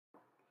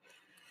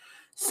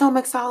So,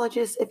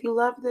 mixologists, if you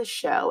love this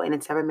show and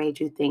it's ever made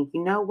you think,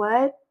 you know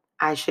what,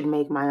 I should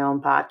make my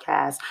own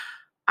podcast,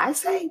 I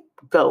say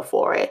go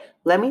for it.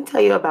 Let me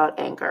tell you about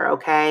Anchor,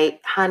 okay?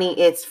 Honey,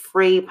 it's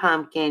free,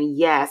 pumpkin.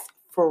 Yes,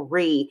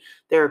 free.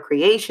 There are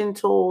creation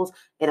tools.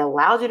 It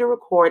allows you to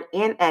record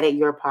and edit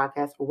your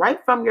podcast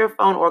right from your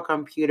phone or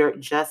computer,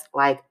 just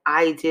like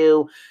I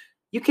do.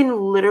 You can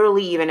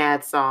literally even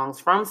add songs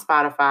from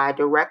Spotify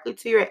directly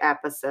to your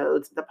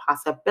episodes. The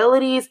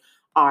possibilities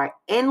are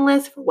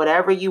endless for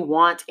whatever you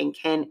want and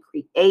can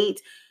create,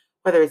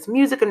 whether it's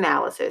music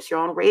analysis, your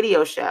own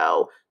radio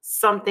show,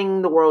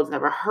 something the world's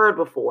never heard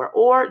before,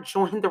 or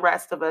join the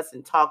rest of us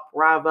and talk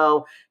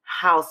Bravo,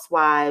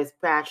 Housewives,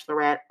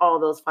 Bachelorette,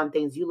 all those fun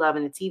things you love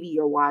in the TV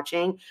you're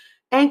watching.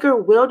 Anchor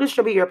will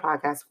distribute your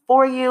podcast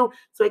for you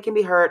so it can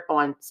be heard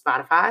on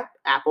Spotify,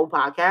 Apple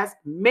Podcasts,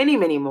 many,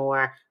 many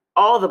more.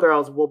 All the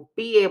girls will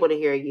be able to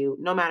hear you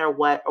no matter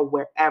what or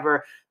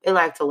wherever they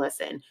like to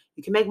listen.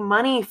 You can make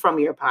money from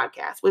your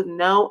podcast with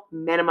no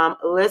minimum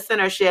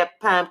listenership,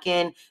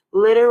 pumpkin.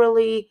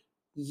 Literally,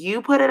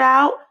 you put it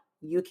out,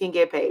 you can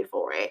get paid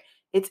for it.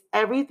 It's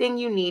everything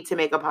you need to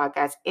make a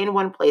podcast in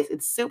one place.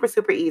 It's super,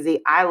 super easy.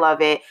 I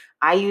love it.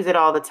 I use it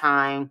all the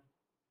time.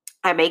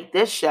 I make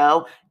this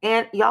show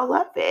and y'all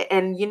love it.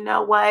 And you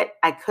know what?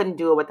 I couldn't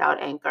do it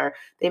without Anchor.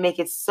 They make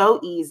it so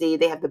easy.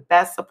 They have the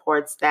best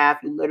support staff.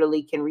 You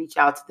literally can reach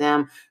out to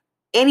them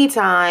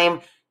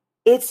anytime.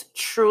 It's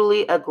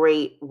truly a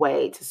great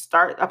way to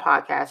start a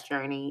podcast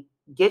journey.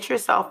 Get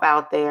yourself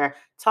out there,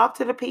 talk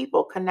to the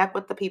people, connect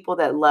with the people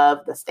that love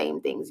the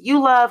same things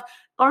you love,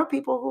 or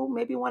people who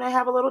maybe want to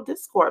have a little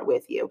discord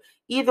with you.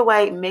 Either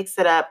way, mix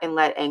it up and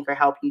let Anchor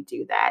help you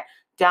do that.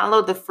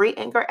 Download the free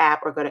Anchor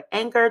app or go to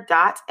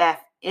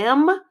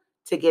anchor.fm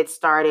to get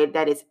started.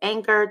 That is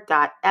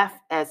anchor.f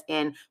as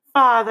in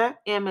father,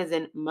 M as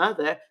in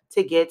mother,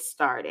 to get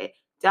started.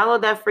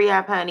 Download that free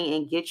app, honey,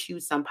 and get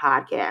you some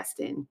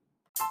podcasting.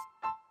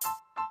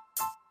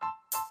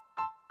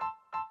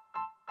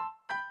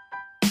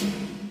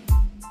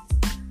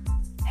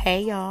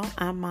 Hey y'all,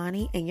 I'm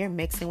Monty and you're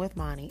mixing with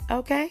Monty,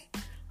 okay?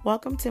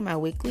 Welcome to my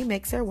weekly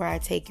mixer where I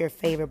take your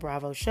favorite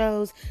Bravo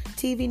shows,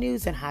 TV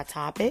news, and hot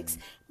topics,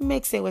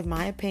 mix it with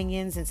my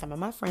opinions and some of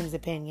my friends'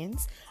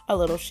 opinions, a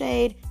little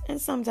shade,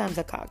 and sometimes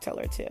a cocktail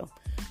or two.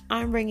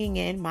 I'm bringing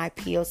in my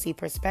POC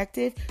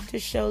perspective to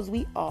shows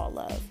we all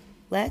love.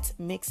 Let's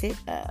mix it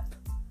up.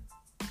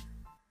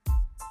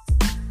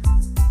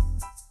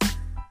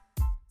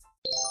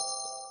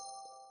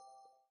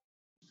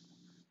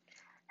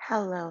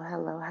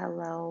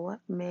 Hello,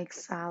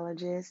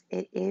 mixologist.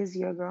 It is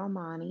your girl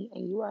Monty,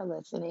 and you are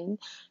listening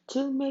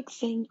to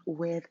Mixing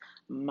with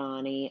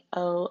Monty.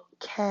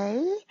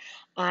 Okay,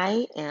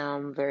 I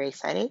am very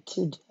excited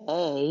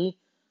today.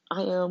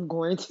 I am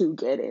going to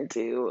get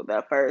into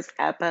the first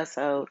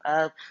episode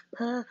of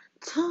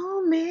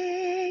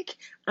Potomac.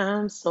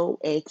 I'm so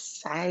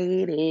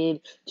excited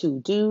to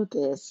do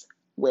this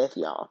with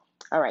y'all.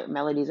 All right,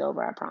 melody's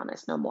over, I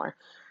promise. No more.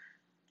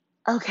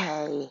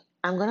 Okay,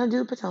 I'm gonna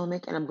do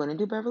Potomac and I'm gonna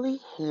do Beverly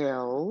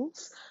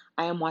Hills.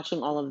 I am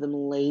watching all of them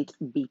late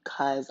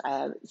because I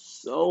have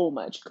so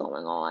much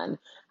going on.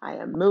 I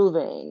am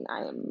moving, I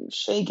am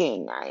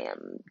shaking, I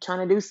am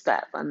trying to do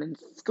stuff. I'm in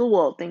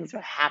school, things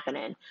are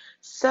happening.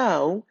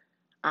 So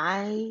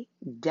I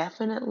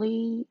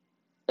definitely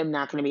am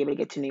not going to be able to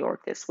get to New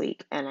York this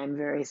week, and I'm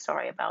very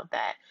sorry about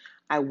that.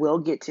 I will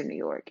get to New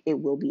York. It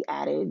will be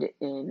added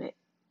in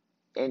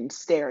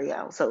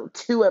stereo. So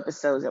 2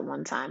 episodes at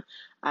one time.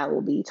 I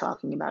will be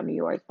talking about New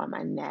York on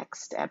my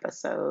next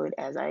episode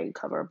as I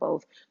cover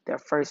both their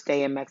first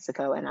day in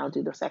Mexico, and I'll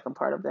do the second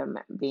part of them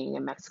being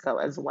in Mexico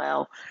as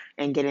well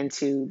and get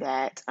into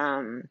that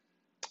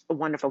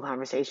wonderful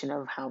conversation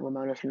of how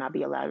Ramona should not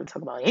be allowed to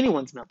talk about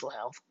anyone's mental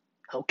health.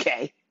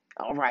 Okay.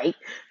 All right.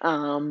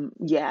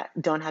 Yeah,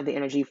 don't have the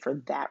energy for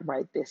that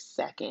right this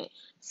second.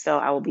 So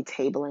I will be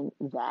tabling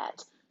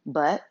that.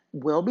 But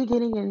we'll be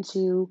getting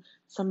into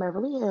some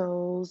Beverly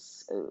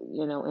Hills,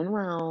 in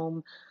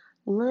Rome.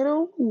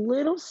 Little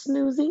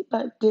snoozy,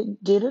 but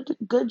did a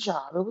good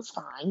job. It was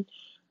fine.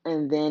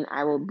 And then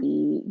I will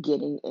be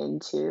getting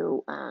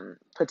into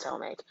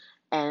Potomac,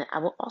 and I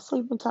will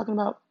also be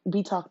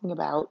talking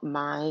about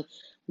my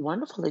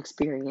wonderful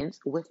experience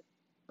with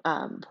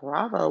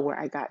Bravo, where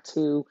I got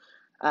to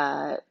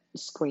uh,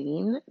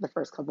 screen the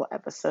first couple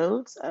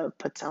episodes of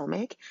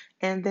Potomac,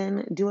 and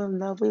then do a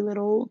lovely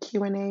little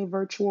Q&A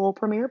virtual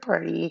premiere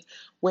party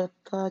with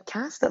the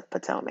cast of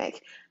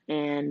Potomac.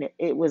 And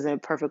it was a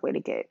perfect way to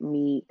get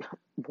me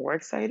more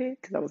excited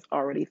because I was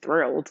already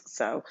thrilled.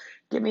 So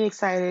get me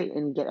excited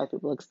and get other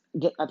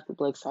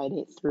people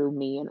excited through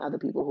me and other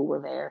people who were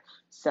there.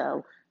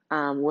 So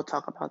we'll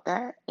talk about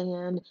that,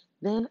 and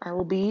then I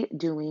will be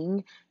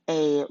doing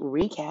a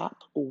recap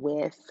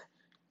with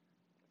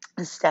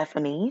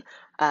Stephanie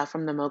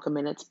from the Mocha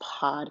Minutes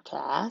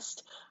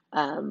podcast.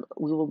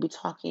 We will be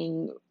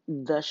talking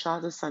the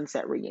Shaw's of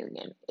Sunset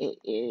reunion. It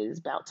is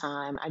about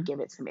time I give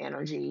it some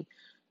energy.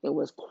 It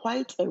was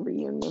quite a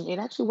reunion. It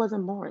actually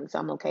wasn't boring, so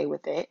I'm okay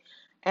with it.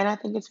 And I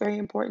think it's very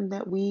important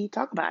that we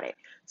talk about it.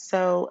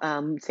 So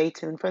stay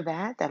tuned for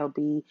that. That'll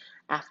be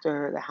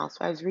after the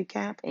Housewives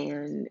recap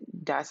and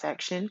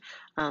dissection.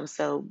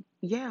 So,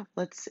 yeah,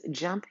 let's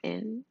jump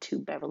into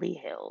Beverly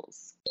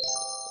Hills.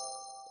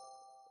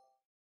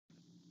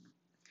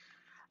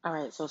 All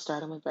right, so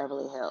starting with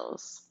Beverly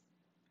Hills.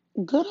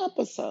 Good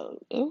episode.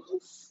 It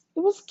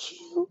was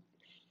cute.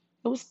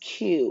 It was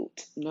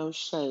cute. No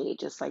shade,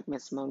 just like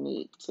Miss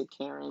Monique to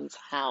Karen's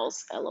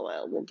house.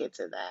 LOL. We'll get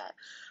to that.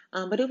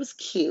 But it was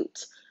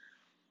cute.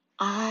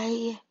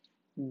 I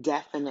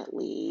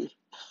definitely,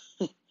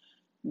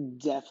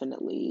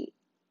 definitely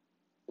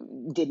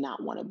did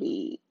not want to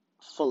be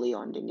fully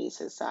on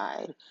Denise's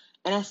side.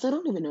 And I still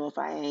don't even know if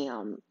I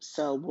am.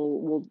 So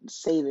we'll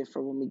save it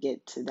for when we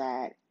get to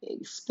that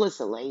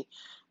explicitly.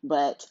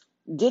 But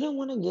didn't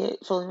want to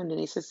get fully on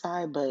Denise's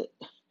side, but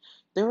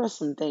there are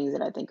some things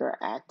that I think that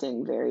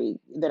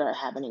are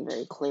happening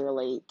very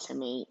clearly to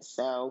me.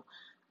 So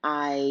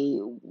I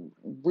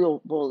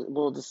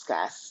will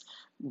discuss.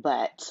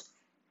 But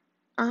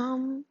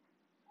um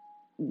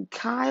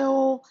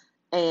Kyle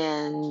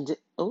and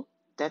oh,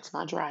 that's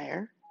my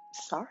dryer.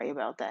 Sorry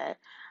about that.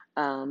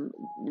 Um,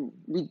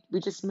 we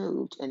just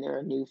moved, and there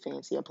are new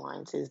fancy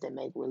appliances that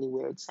make really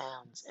weird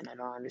sounds, and I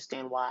don't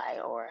understand why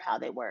or how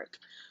they work.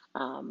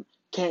 Um,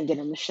 can't get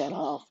them to shut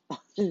off.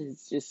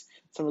 It's just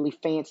some really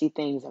fancy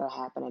things that are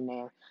happening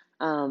there.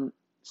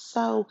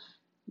 So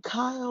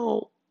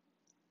Kyle,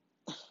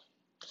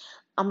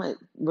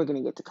 we're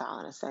gonna get to Kyle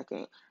in a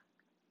second.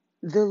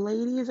 The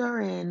ladies are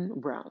in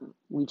Rome.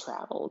 We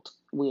traveled.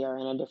 We are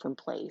in a different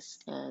place,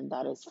 and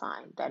that is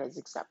fine. That is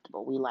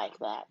acceptable. We like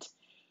that.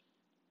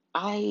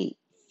 I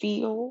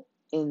feel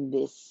in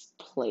this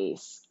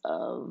place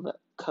of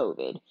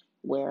COVID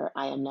where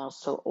I am now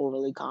so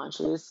overly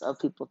conscious of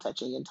people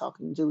touching and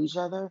talking to each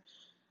other,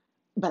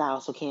 but I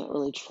also can't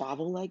really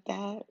travel like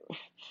that.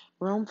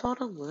 Rome felt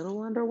a little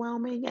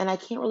underwhelming, and I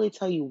can't really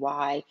tell you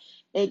why.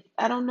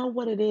 I don't know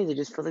what it is. It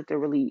just feels like they're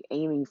really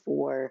aiming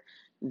for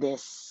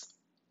this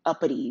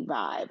uppity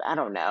vibe. I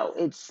don't know.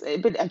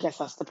 But I guess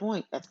that's the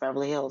point. That's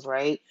Beverly Hills,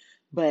 right?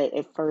 But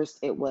at first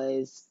it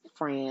was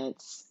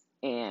France,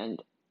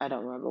 and I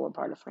don't remember what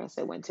part of France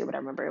they went to, but I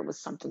remember it was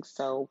something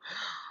so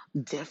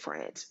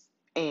different.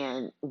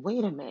 And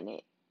wait a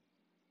minute,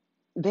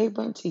 they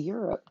went to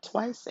Europe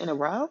twice in a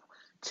row,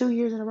 2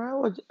 years in a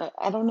row.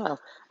 I don't know.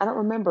 I don't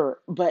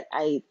remember, but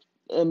I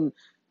am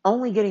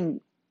only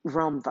getting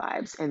Rome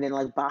vibes and then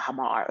like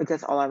Bahamar. Like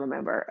that's all I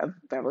remember of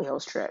Beverly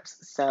Hills trips.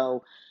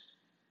 So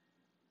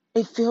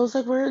it feels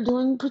like we're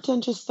doing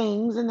pretentious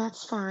things, and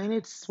that's fine.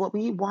 It's what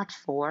we watch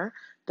for.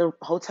 The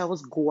hotel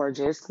was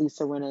gorgeous.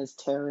 Lisa Rinna's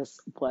terrace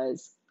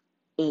was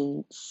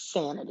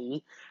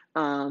insanity.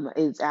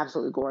 It's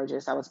absolutely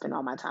gorgeous. I would spend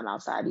all my time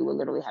outside. You would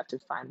literally have to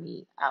find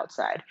me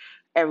outside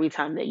every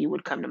time that you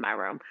would come to my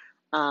room.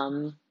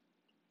 Um,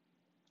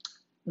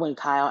 when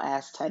Kyle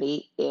asked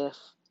Teddy if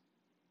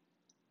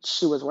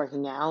she was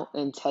working out,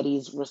 and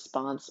Teddy's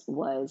response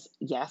was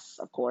yes,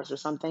 of course, or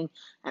something,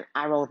 and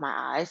I rolled my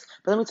eyes.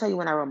 But let me tell you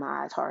when I rolled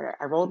my eyes harder.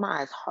 I rolled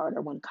my eyes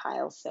harder when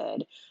Kyle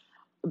said,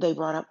 they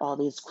brought up all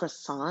these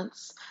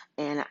croissants,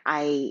 and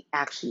I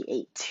actually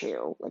ate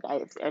two. Like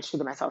I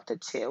treated myself to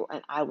two,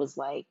 and I was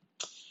like,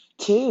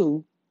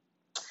 two,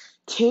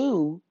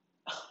 two.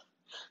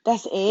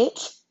 That's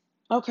it.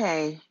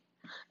 Okay.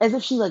 As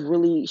if she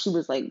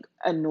was like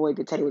annoyed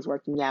that Teddy was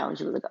working out, and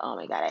she was like, oh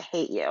my God, I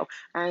hate you.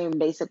 I'm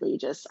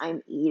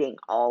eating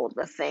all of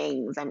the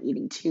things. I'm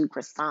eating two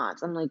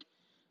croissants. I'm like,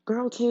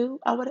 girl,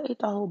 two? I would have ate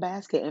the whole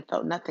basket and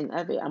felt nothing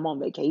of it. I'm on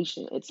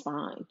vacation. It's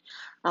fine.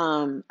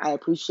 I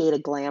appreciate a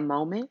glam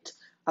moment.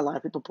 A lot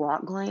of people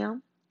brought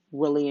glam.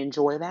 Really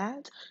enjoy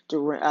that.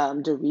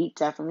 Dorit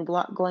definitely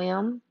brought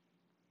glam.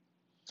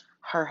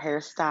 Her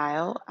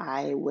hairstyle,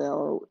 I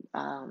will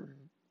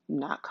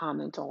not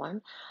comment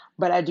on,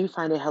 but I do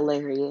find it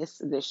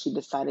hilarious that she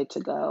decided to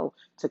go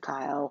to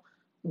Kyle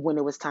when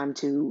it was time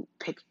to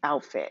pick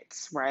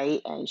outfits,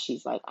 right? And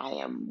she's like, I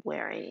am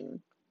wearing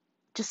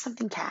just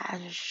something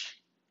cash,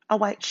 a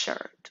white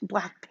shirt,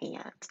 black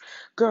pants.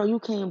 Girl, you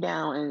came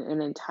down in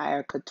an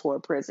entire couture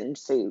prison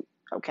suit,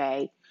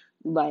 okay?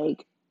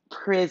 Like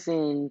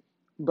prison,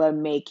 but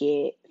make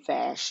it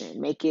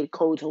fashion, make it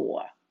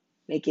couture,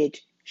 make it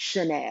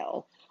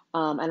Chanel.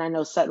 And I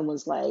know Sutton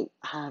was like,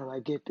 how do I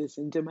get this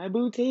into my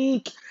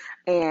boutique?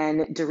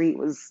 And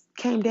Dorit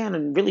came down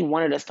and really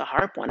wanted us to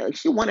harp on it. Like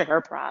she wanted her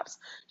props.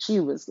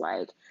 She was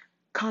like,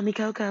 call me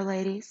Coco,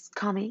 ladies.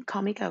 Call me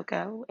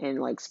Coco.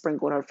 And like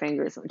sprinkled her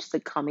fingers and she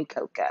said, call me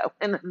Coco.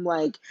 And I'm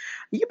like,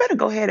 you better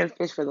go ahead and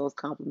fish for those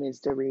compliments,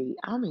 Dorit.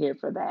 I'm here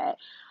for that.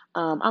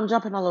 I'm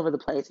jumping all over the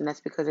place, and that's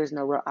because there's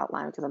no real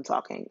outline because I'm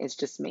talking. It's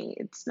just me.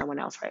 It's no one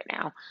else right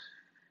now.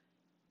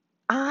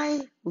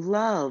 I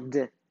loved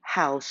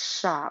how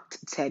shocked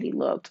Teddy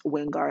looked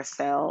when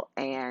Garcelle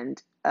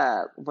and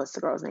what's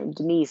the girl's name?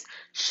 Denise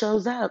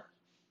shows up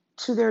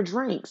to their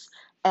drinks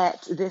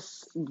at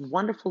this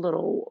wonderful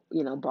little,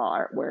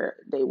 bar where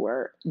they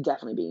were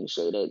definitely being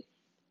shaded.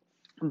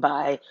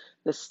 by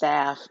the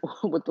staff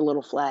with the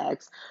little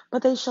flags,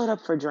 but they showed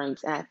up for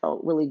drinks, and I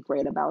felt really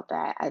great about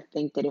that. I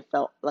think that it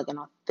felt like an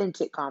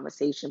authentic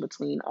conversation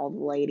between all the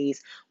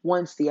ladies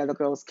once the other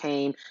girls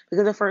came,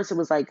 because at first it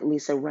was like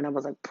Lisa Rinna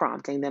was like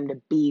prompting them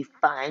to be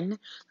fun.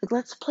 Like,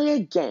 let's play a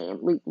game.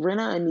 Like,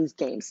 Rinna and these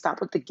games,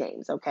 stop with the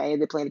games, okay?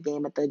 They're playing a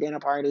game at the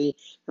dinner party,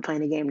 they're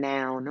playing a game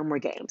now, no more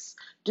games.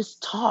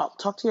 Just talk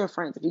to your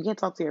friends. If you can't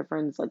talk to your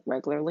friends like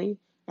regularly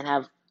and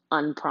have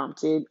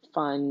unprompted,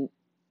 fun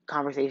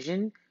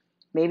conversation,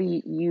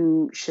 maybe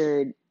you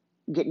should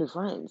get new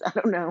friends. I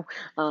don't know,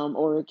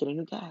 or get a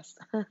new cast.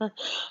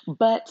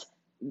 But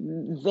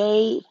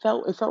it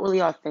felt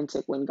really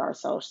authentic when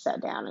Garcelle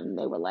sat down and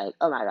they were like,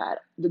 "Oh my God,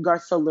 the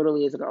Garcelle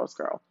literally is a girl's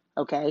girl."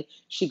 Okay,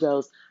 she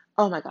goes,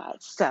 "Oh my God,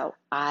 so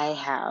I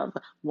have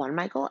one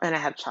Michael and I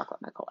have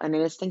chocolate Michael, and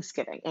it is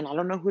Thanksgiving, and I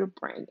don't know who to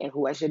bring and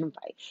who I should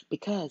invite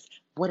because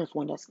what if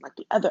one doesn't like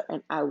the other?"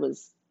 And I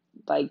was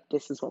like,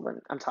 "This is what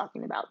I'm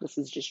talking about. This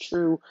is just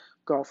true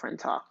girlfriend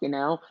talk, you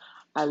know."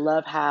 I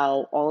love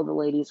how all the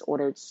ladies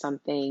ordered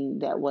something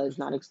that was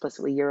not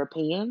explicitly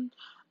European.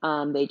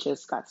 They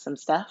just got some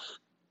stuff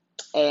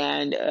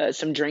and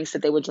some drinks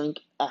that they would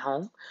drink at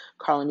home,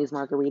 calling these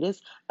margaritas.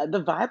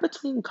 The vibe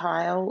between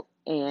Kyle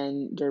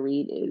and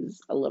Dorit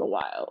is a little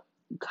wild.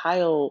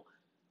 Kyle,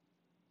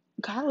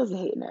 Kyle is a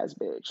hating ass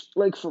bitch.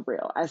 Like, for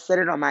real. I said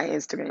it on my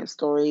Instagram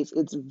stories.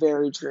 It's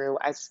very true.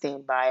 I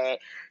stand by it.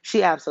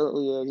 She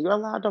absolutely is. You're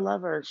allowed to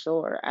love her,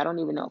 sure. I don't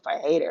even know if I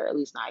hate her, at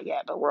least not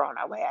yet, but we're on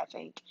our way, I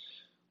think.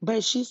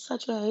 But she's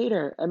such a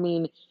hater. I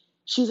mean,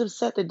 she's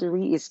upset that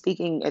Dorit is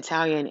speaking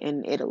Italian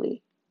in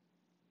Italy.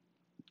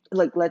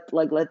 Let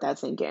that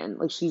sink in.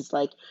 Like, she's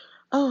like,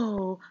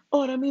 "Oh,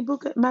 ora mi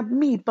buca my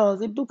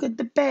meatballs e buca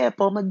de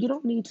pepo." I'm like, you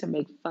don't need to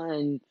make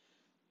fun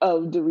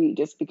of Dorit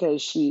just because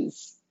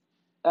she's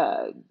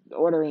uh,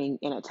 ordering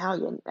in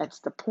Italian. That's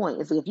the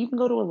point. It's like if you can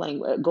go to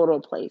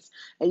a place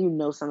and you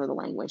know some of the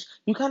language,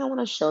 you kind of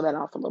want to show that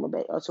off a little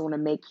bit. You also want to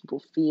make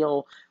people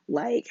feel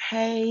like,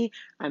 hey,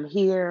 I'm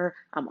here.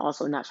 I'm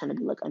also not trying to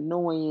be like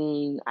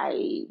annoying.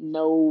 I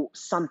know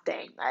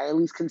something. I at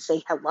least can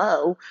say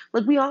hello.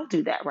 Like, we all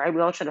do that, right?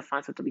 We all try to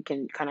find something we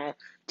can kind of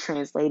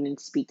translate and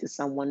speak to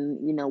someone,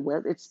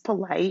 with. It's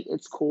polite.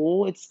 It's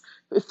cool. It's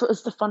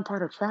the fun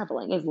part of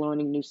traveling, is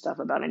learning new stuff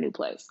about a new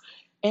place.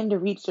 And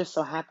Dorit just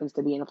so happens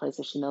to be in a place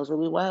that she knows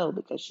really well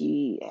because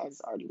she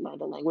has already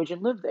learned the language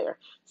and lived there.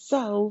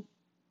 So,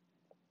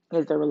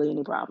 is there really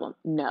any problem?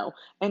 No.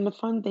 And the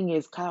fun thing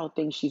is, Kyle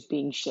thinks she's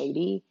being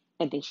shady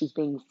and thinks she's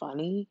being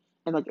funny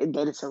and like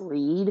that it's a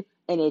read,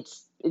 and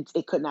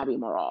it could not be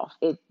more off.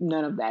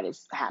 None of that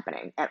is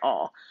happening at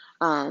all.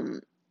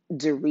 Um,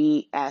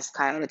 Dorit asked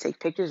Kyle to take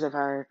pictures of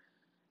her,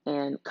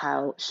 and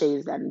Kyle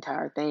shades that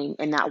entire thing,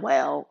 and not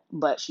well,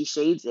 but she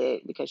shades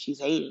it because she's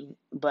hating.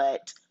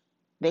 But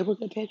they were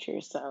good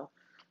pictures, so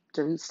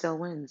Dorit still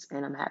wins,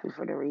 and I'm happy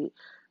for Dorit.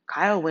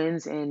 Kyle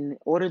wins and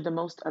ordered the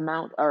most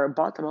amount or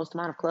bought the most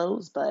amount of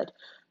clothes, but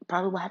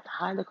probably will have to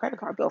hide the credit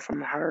card bill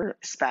from her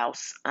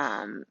spouse.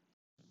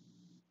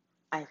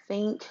 I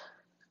think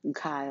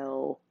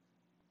Kyle,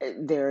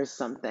 there's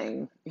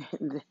something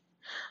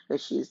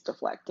that she's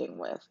deflecting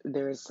with.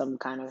 There is some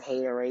kind of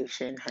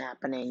hateration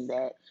happening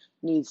that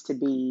needs to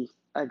be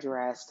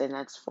addressed, and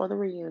that's for the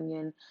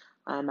reunion.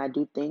 I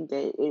do think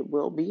that it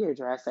will be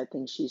addressed. I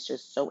think she's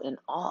just so in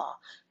awe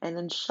and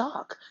in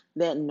shock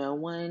that no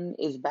one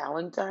is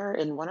bowing to her.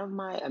 And one of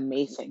my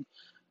amazing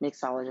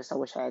mixologists, I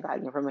wish I had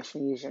gotten your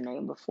permission to use your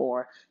name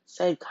before,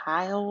 said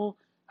Kyle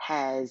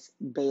has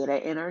beta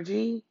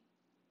energy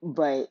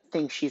but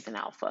thinks she's an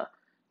alpha.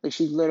 Like,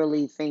 she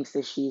literally thinks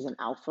that she's an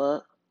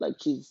alpha. Like,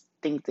 she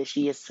thinks that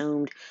she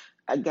assumed,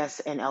 I guess,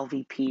 an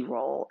LVP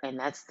role, and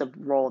that's the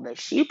role that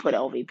she put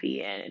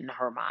LVP in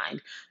her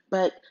mind.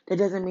 But that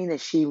doesn't mean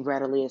that she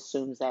readily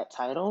assumes that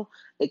title.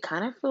 It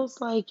kind of feels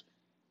like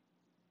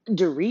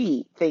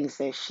Dorit thinks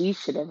that she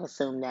should have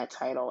assumed that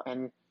title.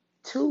 And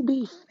to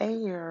be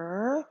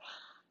fair,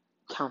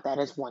 count that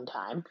as one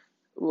time.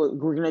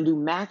 We're gonna do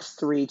max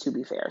 3 to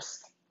be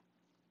fairs.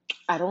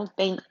 I don't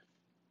think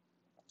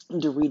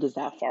Dorit is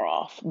that far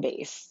off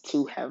base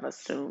to have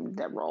assumed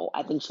that role.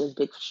 I think she has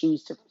big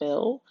shoes to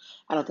fill.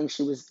 I don't think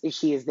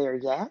she is there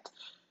yet.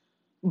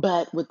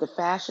 But with the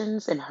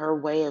fashions and her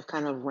way of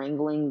kind of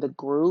wrangling the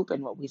group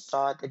and what we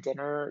saw at the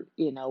dinner,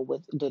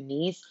 with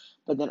Denise,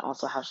 but then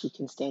also how she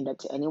can stand up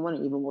to anyone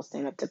and even will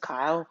stand up to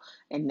Kyle.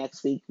 And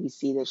next week we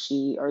see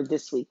that or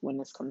this week when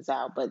this comes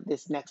out, but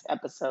this next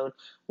episode,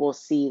 we'll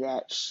see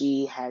that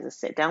she has a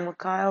sit down with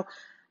Kyle.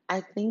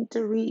 I think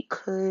Dorit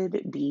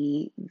could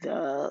be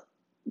the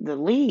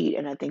lead,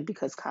 and I think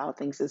because Kyle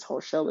thinks this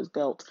whole show is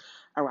built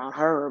around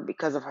her,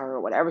 because of her,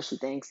 or whatever she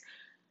thinks,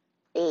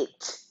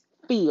 it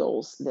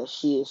feels that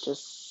she is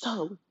just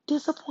so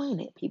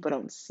disappointed people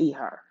don't see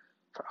her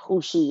for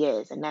who she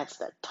is, and that's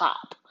the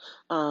top.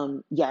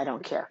 Yeah, I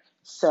don't care.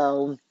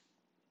 So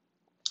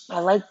I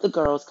like the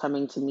girls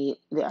coming to meet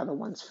the other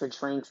ones for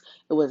drinks.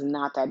 It was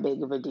not that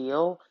big of a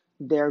deal.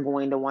 They're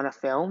going to want to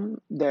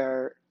film.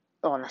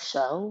 on a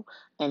show,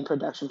 and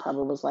production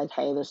probably was like,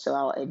 hey, they're still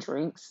out at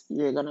drinks,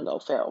 you're gonna go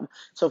film.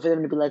 So for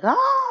them to be like, oh,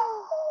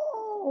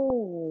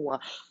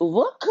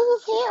 look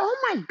who's here, oh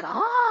my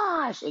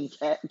gosh. And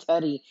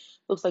Teddy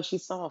looks like she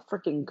saw a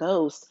freaking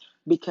ghost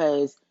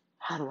because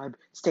how do I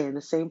stay in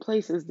the same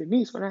place as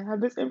Denise when I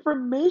have this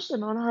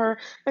information on her?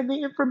 And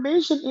the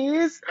information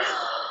is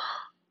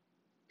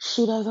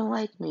she doesn't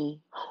like me.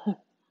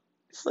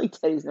 It's like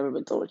Teddy's never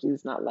been told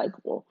she's not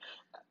likable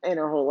in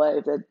her whole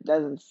life. That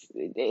doesn't.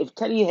 If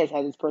Teddy has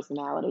had his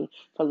personality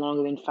for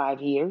longer than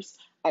 5 years,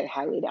 I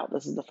highly doubt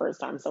this is the first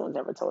time someone's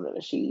ever told her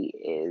that she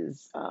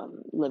is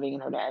living in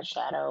her dad's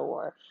shadow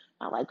or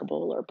not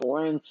likable or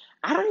boring.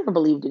 I don't even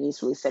believe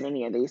Denise really said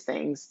any of these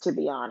things, to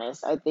be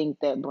honest. I think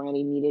that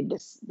Brandy needed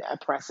this a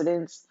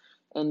precedence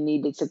and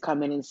needed to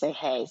come in and say,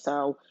 hey,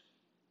 so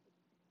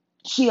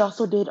she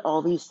also did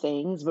all these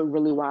things, but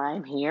really why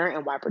I'm here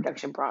and why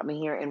production brought me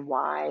here and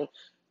why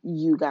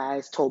you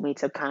guys told me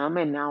to come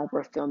and now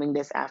we're filming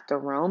this after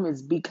Rome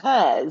is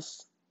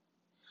because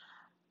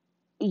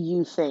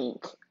you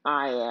think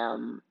I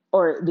am,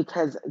 or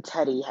because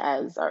Teddy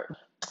has, or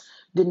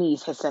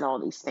Denise has said all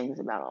these things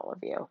about all of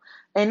you.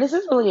 And this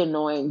is really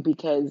annoying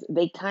because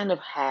they kind of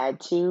had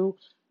to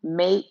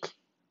make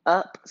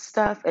up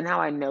stuff. And how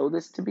I know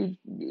this to be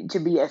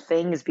a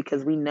thing is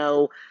because we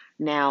know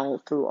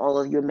now through all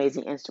of you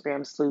amazing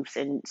Instagram sleuths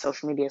and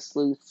social media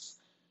sleuths,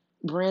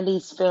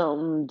 Brandy's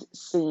filmed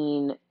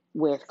scene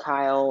with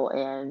Kyle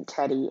and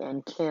Teddy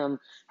and Kim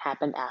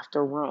happened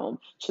after Rome.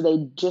 So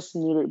they just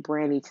needed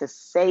Brandy to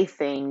say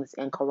things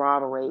and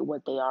corroborate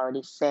what they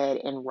already said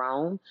in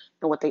Rome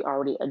and what they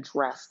already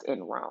addressed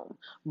in Rome.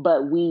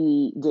 But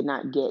we did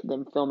not get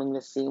them filming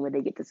this scene where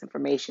they get this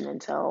information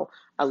until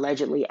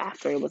allegedly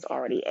after it was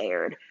already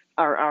aired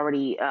or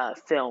already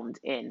filmed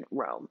in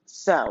Rome.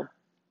 So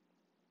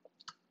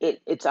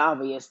it's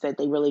obvious that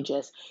they really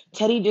just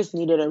Teddy just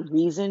needed a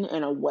reason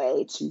and a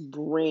way to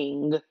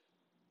bring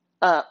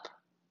up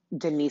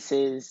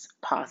Denise's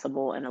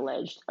possible and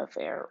alleged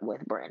affair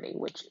with Brandy,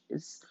 which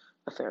is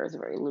affair is a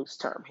very loose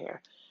term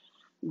here.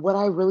 What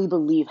I really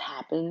believe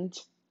happened,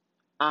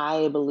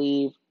 I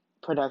believe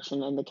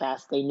production and the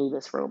cast, they knew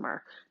this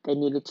rumor. They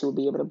needed to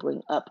be able to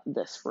bring up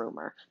this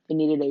rumor. They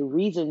needed a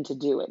reason to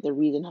do it. The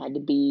reason had to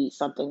be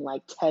something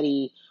like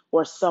Teddy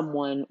or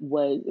someone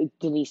was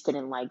Denise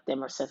didn't like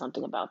them or said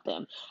something about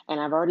them. And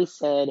I've already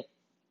said,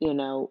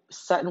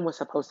 Sutton was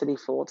supposed to be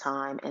full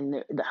time,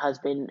 and the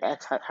husband,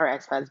 her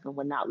ex husband,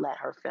 would not let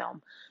her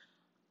film.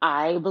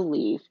 I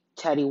believe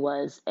Teddy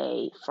was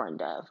a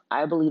friend of.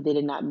 I believe they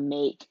did not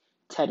make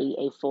Teddy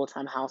a full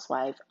time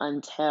housewife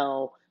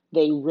until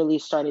they really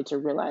started to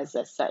realize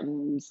that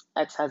Sutton's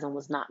ex husband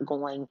was not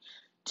going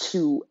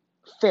to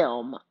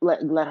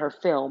let her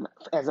film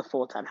as a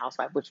full time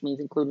housewife, which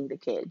means including the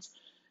kids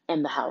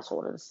and the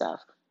household and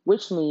stuff,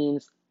 which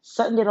means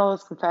Sutton did all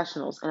his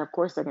confessionals, and of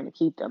course they're going to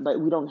keep them,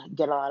 but we don't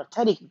get a lot of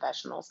Teddy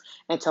confessionals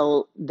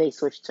until they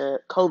switch to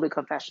COVID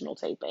confessional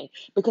taping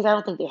because I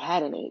don't think they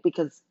had any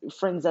because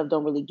Friends of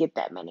don't really get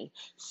that many.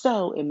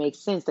 So it makes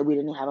sense that we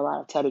didn't have a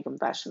lot of Teddy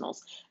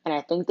confessionals. And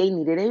I think they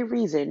needed a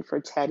reason for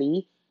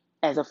Teddy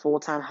as a full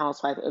time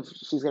housewife, if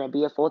she's going to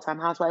be a full time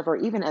housewife, or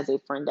even as a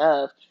friend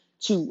of,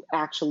 to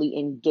actually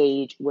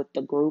engage with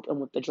the group and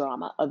with the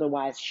drama.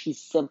 Otherwise, she's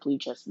simply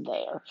just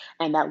there.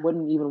 And that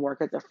wouldn't even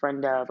work as a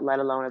friend of, let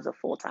alone as a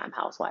full time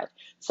housewife.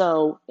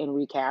 So, in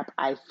recap,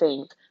 I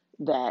feel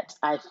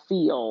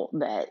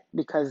that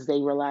because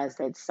they realized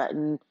that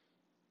Sutton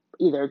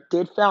either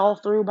did fall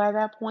through by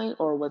that point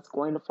or was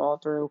going to fall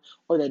through,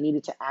 or they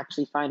needed to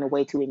actually find a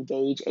way to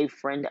engage a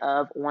friend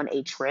of on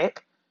a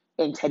trip,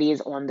 and Teddy is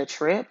on the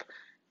trip,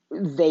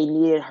 they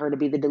needed her to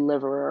be the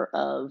deliverer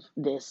of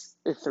this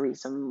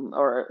threesome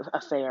or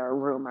affair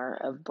rumor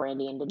of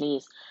Brandy and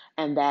Denise,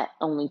 and that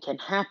only can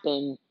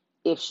happen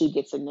if she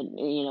gets in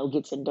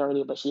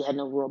dirty. But she had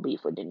no real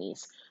beef with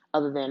Denise,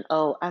 other than,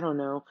 oh, I don't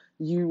know,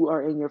 you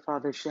are in your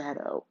father's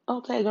shadow.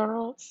 Okay,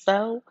 girl.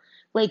 So,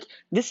 like,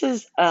 this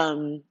is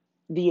the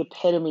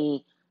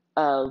epitome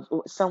of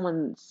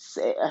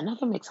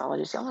another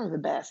mixologist. Y'all are the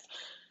best.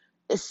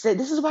 This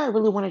is why I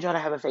really wanted y'all to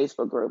have a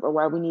Facebook group, or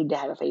why we need to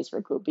have a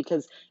Facebook group,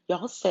 because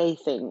y'all say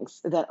things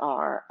that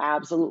are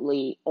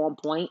absolutely on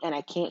point, and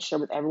I can't share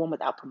with everyone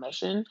without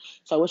permission.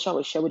 So I wish y'all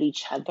would share with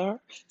each other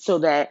so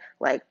that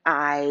like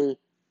I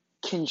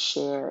can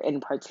share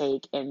and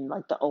partake in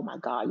like the oh my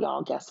god,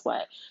 y'all, guess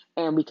what?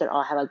 And we could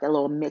all have like a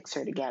little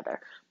mixer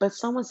together. But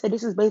someone said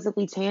this is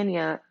basically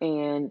Tanya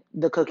and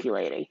the cookie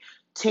lady.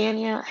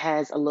 Tanya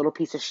has a little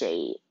piece of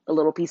shade, a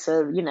little piece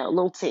of, a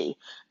little tea,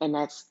 and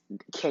that's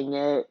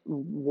Kenya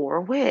wore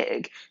a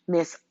wig.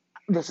 This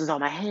is on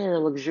my hair,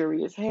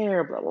 luxurious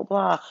hair, blah, blah,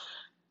 blah.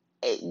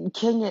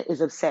 Kenya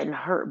is upset and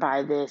hurt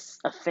by this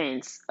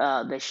offense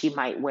that she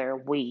might wear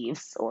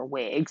weaves or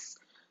wigs,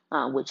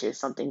 which is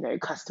something very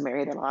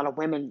customary that a lot of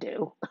women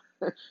do.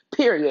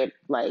 Period.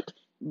 Like,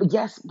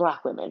 yes,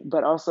 black women,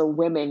 but also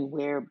women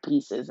wear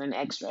pieces and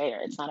extra hair.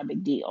 It's not a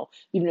big deal,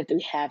 even if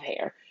they have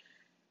hair.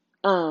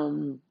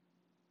 Um,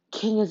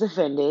 Kenya's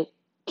offended.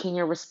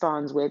 Kenya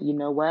responds with, you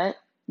know what?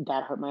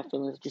 that hurt my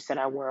feelings that you said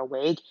I wore a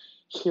wig.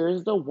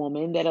 Here's the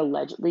woman that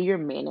allegedly your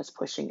man is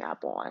pushing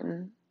up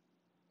on.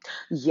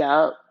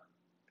 Yup.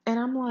 And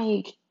I'm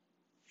like,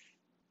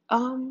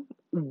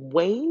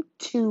 way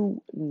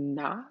to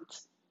not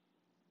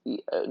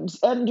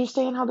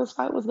understand how this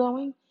fight was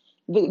going.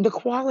 The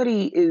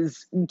quality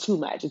is too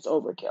much. It's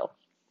overkill.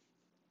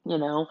 You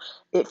know,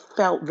 it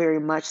felt very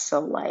much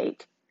so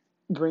like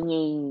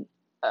bringing,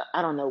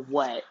 I don't know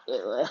what,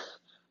 an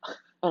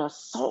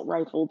assault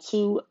rifle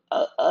to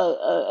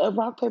a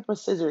rock, paper,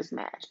 scissors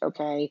match,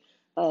 okay?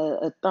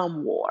 A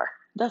thumb war.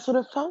 That's what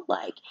it felt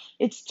like.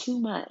 It's too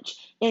much.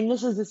 And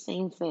this is the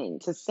same thing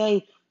to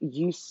say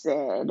you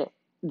said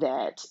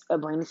that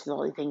Brandon says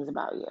all these things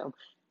about you,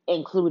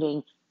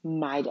 including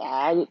my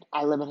dad.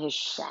 I live in his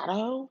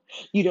shadow.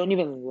 You don't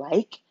even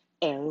like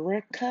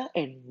Erica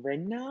and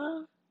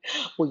Rena.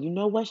 Well, you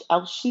know what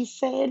else she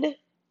said?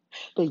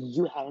 That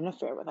you had an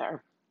affair with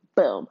her.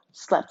 Boom.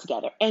 Slept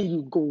together. And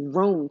you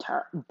groomed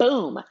her.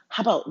 Boom.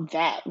 How about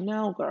that?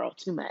 No, girl,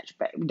 too much.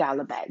 But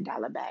dollar back,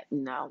 dollar back.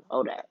 No,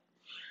 hold up.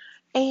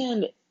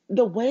 And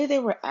the way they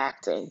were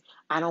acting,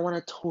 I don't want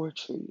to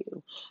torture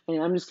you.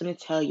 And I'm just going to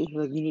tell you,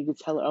 like, you need to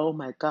tell her, oh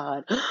my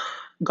God.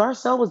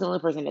 Garcelle was the only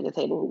person at the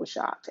table who was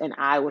shocked. And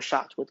I was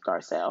shocked with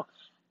Garcelle.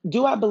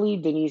 Do I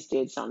believe Denise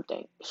did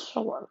something?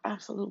 Sure,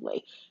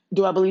 absolutely.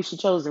 Do I believe she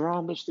chose the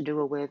wrong bitch to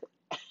do it with?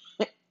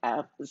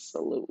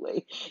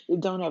 Absolutely. You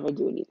don't ever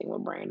do anything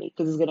with Brandy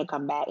because it's gonna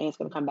come back and it's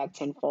gonna come back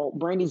tenfold.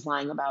 Brandy's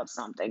lying about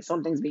something.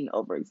 Something's being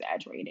over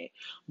exaggerated.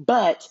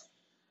 But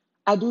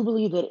I do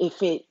believe that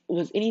if it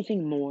was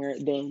anything more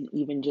than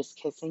even just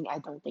kissing, I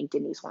don't think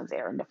Denise wants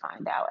Aaron to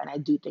find out. And I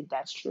do think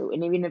that's true.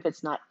 And even if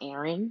it's not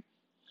Aaron,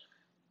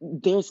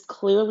 there's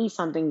clearly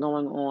something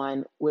going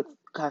on with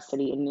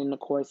custody and in the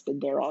courts that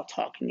they're all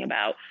talking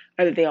about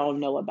or that they all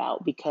know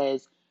about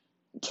because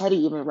Teddy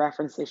even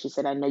referenced it. She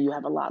said, I know you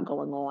have a lot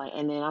going on.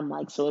 And then I'm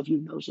like, so if you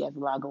know she has a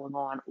lot going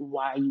on,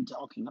 why are you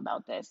talking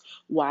about this?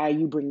 Why are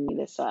you bringing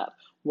this up?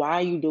 Why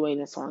are you doing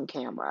this on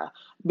camera?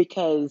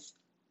 Because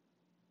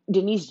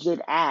Denise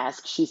did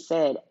ask, she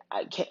said,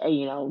 I can't,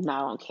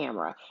 not on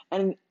camera.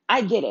 And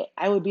I get it.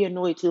 I would be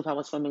annoyed too if I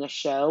was filming a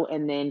show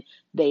and then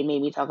they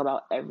made me talk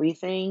about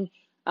everything,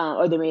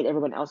 or they made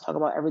everyone else talk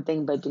about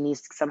everything, but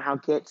Denise somehow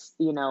gets,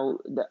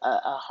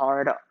 a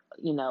hard,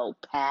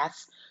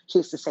 pass. She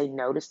has to say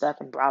no to stuff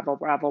and bravo,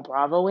 bravo,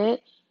 bravo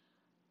it.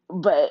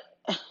 But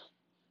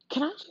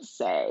can I just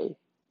say,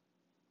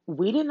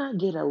 we did not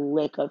get a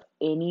lick of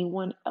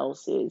anyone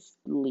else's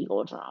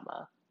legal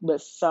drama,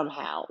 but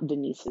somehow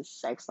Denise's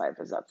sex life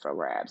is up for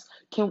grabs.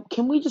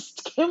 Can we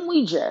just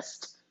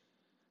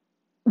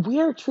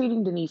we are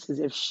treating Denise as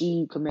if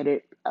she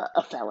committed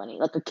a felony,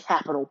 like a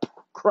capital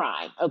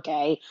crime,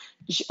 okay?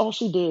 All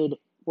she did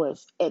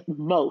was at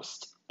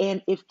most,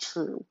 and if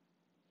true,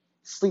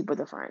 sleep with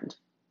a friend.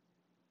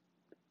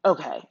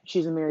 Okay,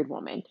 she's a married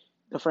woman.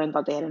 The friend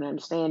thought they had an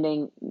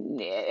understanding.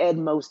 At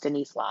most,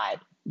 Denise lied.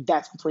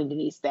 That's between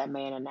Denise, that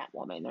man, and that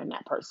woman, and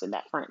that person,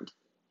 that friend,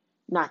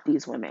 not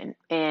these women.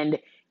 And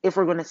if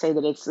we're going to say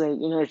that it's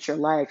it's your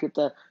life, you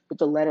have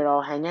to let it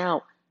all hang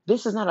out.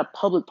 This is not a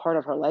public part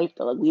of her life,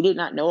 though. Like we did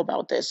not know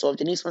about this. So if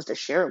Denise wants to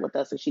share it with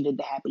us, if she did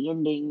the happy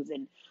endings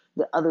and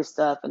the other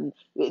stuff, and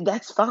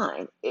that's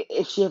fine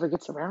if she ever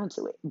gets around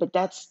to it. But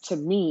that's to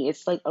me,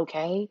 it's like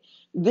okay,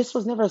 this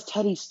was never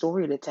Teddy's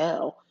story to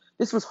tell.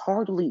 This was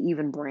hardly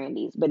even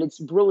Brandy's, but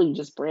it's really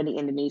just Brandy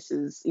and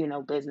Denise's,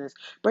 business.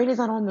 Brandy's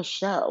not on the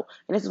show,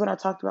 and this is what I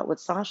talked about with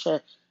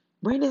Sasha.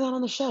 Brandy's not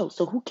on the show,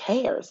 so who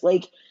cares?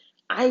 Like,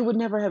 I would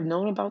never have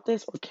known about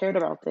this or cared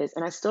about this,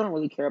 and I still don't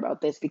really care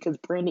about this because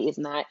Brandy is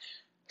not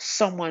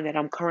someone that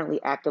I'm currently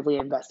actively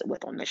invested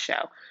with on this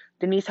show.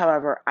 Denise,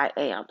 however, I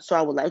am. So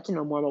I would like to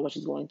know more about what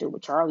she's going through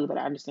with Charlie, but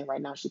I understand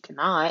right now she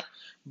cannot.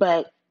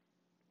 But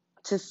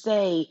to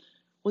say,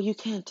 well, you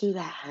can't do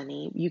that,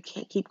 honey. You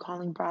can't keep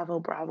calling Bravo,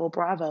 Bravo,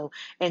 Bravo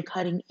and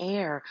cutting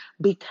air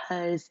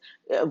because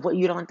what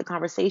you don't like the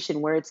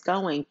conversation where it's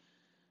going.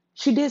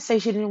 She did say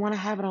she didn't want to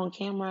have it on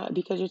camera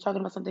because you're talking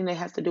about something that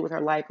has to do with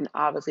her life and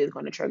obviously is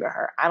going to trigger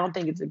her. I don't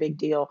think it's a big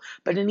deal,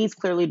 but Denise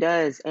clearly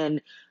does.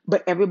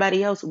 But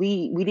everybody else,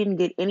 we didn't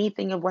get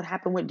anything of what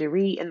happened with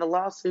Dorit in the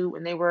lawsuit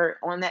when they were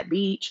on that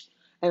beach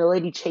and the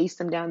lady chased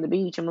them down the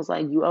beach and was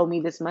like, "You owe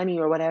me this money"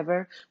 or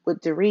whatever. With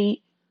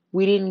Dorit,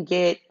 we didn't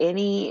get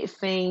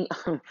anything.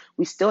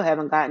 We still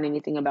haven't gotten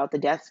anything about the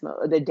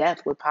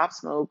death with Pop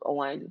Smoke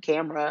on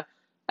camera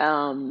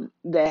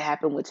that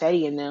happened with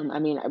Teddy and them. I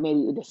mean,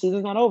 maybe the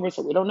season's not over,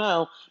 so we don't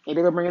know.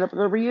 Maybe they'll bring it up at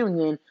the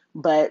reunion,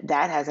 but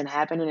that hasn't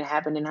happened, and it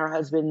happened in her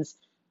husband's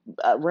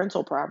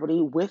rental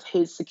property with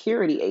his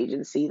security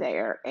agency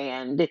there,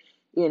 and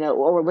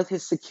or with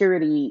his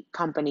security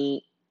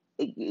company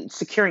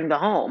securing the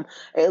home.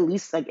 At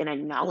least like an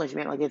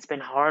acknowledgement, like it's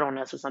been hard on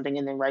us or something.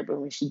 And then right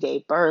when she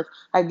gave birth,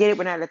 I get it,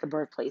 we're not at the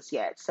birthplace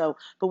yet, so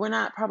but we're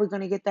not probably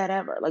going to get that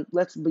ever. Like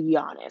let's be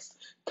honest.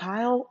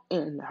 Kyle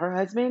and her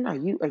husband, are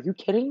you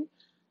kidding?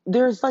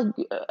 There's like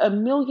a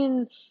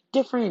million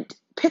different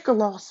pick a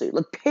lawsuit,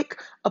 like pick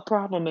a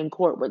problem in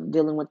court with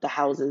dealing with the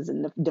houses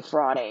and the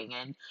defrauding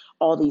and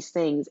all these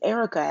things.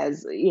 Erica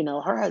has,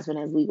 her husband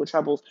has legal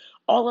troubles.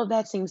 All of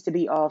that seems to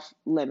be off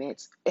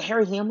limits.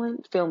 Harry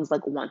Hamlin films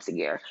like once a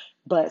year,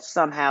 but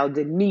somehow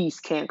Denise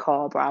can't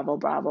call Bravo,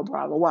 Bravo,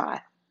 Bravo.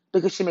 Why?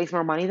 Because she makes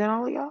more money than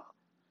all of y'all?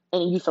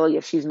 And you feel like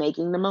if she's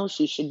making the most,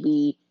 she should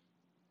be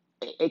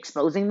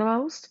exposing the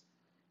most?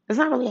 That's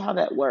not really how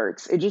that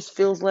works. It just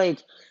feels like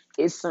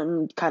it's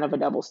some kind of a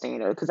double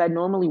standard. Because I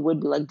normally would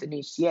be like,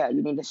 Denise, yeah,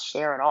 you need to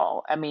share it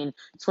all. I mean,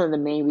 it's one of the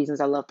main reasons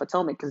I love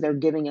Potomac because they're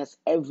giving us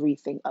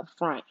everything up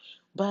front.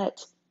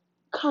 But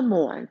come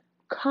on,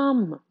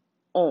 come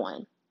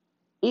on.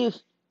 If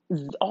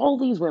all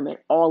these women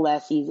all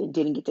last season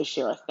didn't get to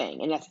share a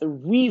thing, and that's the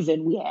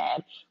reason we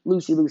had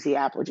Lucy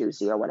Apple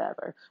Juicy or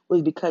whatever,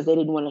 was because they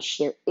didn't want to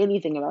share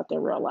anything about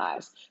their real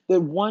lives. The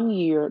one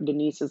year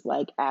Denise is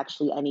like,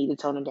 actually, I need to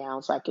tone it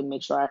down so I can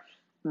make sure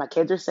my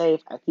kids are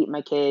safe, I keep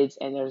my kids,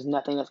 and there's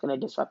nothing that's going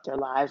to disrupt their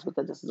lives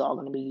because this is all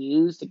going to be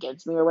used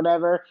against me or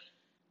whatever,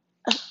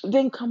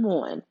 then come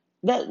on.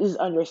 That is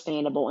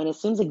understandable. And it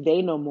seems like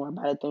they know more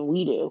about it than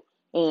we do.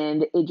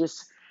 And it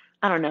just,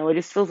 I don't know, it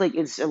just feels like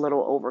it's a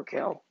little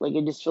overkill. Like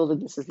it just feels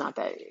like this is not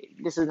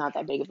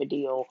that big of a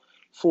deal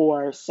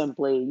for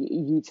simply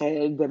you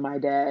take that my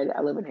dad,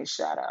 I live in his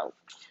shadow.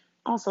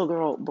 Also,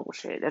 girl,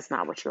 bullshit. That's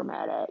not what you're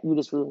mad at. You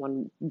just really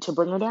want to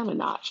bring her down a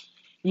notch.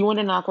 You want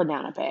to knock her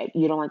down a peg.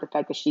 You don't like the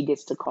fact that she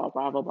gets to call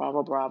Bravo,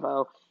 Bravo,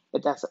 Bravo.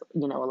 If that's,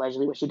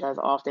 allegedly what she does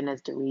often,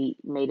 as Dorit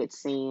made it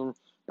seem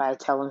by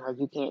telling her,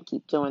 you can't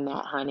keep doing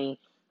that, honey.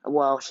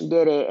 Well, she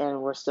did it,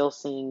 and we're still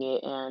seeing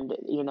it. And,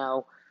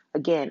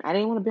 again, I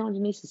didn't want to be on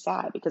Denise's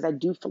side because I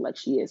do feel like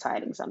she is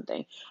hiding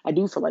something. I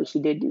do feel like she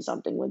did do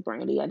something with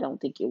Brandy. I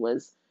don't think it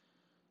was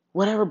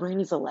whatever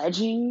Brandy's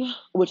alleging,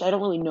 which I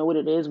don't really know what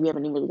it is. We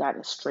haven't even really gotten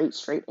a straight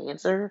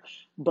answer.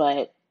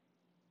 But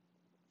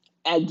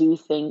I do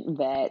think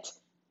that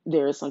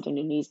there is something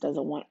Denise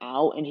doesn't want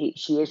out, and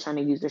she is trying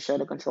to use the show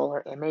to control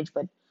her image.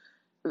 But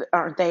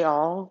aren't they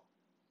all?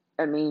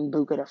 I mean,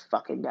 Buka the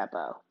fucking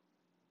Depot.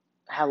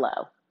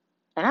 Hello.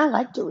 And I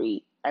like to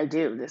read. I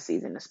do this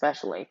season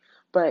especially.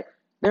 But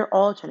they're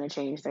all trying to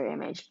change their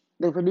image.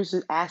 The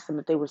producers asked them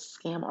if they were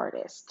scam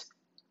artists.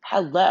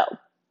 Hello.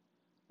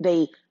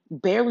 They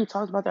barely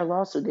talked about their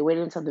lawsuit. They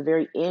waited until the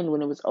very end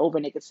when it was over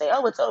and they could say,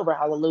 oh, it's over,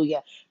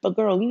 hallelujah. But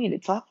girl, you need to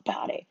talk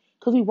about it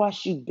because we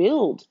watched you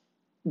build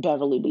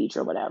Beverly Beach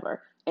or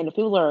whatever. And if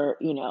people are,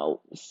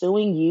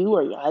 suing you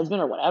or your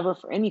husband or whatever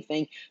for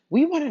anything,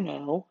 we want to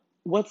know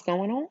what's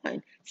going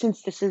on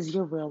since this is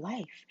your real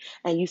life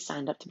and you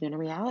signed up to be on a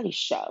reality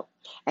show.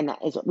 And that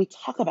is what we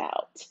talk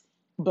about.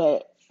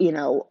 But,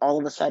 all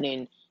of a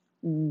sudden,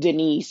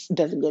 Denise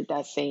doesn't get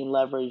that same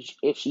leverage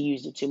if she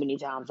used it too many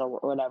times or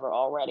whatever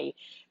already.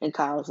 And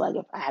Kyle's like,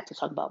 if I have to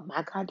talk about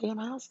my goddamn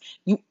house,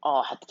 you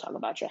all have to talk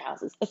about your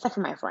houses, except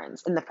for my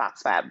friends in the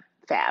Fox Fab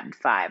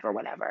Five or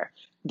whatever.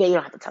 They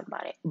don't have to talk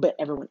about it, but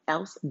everyone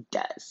else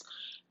does.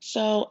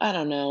 So I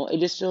don't know. It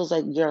just feels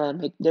like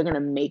they're gonna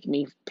make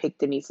me pick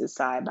Denise's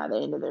side by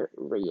the end of the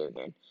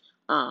reunion.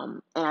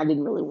 And I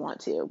didn't really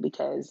want to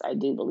because I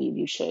do believe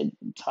you should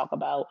talk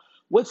about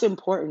what's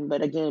important.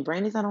 But again,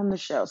 Brandy's not on the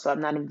show, so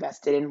I'm not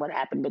invested in what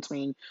happened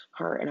between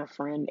her and a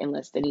friend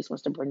unless Denise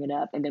wants to bring it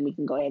up, and then we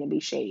can go ahead and be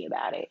shady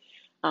about it.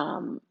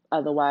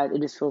 Otherwise,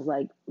 it just feels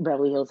like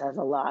Beverly Hills has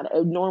a lot.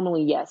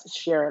 Normally, yes,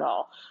 share it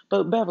all,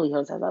 but Beverly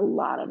Hills has a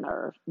lot of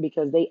nerve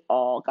because they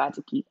all got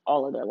to keep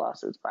all of their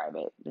lawsuits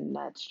private, and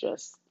that's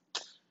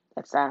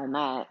sad on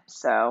that.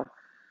 So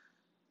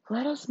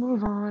let us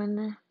move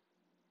on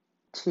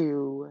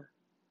to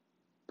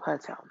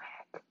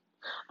Potomac.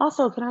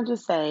 Also, can I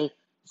just say,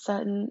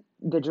 Sutton,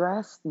 the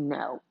dress,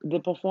 no. The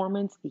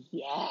performance,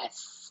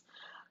 yes.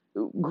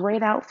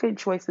 Great outfit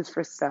choices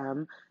for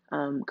some.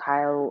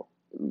 Kyle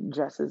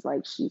dresses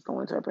like she's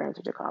going to a parent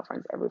teacher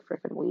conference every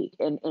freaking week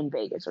in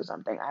Vegas or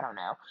something. I don't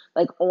know.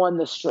 Like on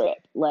the strip.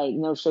 Like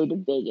no shade to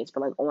Vegas,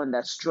 but like on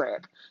the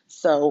strip.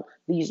 So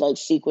these like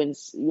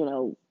sequins,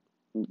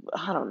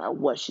 I don't know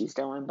what she's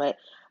doing, but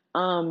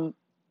um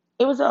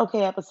it was an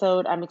okay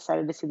episode. I'm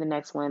excited to see the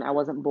next one. I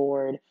wasn't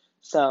bored,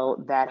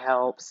 so that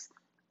helps.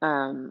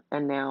 And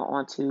now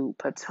on to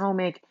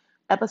Potomac,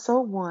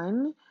 episode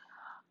 1.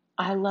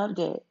 I loved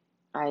it.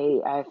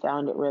 I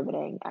found it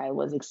riveting. I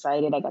was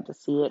excited. I got to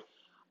see it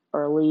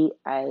early.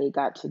 I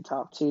got to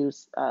talk to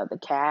the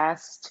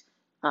cast.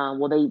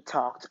 Well, they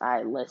talked.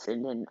 I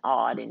listened and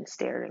awed and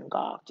stared and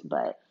gawked.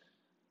 But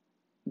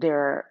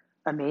they're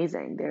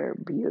amazing. They're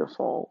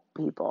beautiful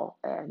people,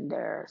 and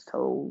they're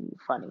so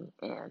funny.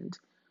 And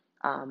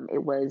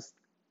it was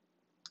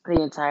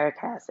the entire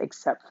cast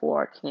except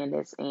for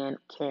Candace and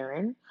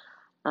Karen,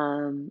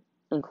 um,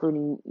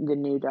 including the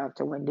new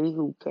Dr. Wendy,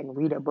 who can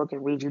read a book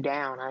and read you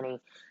down,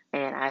 honey.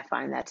 And I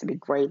find that to be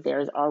great.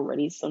 There's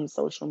already some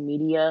social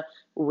media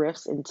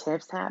riffs and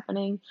tips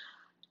happening.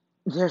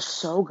 They're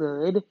so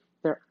good.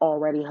 They're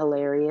already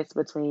hilarious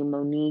between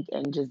Monique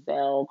and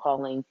Giselle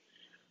calling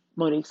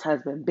Monique's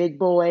husband Big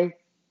Boy.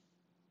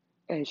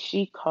 And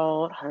she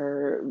called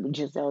her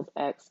Giselle's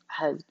ex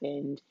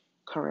husband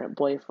current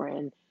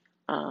boyfriend,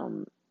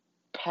 um,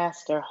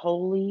 Pastor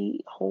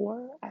Holy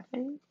Whore, I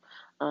think.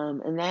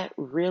 And that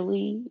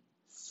really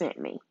sent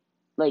me.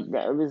 Like,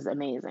 that it was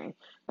amazing.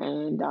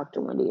 And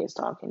Dr. Wendy is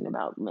talking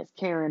about Miss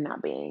Karen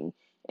not being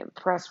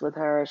impressed with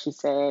her. She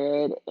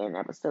said in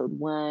episode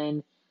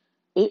 1,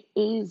 it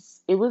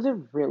was a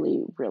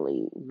really,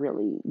 really,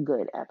 really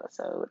good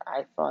episode.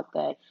 I thought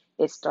that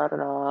it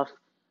started off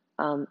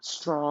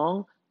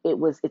strong.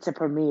 It's a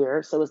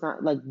premiere, so it's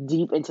not like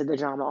deep into the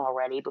drama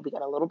already, but we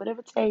got a little bit of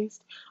a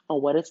taste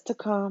on what is to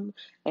come,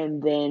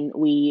 and then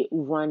we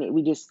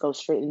just go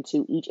straight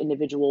into each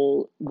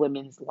individual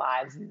women's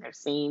lives and their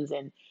scenes,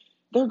 and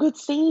they're good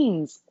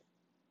scenes.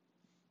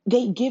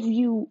 They give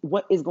you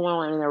what is going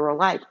on in their real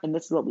life, and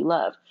this is what we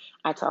love.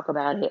 I talk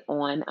about it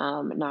on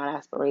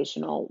Not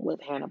Aspirational with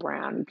Hannah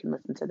Brown. You can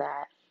listen to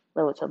that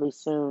relatively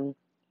soon.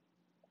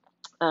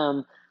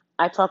 um,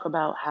 I talk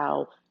about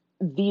how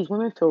these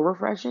women feel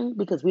refreshing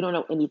because we don't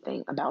know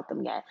anything about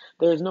them yet.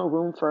 There's no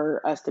room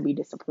for us to be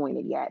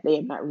disappointed yet. They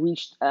have not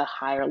reached a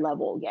higher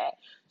level yet.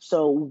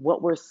 So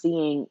what we're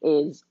seeing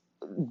is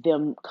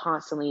them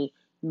constantly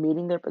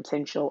meeting their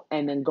potential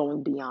and then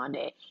going beyond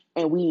it.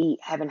 And we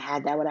haven't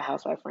had that with a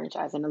Housewife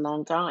franchise in a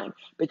long time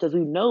because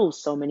we know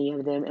so many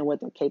of them and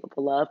what they're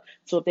capable of.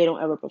 So if they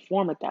don't ever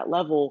perform at that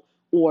level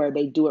or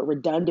they do it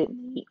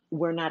redundantly,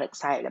 we're not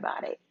excited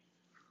about it.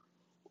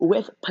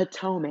 With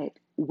Potomac,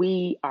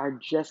 we are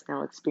just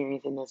now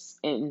experiencing this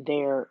in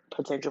their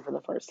potential for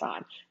the first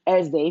time.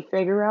 As they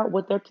figure out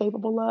what they're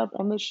capable of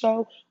on the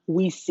show,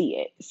 we see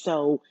it.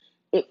 So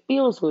it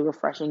feels really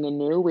refreshing and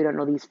new. We don't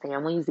know these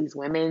families, these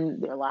women,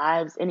 their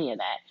lives, any of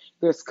that.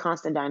 There's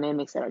constant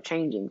dynamics that are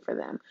changing for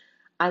them.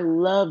 I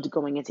loved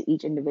going into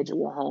each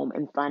individual home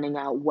and finding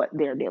out what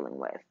they're dealing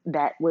with.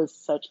 That was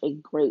such a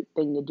great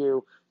thing to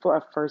do for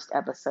a first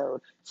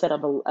episode. Set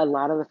up a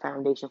lot of the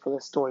foundation for the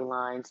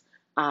storylines.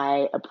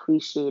 I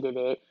appreciated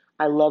it.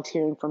 I loved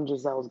hearing from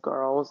Giselle's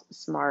girls,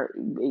 smart,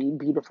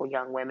 beautiful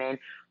young women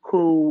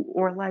who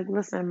were like,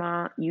 listen,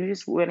 Ma, you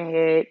just went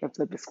ahead and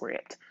flipped the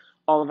script.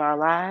 All of our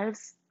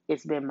lives,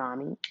 it's been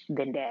mommy,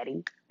 then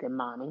daddy, then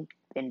mommy,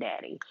 then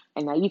daddy.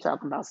 And now you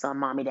talking about some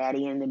mommy,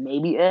 daddy, and then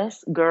maybe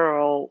us,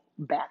 girl,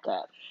 back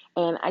up.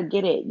 And I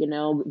get it,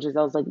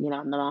 Giselle's like,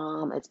 I'm the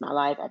mom, it's my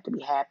life, I have to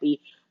be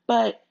happy.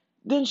 But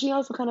then she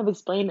also kind of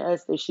explained to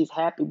us that she's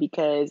happy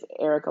because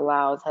Erica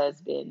Lyles has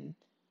been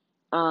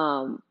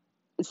um,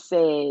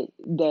 said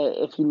that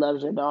if he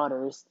loves your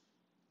daughters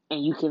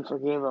and you can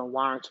forgive him,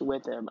 why aren't you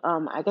with him?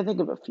 I can think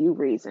of a few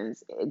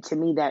reasons. To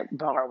me, that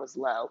bar was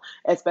low,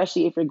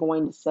 especially if you're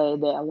going to say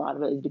that a lot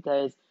of it is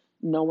because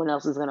no one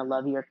else is going to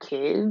love your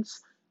kids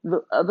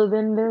other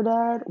than their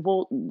dad.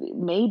 Well,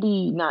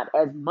 maybe not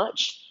as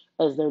much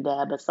as their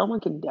dad, but someone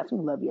can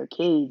definitely love your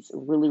kids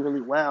really,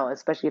 really well,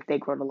 especially if they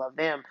grow to love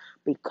them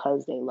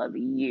because they love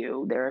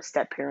you. There are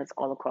step parents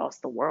all across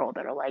the world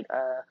that are like,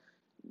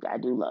 I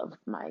do love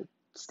my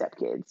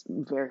stepkids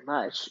very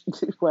much,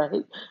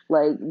 right?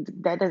 Like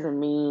that doesn't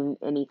mean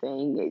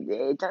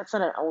anything. That's not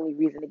the only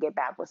reason to get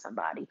back with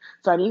somebody.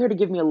 So I need her to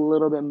give me a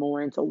little bit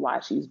more into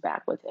why she's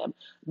back with him,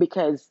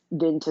 because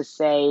then to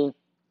say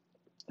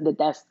that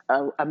that's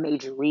a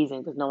major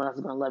reason because no one else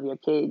is going to love your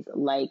kids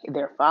like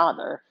their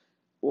father.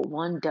 Well,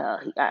 one, duh.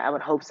 I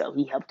would hope so.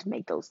 He helped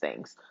make those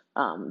things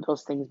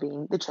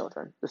being the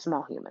children, the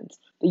small humans,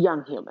 the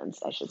young humans,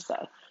 I should say,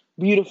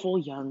 beautiful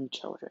young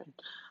children,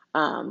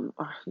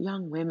 or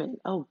young women.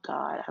 Oh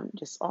God, I'm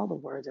just all the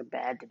words are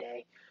bad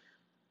today.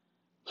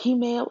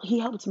 He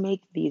helped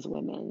make these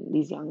women,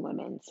 these young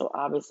women. So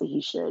obviously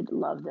he should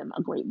love them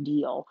a great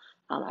deal.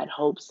 I'd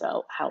hope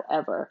so.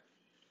 However,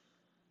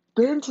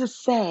 then to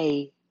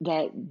say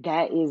that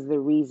that is the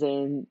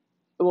reason,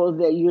 well,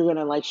 that you're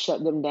gonna like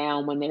shut them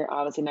down when they're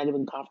obviously not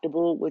even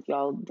comfortable with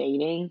y'all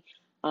dating,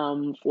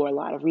 for a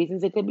lot of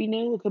reasons. It could be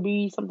new, it could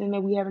be something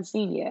that we haven't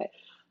seen yet.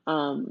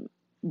 Um,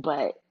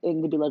 but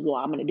and to be like, well,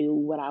 I'm gonna do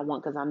what I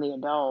want because I'm the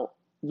adult.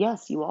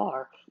 Yes, you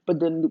are. But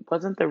then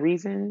wasn't the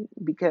reason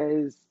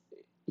because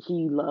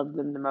he loved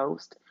them the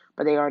most,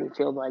 but they already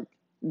feel like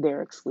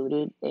they're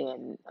excluded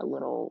and a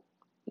little,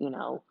 you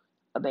know,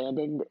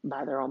 abandoned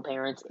by their own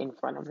parents in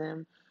front of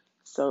them.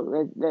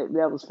 So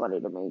that was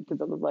funny to me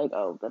because I was like,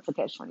 oh, that's a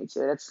catch-22.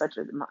 That's such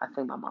a I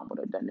think my mom would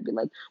have done to be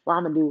like, well,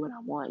 I'm gonna do what I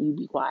want. You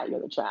be quiet.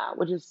 You're the child,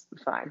 which is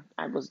fine.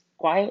 I was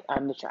quiet.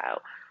 I'm the child,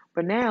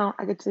 but now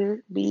I get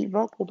to be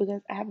vocal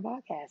because I have a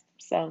podcast.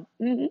 So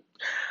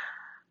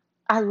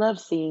I love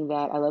seeing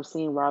that. I love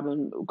seeing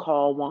Robin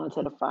call Juan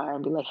to the fire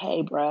and be like,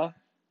 hey, bruh,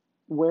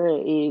 where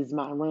is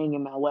my ring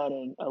and my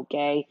wedding?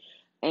 Okay.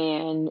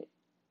 And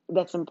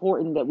that's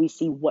important that we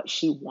see what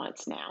she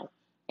wants now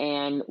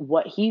and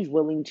what he's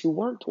willing to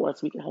work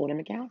towards so we can hold him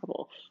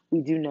accountable.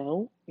 We do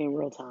know in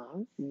real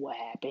time what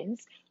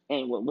happens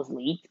and what was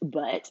leaked,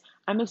 but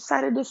I'm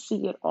excited to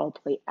see it all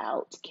play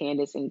out.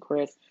 Candace and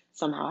Chris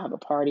somehow have a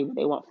party where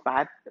they want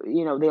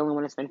they only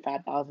want to spend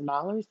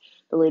 $5,000.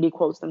 The lady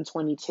quotes them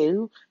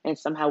 22, and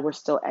somehow we're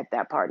still at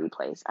that party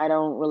place. I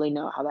don't really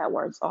know how that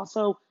works.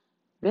 Also,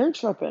 they're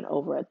tripping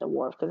over at the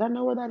wharf because I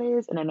know where that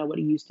is and I know what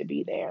it used to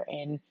be there.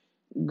 And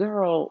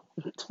Girl,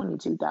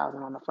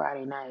 22,000 on a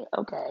Friday night.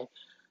 Okay,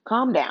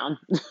 calm down.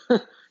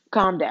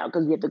 Calm down,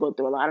 because you have to go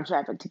through a lot of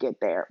traffic to get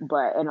there.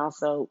 But, and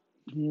also,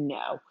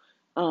 no.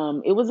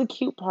 It was a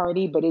cute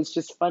party, but it's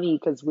just funny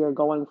because we're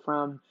going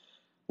from,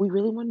 we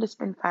really wanted to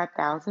spend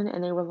 5,000,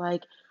 and they were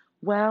like,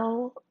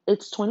 well,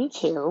 it's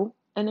 22.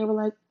 And they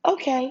were like,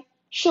 okay,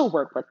 she'll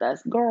work with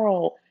us.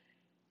 Girl,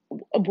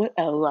 what?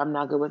 Oh, I'm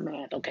not good with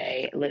math.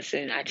 Okay,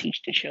 listen, I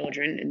teach the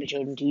children, and the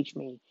children teach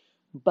me.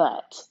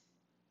 But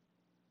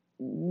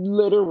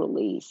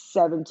literally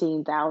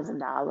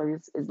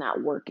 $17,000 is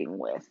not working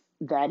with.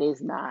 That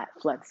is not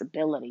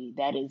flexibility.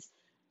 That is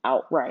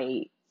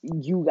outright,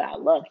 you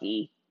got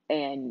lucky.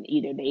 And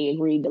either they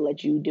agreed to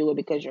let you do it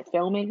because you're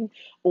filming,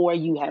 or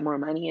you had more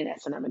money, and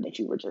that's a number that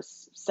you were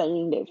just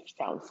saying to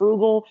sound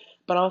frugal.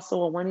 But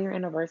also, a 1 year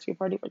anniversary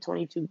party for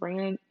 22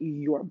 grand,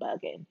 you're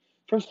bugging.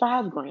 For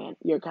 5 grand,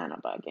 you're kind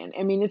of bugging.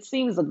 I mean, it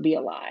seems to be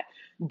a lot,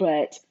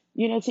 but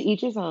to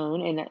each his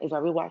own. And as I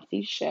we watch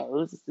these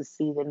shows, is to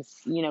see them,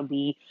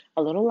 be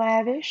a little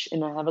lavish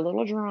and have a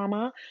little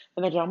drama.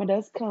 And the drama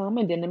does come,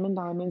 and Denim and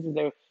Diamonds is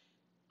a,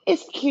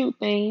 it's a cute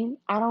thing.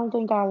 I don't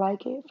think I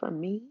like it. For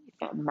me,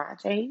 it's not my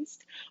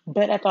taste,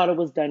 but I thought it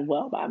was done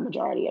well by a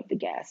majority of the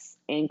guests,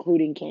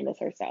 including Candace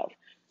herself.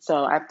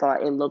 So I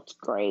thought it looked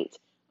great.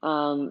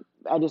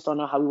 I just don't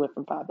know how we went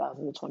from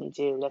 5,000 to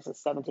 22. That's a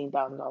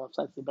 $17,000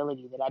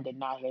 flexibility that I did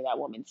not hear that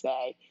woman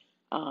say.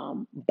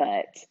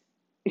 But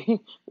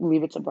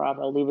leave it to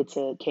Bravo, leave it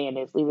to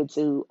Candace, leave it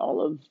to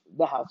all of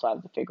the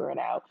housewives to figure it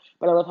out.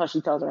 But I love how she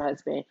tells her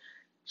husband,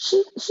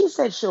 she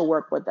said she'll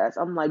work with us.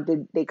 I'm like,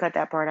 did they cut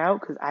that part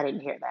out? Because I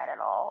didn't hear that at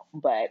all.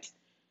 But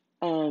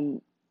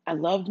um, I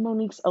loved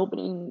Monique's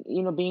opening,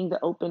 being the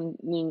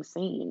opening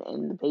scene,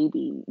 and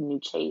the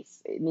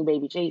new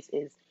baby Chase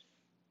is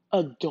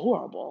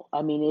adorable.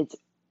 I mean,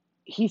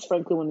 he's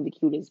frankly one of the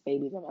cutest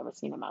babies I've ever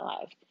seen in my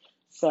life.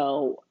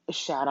 So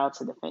shout out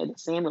to the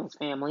Samuels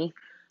family,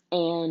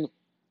 and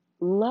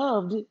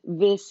loved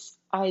this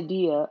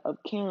idea of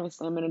Karen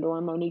slamming a door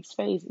in Monique's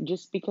face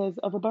just because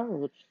of a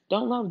bird.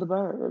 Don't love the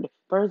bird.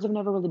 Birds have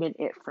never really been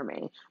it for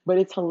me. But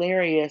it's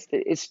hilarious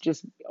that it's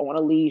just on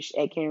a leash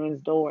at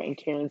Karen's door, and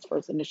Karen's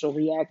first initial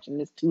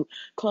reaction is to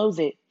close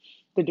it.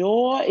 The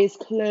door is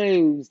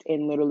closed,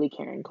 and literally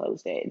Karen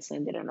closed it and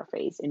slammed it in her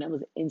face. And that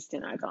was an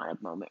instant iconic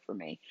moment for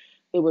me.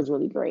 It was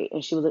really great.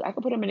 And she was like, I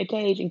could put him in a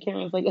cage. And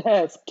Karen's like,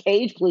 yes,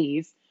 cage,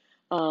 please.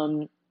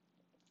 Um,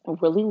 I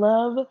really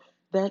love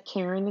that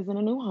Karen is in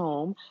a new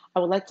home.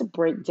 I would like to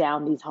break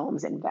down these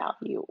homes in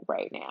value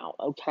right now,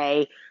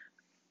 okay?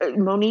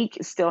 Monique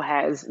still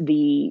has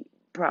the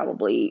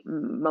probably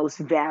most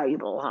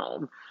valuable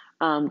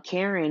home.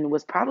 Karen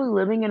was probably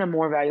living in a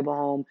more valuable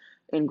home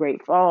in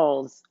Great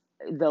Falls,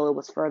 though it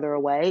was further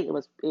away.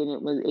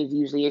 It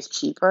usually is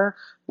cheaper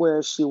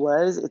where she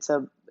was. It's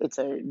a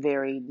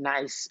very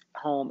nice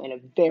home in a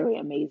very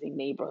amazing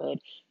neighborhood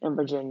in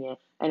Virginia.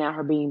 And now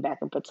her being back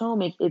in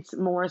Potomac, it's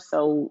more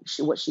so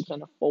what she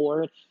can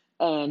afford,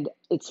 and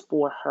it's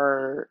for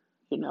her,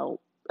 you know,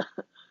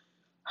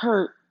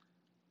 her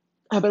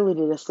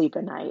ability to sleep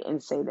at night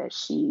and say that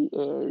she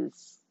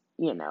is,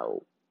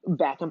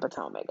 back in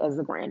Potomac as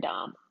the grand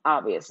dame.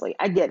 Obviously,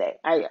 I get it.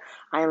 I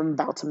am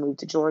about to move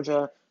to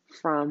Georgia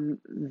from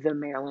the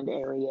Maryland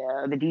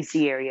area, the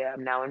DC area.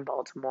 I'm now in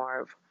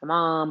Baltimore for my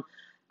mom,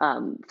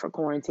 for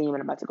quarantine, and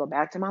I'm about to go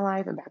back to my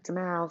life and back to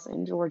my house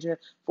in Georgia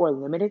for a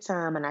limited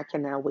time, and I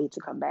cannot wait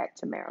to come back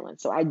to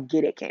Maryland. So I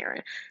get it,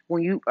 Karen.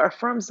 When you are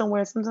from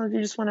somewhere, sometimes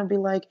you just want to be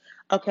like,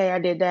 okay, I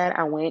did that.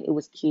 I went. It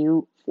was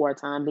cute for a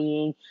time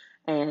being,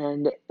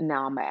 and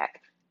now I'm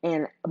back.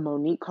 And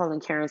Monique calling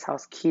Karen's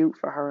house cute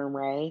for her and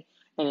Ray,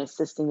 and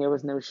insisting there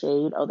was no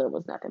shade. Oh, there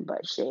was nothing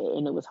but shade,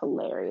 and it was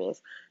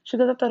hilarious. She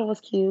goes, I thought it was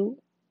cute,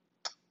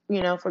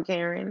 for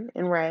Karen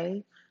and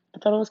Ray. I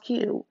thought it was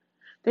cute.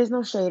 There's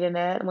no shade in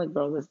that. I'm like,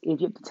 bro, if you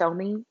have to tell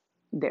me,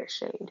 there's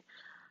shade.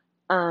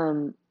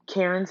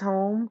 Karen's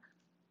home,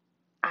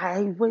 I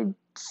would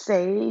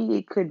say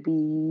it could be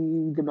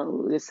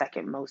the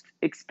second most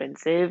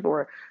expensive,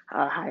 or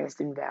highest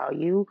in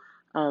value.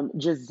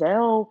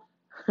 Giselle,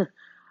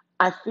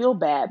 I feel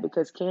bad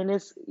because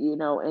Candace,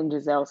 and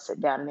Giselle sit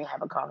down and they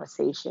have a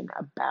conversation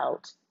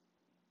about,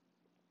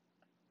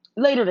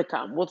 later to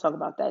come. We'll talk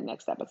about that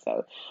next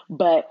episode.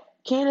 But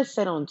Candace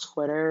said on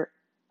Twitter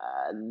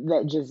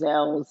that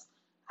Giselle's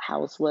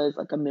house was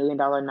like $1 million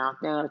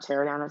knockdown or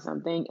tear down or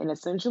something. And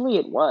essentially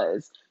it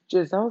was.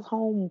 Giselle's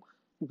home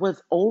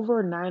was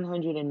over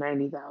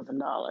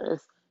 $990,000.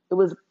 It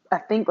was, I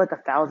think, like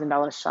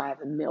 $1,000 shy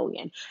of a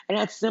million. And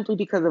that's simply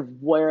because of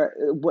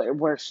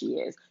where she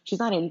is. She's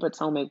not in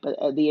Potomac, but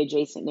the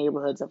adjacent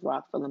neighborhoods of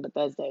Rockville and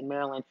Bethesda and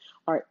Maryland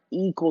are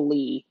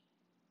equally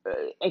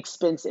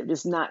expensive.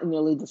 It's not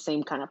nearly the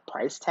same kind of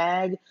price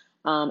tag,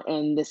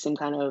 and the same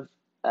kind of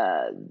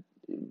uh,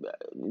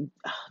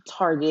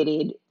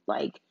 targeted,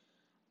 like,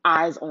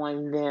 eyes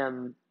on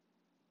them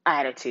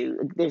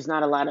attitude. There's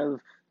not a lot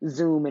of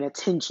zoom and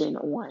attention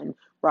on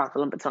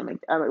Rockville and Potomac,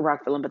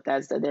 Rockville and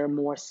Bethesda. They're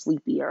more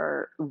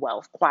sleepier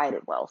wealth,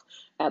 quieted wealth.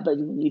 But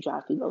when you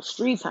drive through those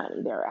streets,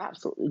 honey, they're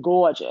absolutely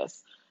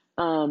gorgeous.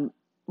 Um,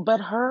 but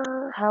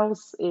her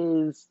house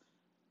is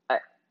uh,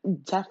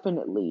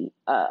 definitely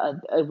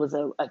it was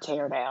a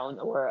tear down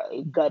or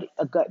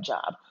a gut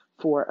job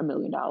for $1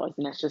 million,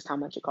 and that's just how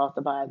much it costs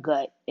to buy a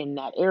gut in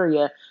that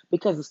area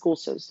because the school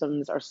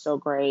systems are so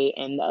great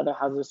and the other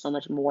houses are so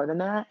much more than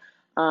that.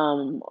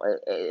 Um,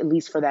 at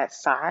least for that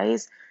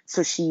size.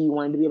 So she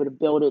wanted to be able to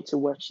build it to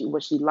what she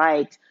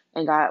liked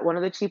and got one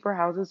of the cheaper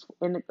houses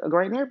in a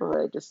great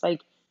neighborhood, just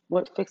like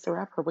what Fixer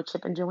Upper with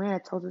Chip and Joanna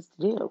told us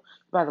to do.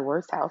 Buy the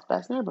worst house,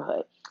 best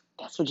neighborhood.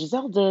 That's what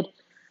Giselle did.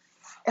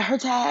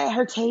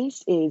 Her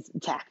taste is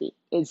tacky.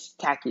 It's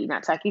tacky,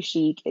 not tacky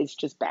chic. It's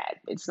just bad.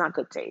 It's not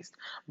good taste.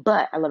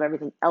 But I love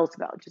everything else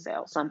about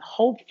Giselle, so I'm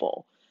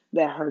hopeful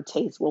that her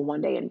taste will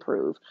one day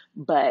improve.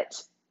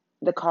 But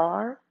the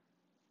car,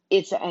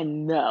 it's a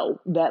no.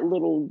 That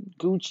little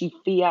Gucci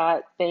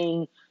Fiat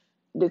thing,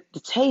 the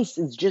taste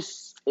is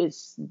just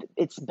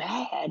it's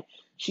bad.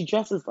 She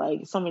dresses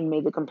like someone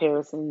made the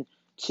comparison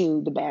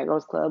to the Bad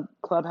Girls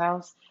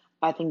Clubhouse.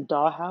 I think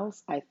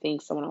Dollhouse. I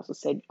think someone also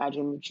said I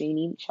Dream of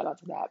Jeannie. Shout out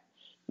to that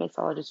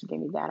mixologist who gave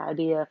me that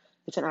idea.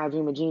 It's an I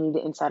Dream of Jeannie,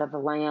 the inside of a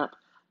lamp.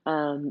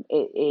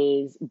 It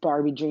is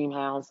Barbie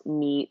Dreamhouse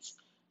meets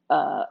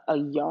a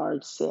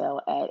yard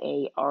sale at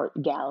a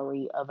art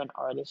gallery of an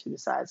artist who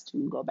decides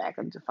to go back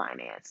into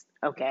finance.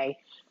 Okay,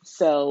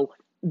 so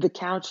the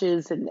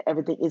couches and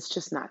everything, it's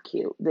just not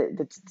cute.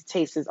 The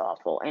taste is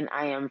awful, and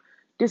I am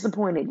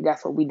disappointed.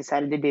 That's what we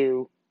decided to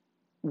do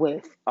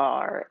with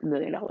our $1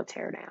 million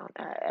teardown.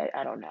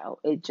 I don't know.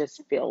 It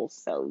just feels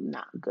so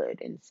not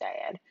good and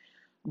sad.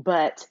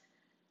 But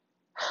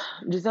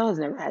Giselle has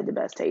never had the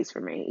best taste for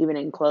me, even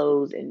in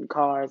clothes and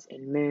cars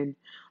and men.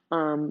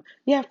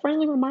 Yeah,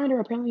 friendly reminder.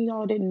 Apparently,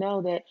 y'all didn't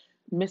know that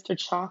Mr.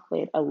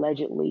 Chocolate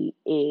allegedly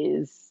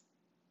is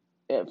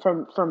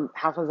from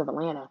Housewives of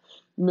Atlanta.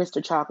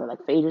 Mr. Chocolate,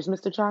 like Phaedra's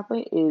Mr.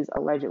 Chocolate, is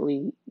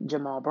allegedly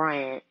Jamal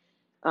Bryant,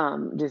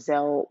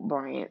 Giselle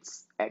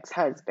Bryant's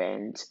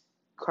ex-husband,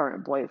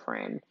 current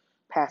boyfriend,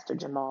 Pastor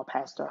Jamal,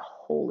 Pastor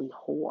Holy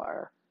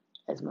Whore,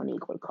 as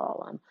Monique would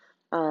call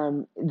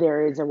him.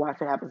 There is a Watch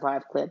What Happens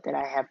Live clip that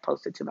I have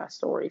posted to my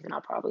stories, and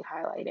I'll probably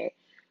highlight it.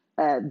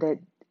 That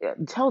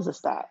tells us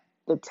that.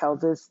 That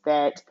tells us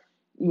that,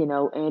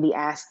 Andy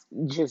asked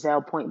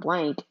Giselle point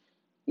blank,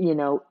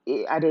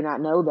 I did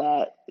not know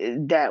that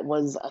that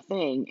was a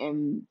thing.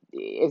 And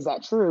is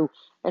that true?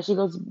 And she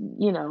goes,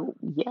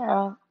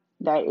 yeah,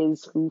 that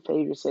is who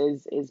Phaedra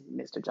says is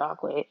Mr.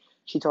 Chocolate.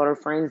 She told her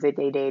friends that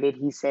they dated.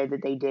 He said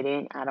that they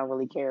didn't. I don't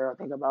really care or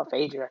think about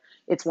Phaedra.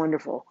 It's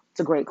wonderful.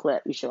 It's a great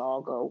clip. You should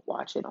all go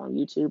watch it on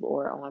YouTube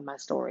or on my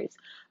stories.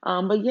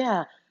 But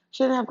yeah,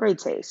 she doesn't have great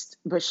taste,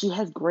 but she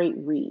has great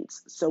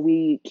reads. So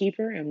we keep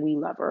her and we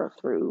love her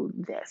through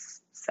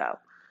this. So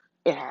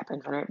it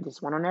happens on it.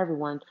 This one on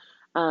everyone.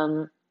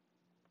 Um,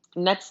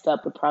 Next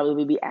up would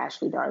probably be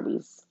Ashley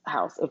Darby's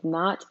house. If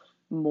not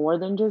more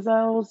than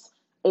Giselle's,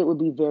 it would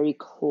be very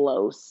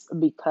close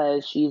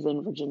because she's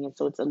in Virginia.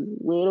 So it's a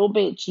little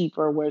bit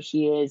cheaper where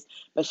she is,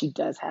 but she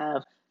does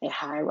have a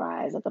high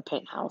rise, like a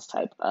penthouse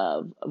type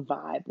of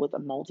vibe with a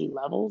multi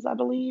levels, I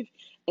believe,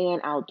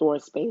 and outdoor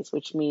space,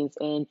 which means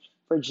in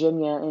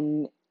Virginia,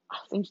 and I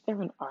think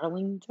they're in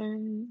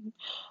Arlington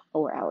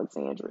or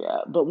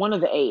Alexandria, but one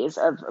of the A's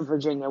of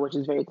Virginia, which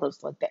is very close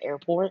to like the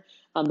airport,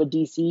 the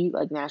DC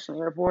like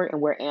national airport,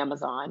 and where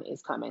Amazon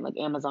is coming. Like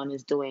Amazon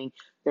is doing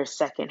their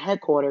second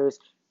headquarters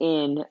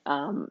in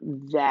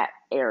that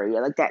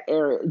area, like that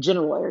area,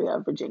 general area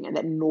of Virginia,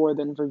 that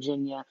northern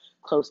Virginia,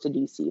 close to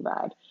DC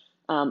vibe.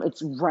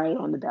 It's right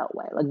on the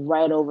Beltway, like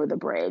right over the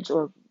bridge,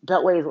 or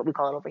Beltway is what we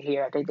call it over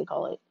here. I think they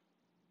call it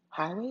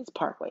highways,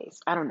 parkways.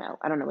 I don't know.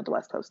 I don't know what the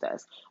West Coast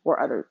does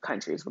or other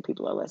countries where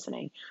people are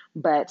listening,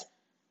 but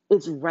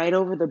it's right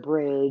over the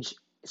bridge.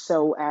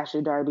 So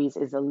Ashley Darby's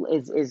is a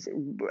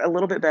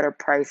little bit better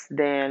priced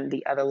than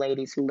the other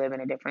ladies who live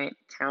in a different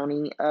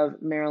county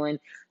of Maryland.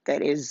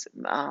 That is,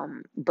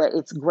 but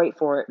it's great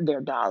for their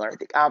dollar,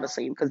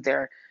 obviously, because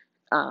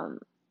um,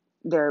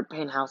 their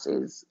penthouse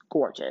is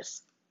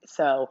gorgeous.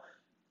 So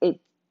it,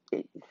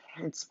 it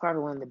it's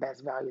probably one of the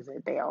best values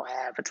that they all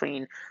have.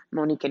 Between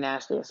Monique and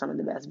Ashley are some of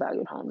the best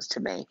valued homes to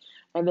me.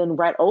 And then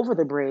right over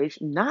the bridge,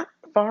 not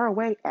far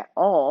away at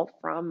all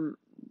from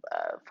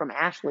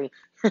Ashley,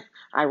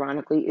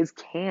 ironically, is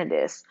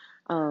Candace.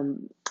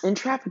 In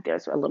traffic,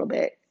 there's a little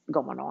bit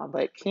going on,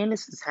 but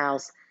Candace's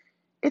house,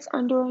 it's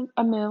under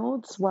a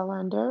mil. It's well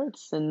under.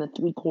 It's in the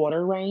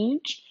three-quarter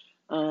range.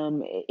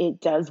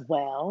 It does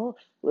well.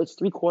 It's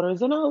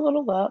three-quarters and a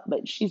little up,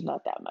 but she's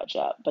not that much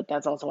up. But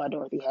that's also why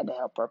Dorothy had to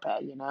help her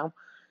pay.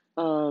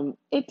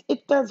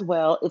 It does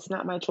well. It's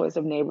not my choice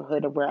of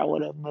neighborhood of where I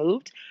would have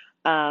moved,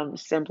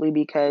 simply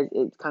because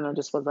it kind of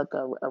just was like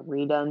a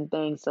redone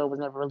thing, so it was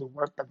never really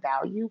worth the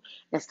value.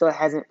 It still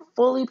hasn't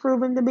fully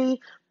proven to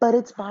be, but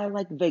it's by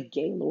like the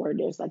Gaylord.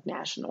 There's like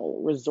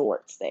national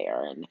resorts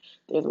there, and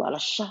there's a lot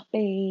of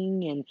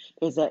shopping, and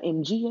there's a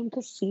MGM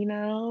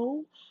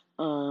casino,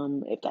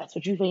 if that's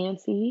what you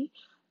fancy,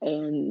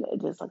 and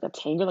there's like a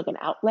Tanger, like an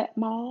outlet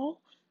mall.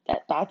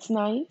 That's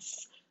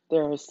nice.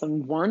 There are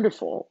some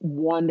wonderful,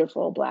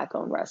 wonderful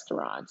Black-owned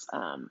restaurants,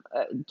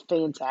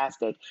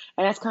 fantastic.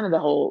 And that's kind of the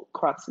whole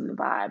crux and the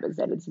vibe is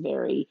that it's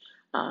very,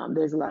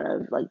 there's a lot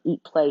of like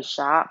eat, play,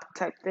 shop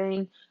type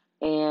thing,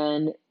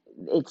 and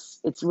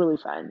it's really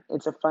fun.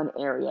 It's a fun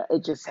area.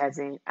 It just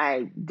hasn't.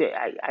 I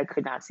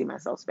could not see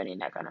myself spending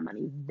that kind of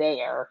money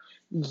there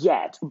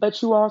yet.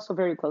 But you are also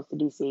very close to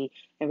DC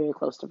and very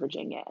close to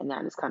Virginia, and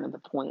that is kind of the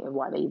point of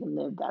why they even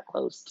live that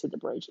close to the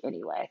bridge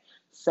anyway.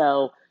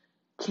 So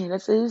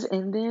Candace's,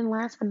 and then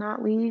last but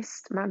not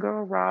least, my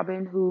girl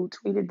Robin, who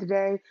tweeted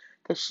today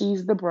that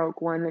she's the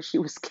broke one, that she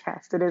was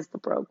casted as the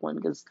broke one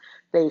because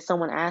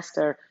someone asked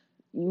her,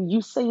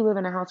 "You say you live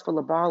in a house full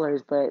of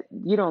ballers, but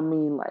you don't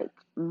mean like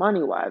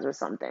money wise or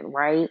something,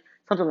 right?"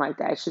 Something like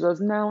that. She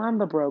goes, "No, I'm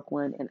the broke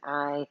one," and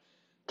I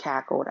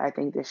cackled. I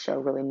think this show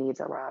really needs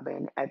a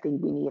Robin. I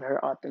think we need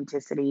her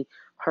authenticity,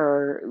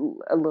 her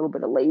a little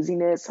bit of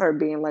laziness, her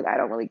being like, "I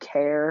don't really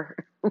care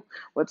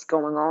what's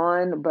going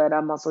on, but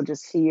I'm also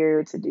just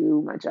here to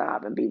do my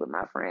job and be with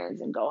my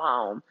friends and go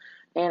home."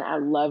 And I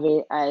love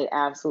it. I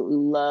absolutely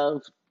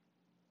love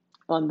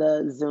on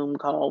the Zoom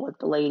call with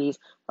the ladies.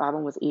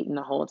 Robin was eating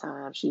the whole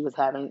time. She was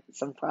having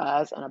some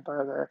fries and a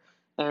burger,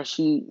 and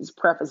she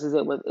prefaces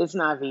it with, "It's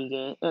not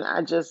vegan." And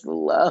I just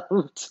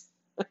loved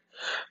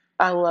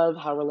I love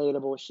how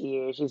relatable she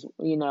is. It's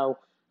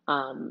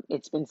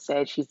been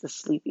said she's the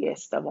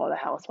sleepiest of all the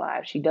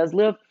housewives. She does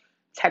live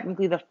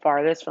technically the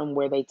farthest from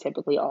where they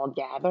typically all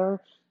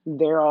gather.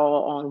 They're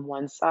all on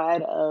one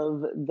side of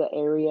the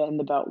area in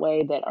the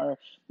Beltway that are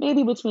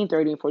maybe between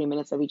 30 and 40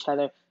 minutes of each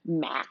other,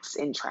 max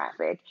in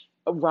traffic.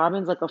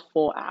 Robin's like a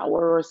full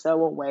hour or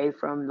so away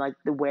from like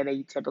the where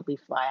they typically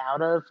fly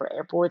out of for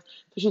airports.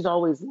 So she's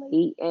always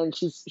late and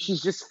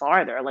she's just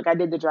farther. Like I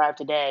did the drive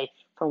today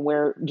from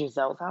where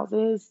Giselle's house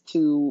is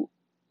to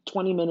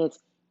 20 minutes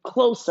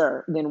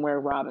closer than where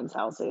Robin's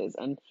house is.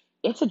 And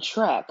it's a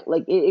trek.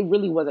 Like it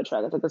really was a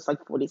trek. I think it's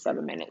like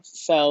 47 minutes.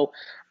 So,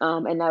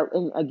 and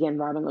again,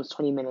 Robin lives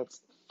 20 minutes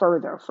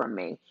further from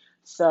me.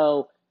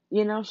 So,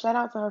 shout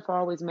out to her for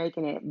always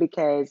making it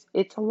because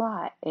it's a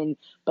lot.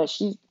 But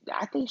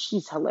I think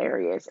she's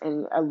hilarious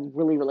and a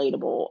really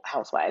relatable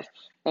housewife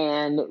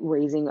and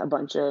raising a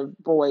bunch of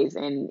boys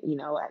and,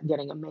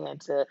 getting a man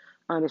to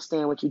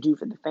understand what you do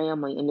for the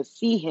family and to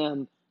see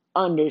him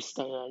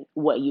understand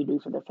what you do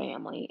for the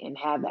family and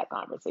have that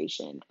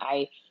conversation.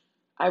 I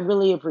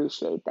really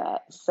appreciate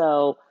that.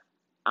 So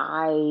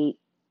I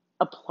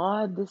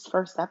applaud this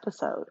first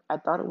episode. I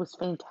thought it was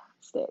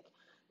fantastic.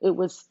 It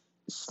was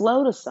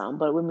slow to some,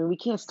 but I mean, we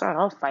can't start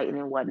off fighting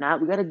and whatnot.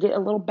 We got to get a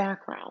little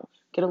background,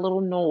 get a little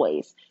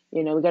noise.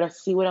 We got to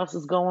see what else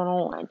is going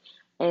on.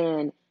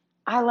 And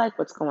I like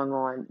what's going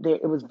on.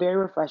 It was very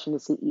refreshing to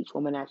see each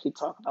woman actually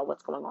talk about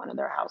what's going on in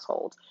their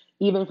households,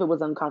 even if it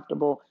was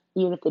uncomfortable,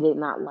 even if they did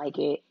not like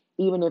it,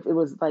 even if it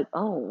was like,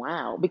 oh,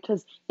 wow,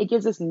 because it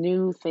gives us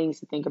new things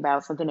to think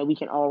about, something that we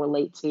can all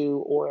relate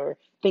to or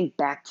think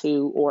back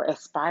to or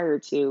aspire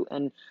to.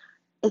 And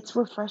it's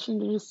refreshing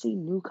to just see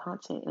new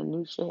content and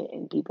new shit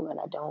and people that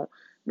I don't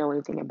know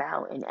anything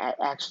about and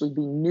actually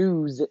be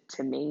news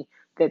to me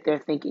that they're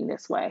thinking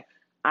this way.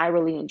 I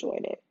really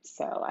enjoyed it.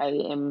 So I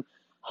am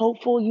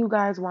hopeful you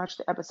guys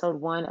watched episode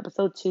one.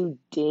 Episode two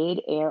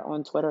did air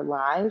on Twitter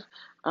Live,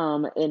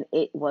 and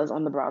it was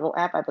on the Bravo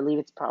app. I believe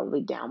it's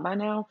probably down by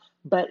now,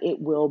 but it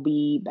will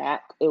be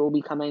back. It will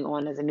be coming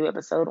on as a new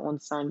episode on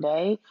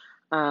Sunday.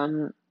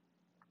 Um,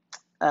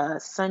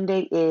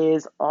 Sunday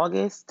is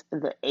August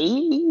the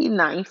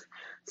 9th.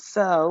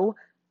 So,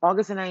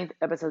 August the 9th,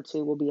 episode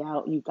two will be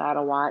out. You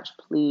gotta watch,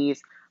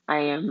 please. I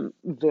am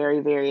very,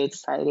 very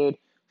excited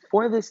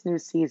for this new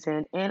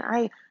season. And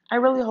I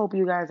really hope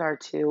you guys are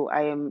too.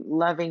 I am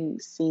loving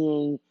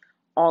seeing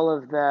all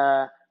of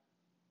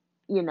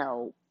you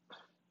know,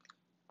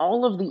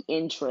 all of the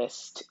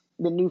interest,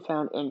 the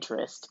newfound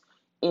interest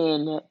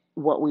in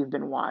what we've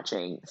been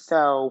watching.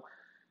 So,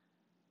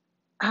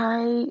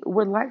 I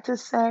would like to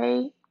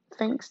say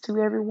thanks to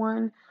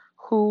everyone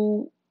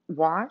who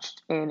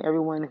watched and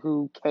everyone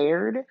who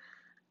cared.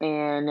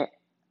 And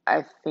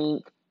I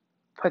think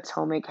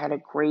Potomac had a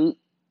great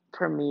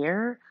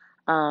premiere.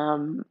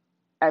 Um,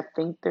 I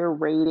think their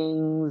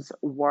ratings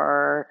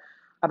were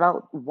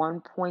about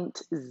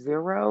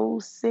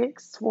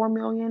 1.064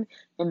 million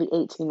in the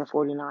 18 to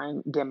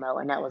 49 demo,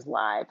 and that was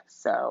live.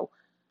 So,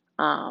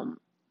 um,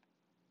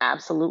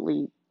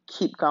 absolutely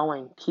keep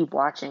going, keep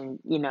watching,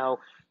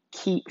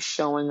 keep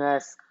showing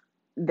us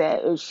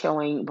that is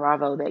showing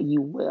Bravo that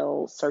you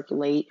will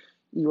circulate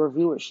your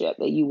viewership,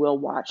 that you will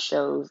watch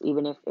shows,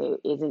 even if it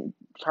isn't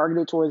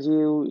targeted towards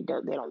you,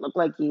 they don't look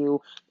like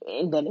you,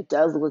 and then it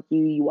does look like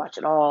you watch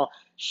it all.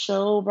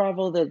 Show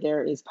Bravo that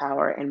there is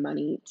power and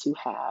money to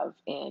have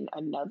in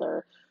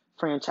another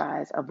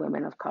franchise of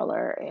women of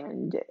color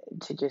and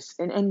to just,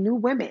 and new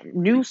women,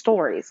 new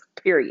stories,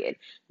 period,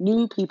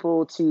 new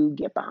people to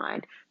get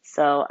behind.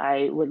 So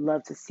I would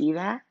love to see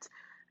that.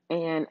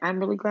 And I'm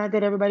really glad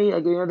that everybody,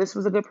 like, this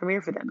was a good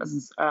premiere for them. This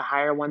is a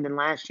higher one than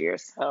last year.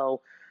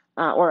 So,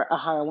 or a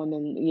higher one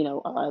than,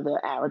 the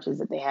averages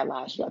that they had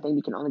last year. I think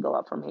we can only go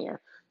up from here.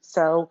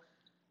 So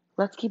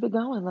let's keep it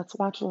going. Let's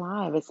watch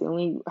live. It's the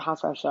only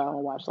Housewives show I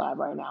don't watch live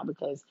right now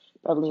because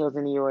Beverly Hills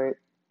in New York.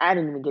 I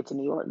didn't even get to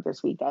New York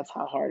this week. That's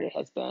how hard it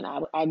has been.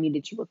 I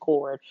needed to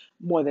record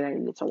more than I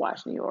needed to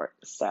watch New York.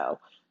 So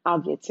I'll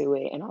get to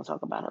it and I'll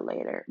talk about it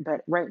later.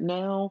 But right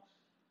now,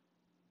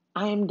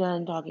 I am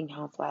done talking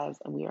Housewives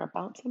and we are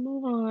about to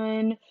move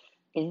on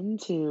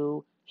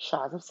into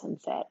Shaws of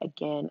Sunset.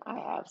 Again, I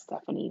have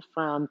Stephanie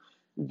from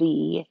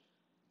the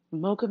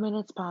Mocha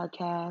Minutes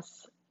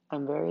podcast.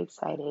 I'm very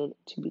excited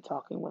to be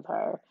talking with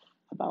her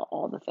about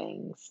all the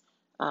things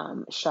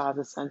Shaw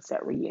the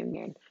Sunset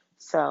reunion.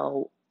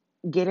 So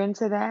get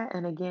into that.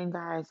 And again,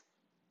 guys,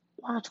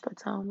 watch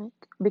Potomac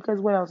because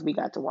what else we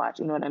got to watch?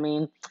 You know what I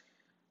mean?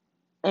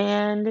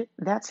 And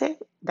that's it.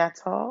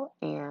 That's all.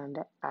 And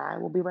I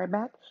will be right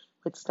back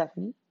with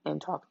Stephanie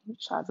and talking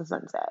Shaw the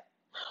Sunset.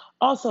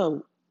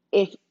 Also,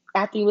 if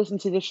after you listen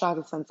to this Shaw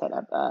the Sunset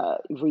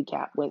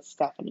recap with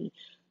Stephanie,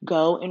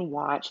 go and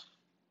watch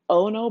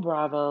Oh No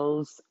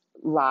Bravo's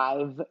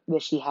live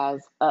that she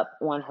has up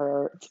on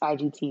her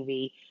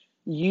IGTV.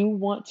 You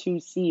want to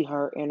see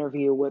her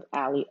interview with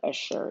Ali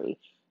Ashuri.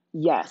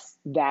 Yes,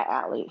 that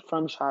Ali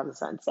from Shaw the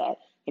Sunset.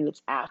 And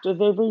it's after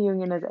the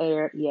reunion has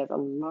aired. He has a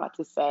lot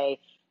to say.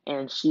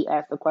 And she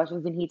asks the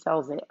questions and he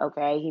tells it.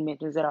 Okay. He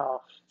mentions it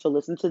all. So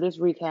listen to this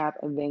recap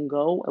and then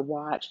go and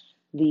watch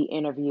the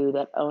interview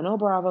that Oh No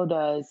Bravo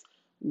does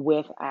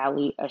with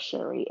Ali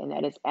Ashuri. And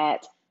that is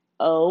at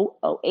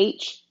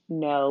OOH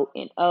no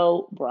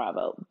no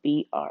Bravo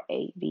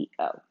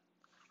Bravo.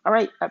 All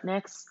right, up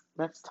next,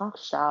 let's talk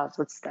Shaws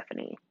with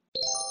Stephanie.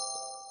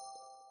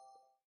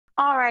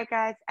 All right,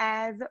 guys,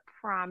 as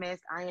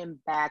promised, I am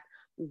back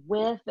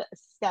with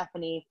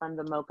Stephanie from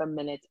the Mocha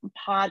Minutes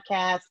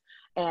podcast.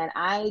 And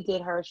I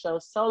did her show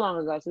so long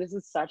ago. So this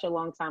is such a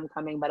long time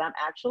coming, but I'm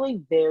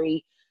actually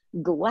very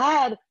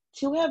glad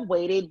to have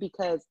waited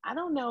because I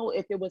don't know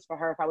if it was for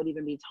her if I would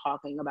even be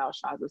talking about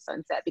Shaws of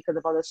Sunset because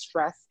of all the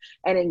stress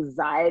and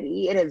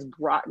anxiety it has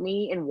brought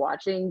me in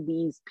watching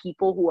these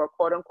people who are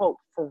quote unquote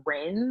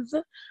friends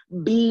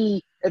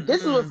be, if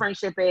this is what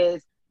friendship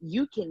is,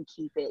 you can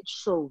keep it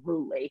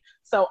truly.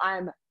 So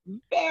I'm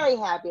very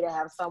happy to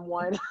have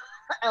someone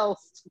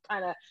else to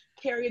kind of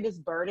carry this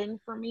burden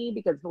for me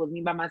because if it was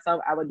me by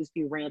myself, I would just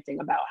be ranting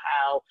about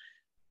how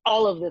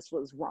all of this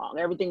was wrong.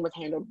 Everything was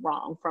handled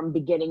wrong from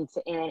beginning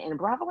to end, and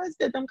Bravo has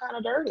did them kind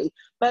of dirty.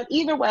 But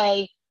either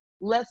way,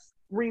 let's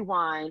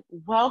rewind.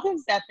 Welcome,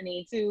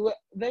 Stephanie, to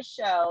the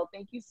show.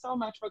 Thank you so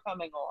much for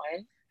coming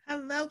on.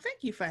 Hello, thank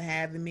you for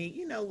having me.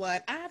 You know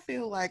what? I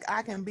feel like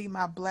I can be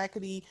my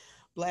blackety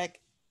black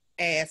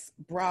ass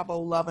Bravo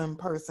loving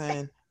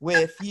person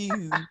with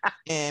you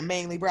and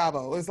mainly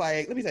Bravo. It's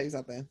like, let me tell you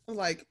something. I'm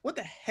like, what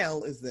the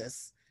hell is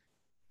this?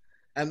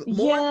 And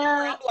more and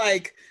more, Yeah, I'm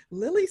like,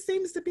 Lily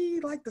seems to be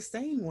like the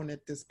same one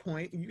at this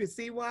point. You can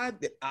see why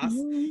you can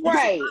see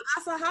right. why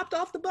Asa hopped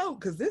off the boat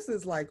because this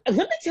is like, Let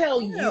what me tell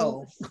the you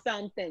hell?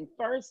 something.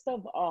 First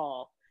of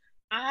all,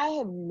 I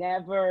have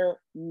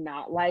never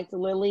not liked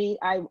Lily.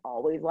 I've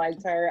always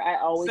liked her. I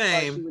always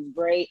thought she Same. was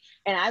great.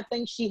 And I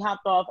think she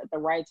hopped off at the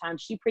right time.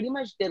 She pretty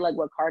much did like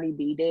what Cardi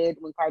B did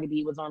when Cardi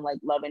B was on like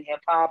Love and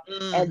Hip Hop.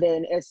 And Mm,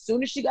 then as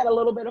soon as she got a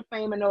little bit of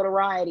fame and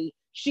notoriety,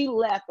 she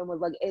left and was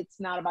like, it's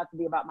not about to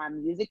be about my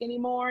music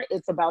anymore.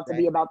 It's about to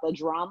be right. about the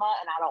drama.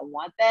 And I don't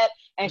want that.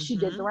 And she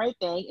did the Mm-hmm. right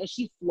thing and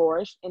she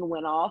flourished and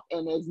went off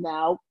and is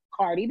now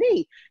Cardi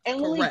B. And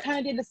Lily Correct. kind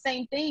of did the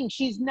same thing.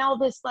 She's now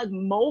this like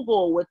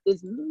mogul with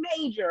this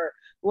major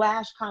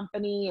lash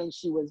company, and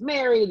she was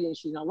married, and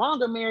she's no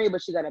longer married,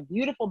 but she got a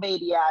beautiful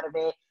baby out of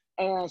it,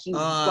 and she's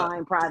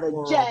flying private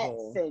jets,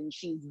 Adorable. and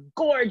she's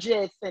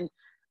gorgeous, and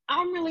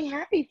I'm really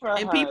happy for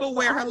And her. people So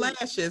wear her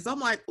lashes. I'm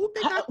like, oh,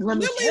 they got let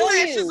me Lily tell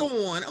lashes you,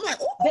 on. I'm like,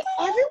 oh, that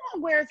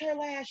everyone wears her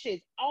lashes.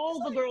 it's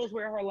All the girls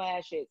wear her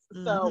lashes.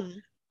 like, So mm-hmm.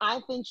 I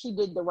think she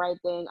did the right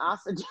thing.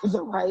 Asa did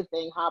the right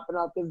thing hopping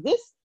up because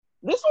this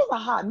was a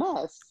hot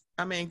mess.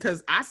 I mean,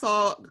 because I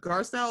saw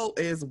Garcelle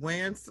is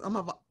wearing some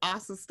of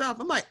Asa's stuff.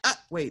 I'm like,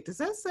 wait, does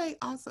that say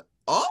Asa?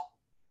 Oh,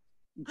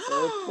 Good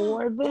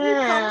for oh, come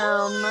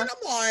on. them.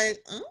 I'm like,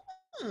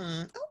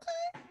 okay,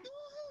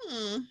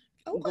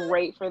 okay.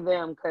 Great for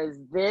them because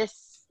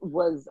this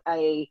was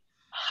a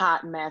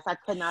hot mess. I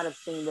could not have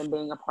seen them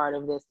being a part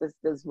of this.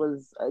 This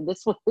was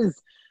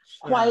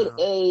quite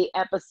Yeah. a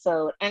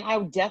episode, and I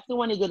definitely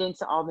want to get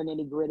into all the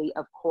nitty gritty,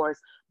 of course.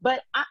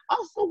 But I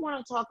also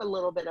want to talk a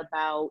little bit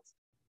about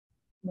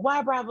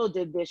why Bravo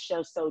did this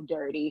show so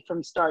dirty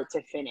from start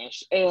to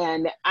finish.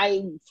 And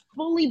I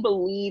fully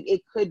believe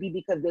it could be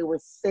because they were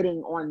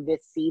sitting on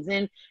this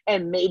season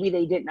and maybe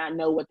they did not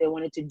know what they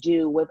wanted to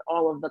do with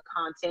all of the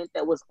content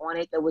that was on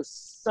it that was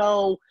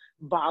so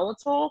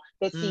volatile,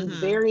 that seemed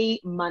Mm-hmm.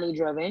 very money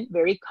driven,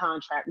 very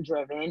contract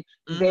driven,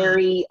 Mm-hmm.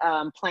 very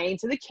playing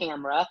to the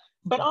camera,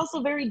 but also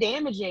very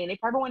damaging. They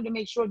probably wanted to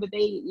make sure that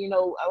they, a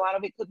lot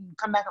of it couldn't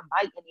come back and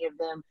bite any of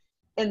them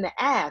in the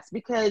ass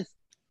because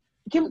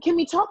can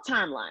we talk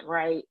timeline,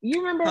 right? You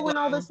remember when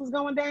all Hello. this was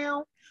going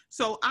down?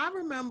 So I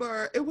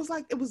remember it was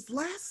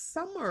last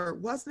summer,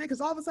 wasn't it?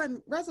 Because all of a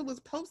sudden Reza was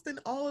posting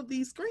all of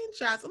these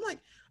screenshots. I'm like,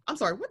 I'm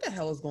sorry, what the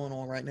hell is going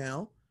on right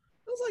now?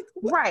 I was like,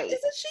 what, Right.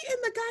 isn't she in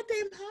the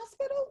goddamn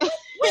hospital?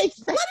 What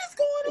is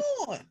going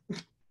on? I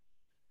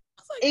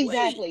was like, wait.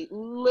 Exactly.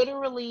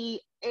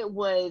 Literally, it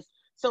was.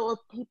 So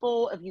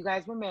if you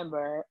guys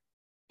remember,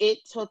 it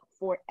took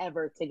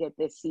forever to get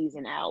this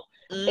season out.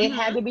 It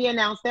had Mm-hmm. to be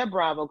announced at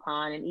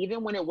BravoCon, and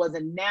even when it was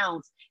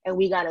announced and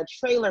we got a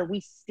trailer, we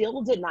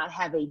still did not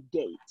have a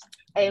date.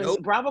 And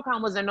Nope.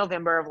 BravoCon was in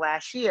November of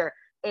last year,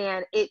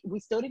 and we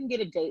still didn't get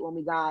a date when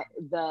we got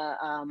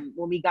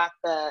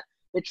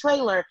the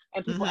trailer,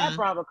 and people at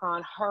Mm-hmm.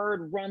 BravoCon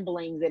heard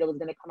rumblings that it was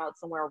going to come out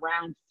somewhere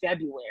around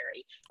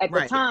February. At the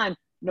Right. time,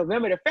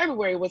 November to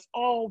February was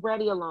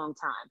already a long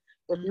time.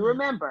 If you Mm-hmm.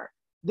 remember,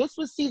 this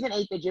was season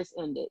 8 that just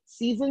ended.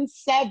 Season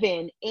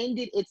 7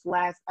 ended its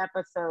last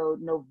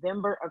episode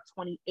November of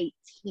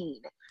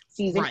 2018.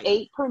 Season Right.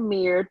 8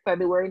 premiered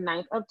February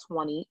 9th of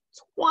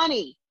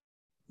 2020.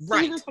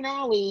 Season Right.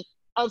 finale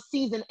of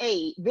season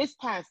 8, this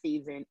past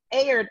season,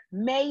 aired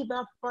May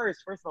the 1st.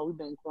 First of all, we've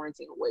been in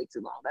quarantine way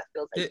too long. That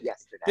feels like This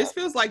yesterday.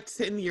 feels like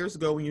 10 years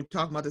ago when you're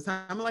talking about this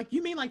time. I'm like,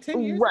 you mean like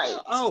 10 years ago? Right.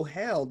 Oh,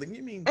 hell. Then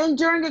you mean. And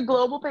during a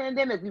global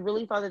pandemic, we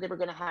really thought that they were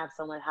going to have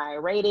somewhat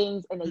higher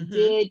ratings, and they Mm-hmm.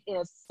 did in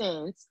a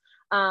sense.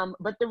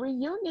 But the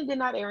reunion did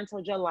not air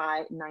until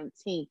July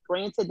 19th.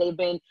 Granted, they've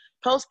been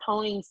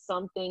postponing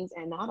some things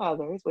and not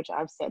others, which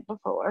I've said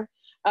before,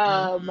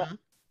 um,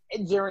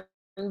 Mm-hmm. during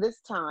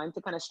this time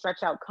to kind of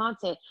stretch out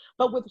content.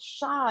 But with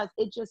Shaw's,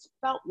 it just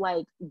felt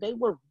like they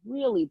were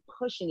really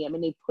pushing it. I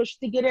mean, they pushed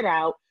to get it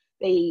out.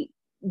 They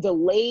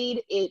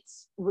delayed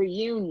its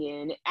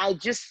reunion.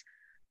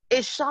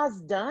 Is Shaw's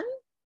done?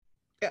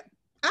 Yeah,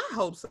 I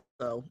hope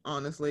so,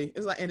 honestly.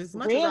 It's like, and as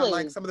much as I like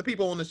Really? some of the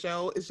people on the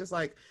show, it's just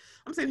like,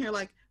 I'm sitting here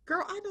like,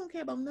 girl, I don't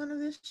care about none of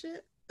this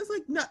shit. It's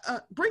like, no,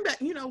 bring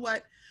back, you know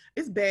what?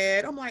 It's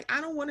bad. I'm like,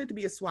 I don't want it to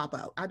be a swap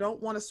out. I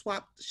don't want to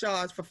swap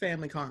Shaw's for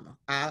Family Karma.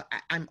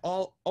 I'm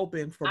all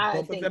open for I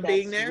both of think them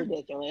being that's there.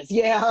 ridiculous.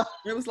 Yeah.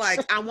 It was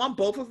like, I want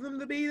both of them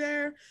to be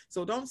there.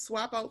 So don't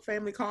swap out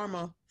Family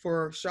Karma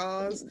for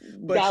Shaw's.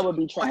 But That would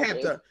be y'all have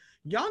tragic. to,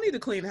 y'all need to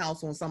clean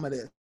house on some of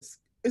this.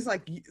 It's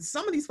like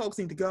some of these folks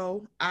need to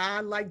go.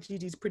 I like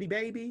Gigi's pretty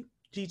baby.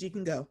 Gigi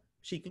can go.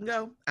 She can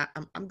go.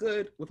 I'm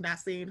good with not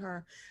seeing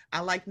her.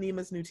 I like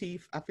Nema's new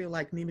teeth. I feel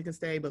like Nema can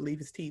stay, but leave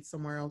his teeth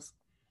somewhere else.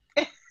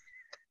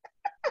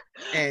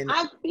 And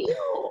I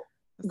feel.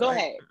 it's Go like,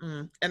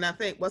 ahead. and I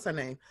think what's her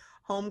name,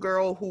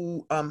 homegirl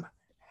who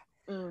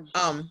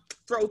Mm.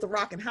 throws the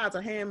rock and hides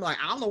her hand. Like,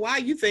 I don't know why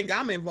you think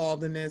I'm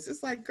involved in this.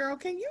 It's like, girl,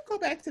 can you go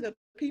back to the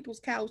people's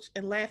couch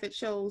and laugh at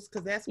shows?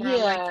 Because that's what I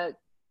like. Yeah.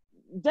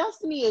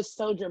 Destiny is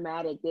so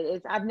dramatic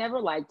that I've never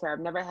liked her. I've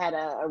never had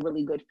a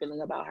really good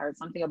feeling about her.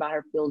 Something about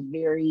her feels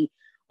very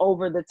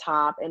over the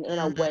top and in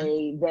a Mm-hmm.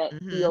 way that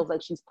Mm-hmm. feels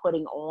like she's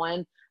putting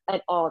on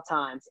at all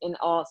times, in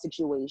all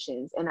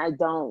situations. And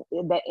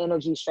that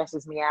energy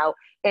stresses me out.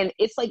 And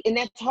it's like, and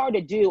that's hard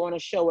to do on a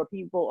show where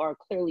people are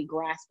clearly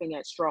grasping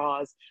at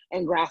straws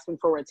and grasping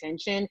for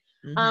attention.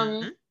 Mm-hmm.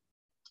 Um,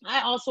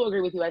 I also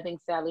agree with you. I think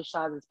Sally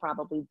Shaw's is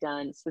probably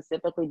done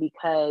specifically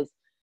because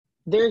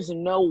there's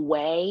no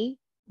way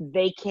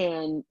they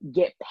can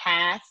get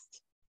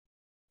past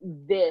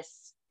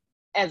this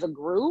as a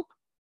group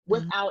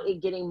without Mm-hmm.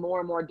 it getting more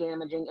and more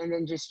damaging and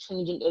then just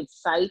changing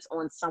its sights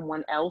on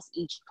someone else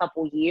each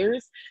couple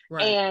years.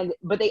 Right. And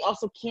but they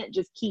also can't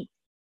just keep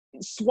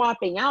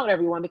swapping out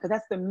everyone, because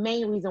that's the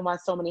main reason why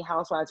so many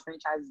Housewives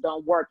franchises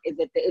don't work, is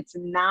that it's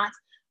not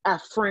a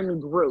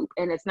friend group,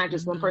 and it's not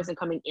just one Mm-hmm. person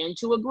coming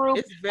into a group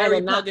It's and they're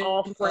very not plug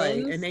all and play,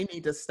 and friends. they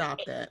need to stop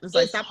that. It's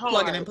like, It's stop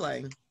plugging and hard.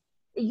 playing.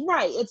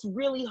 Right, it's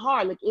really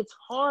hard. Like, it's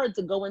hard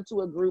to go into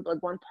a group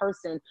like one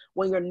person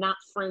when you're not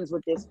friends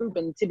with this group.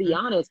 And to be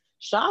Mm-hmm. honest,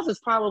 Shaw's is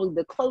probably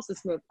the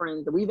closest knit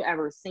friends that we've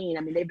ever seen.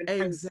 I mean, they've been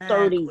friends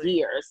 30 Exactly.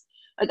 years.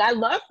 Like, I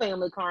love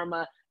Family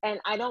Karma,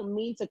 and I don't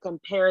mean to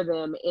compare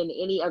them in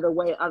any other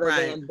way other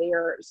Right. than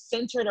they're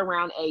centered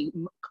around a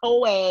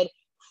co-ed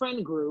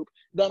friend group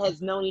that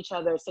has known each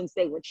other since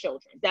they were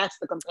children. That's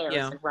the Yeah.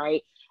 comparison,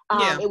 right?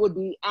 Yeah. It would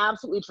be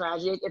absolutely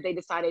tragic if they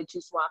decided to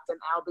swap them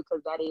out,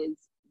 because that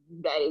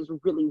is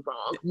really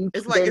wrong.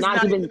 It's like, They're it's not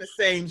not even even the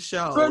same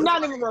show. they're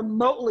not even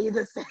remotely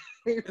the same.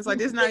 It's like,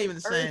 it's not His even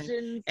the same.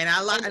 Persians And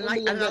I like, and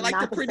Indians I are like the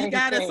not the pretty same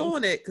guy that's thing.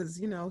 on it, because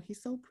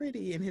he's so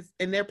pretty,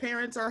 and their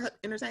parents are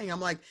entertaining. I'm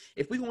like,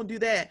 if we gonna do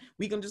that,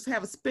 we can just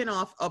have a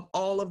spinoff of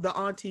all of the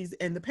aunties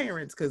and the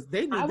parents, because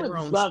they I need their would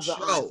own love the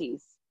show.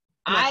 aunties.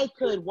 I'm like, I they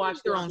could watch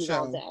need the their own aunties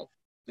all show.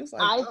 day. It's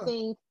like, I oh,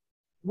 think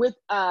with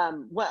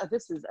well,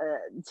 this is a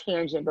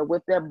tangent, but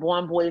with their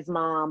one boy's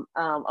mom,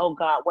 oh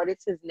God, what is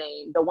his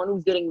name? The one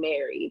who's getting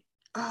married.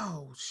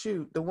 oh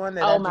shoot, the one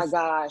that Oh I my just,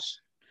 gosh.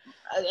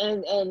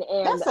 And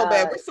that's so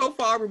bad. We're so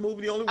far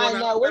removed. The only I one I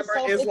know remember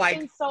is it's like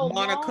been so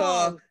Monica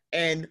long.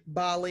 and I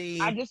Bali,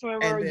 just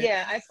remember, and then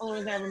yeah, that's the only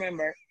reason I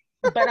remember.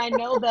 But I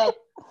know that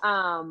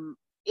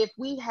if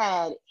we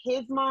had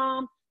his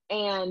mom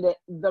and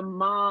the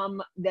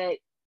mom that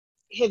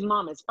his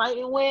mom is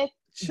fighting with,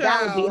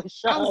 that would be Child, a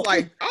show.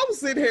 I was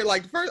sitting here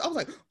like first, I was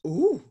like,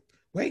 ooh,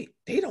 wait,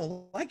 they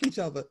don't like each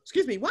other.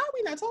 Excuse me, why are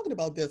we not talking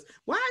about this?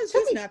 Why is To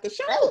this be not the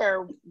show?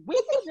 fair, we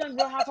could have done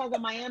Real Housewives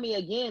of Miami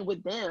again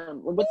with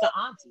them, with the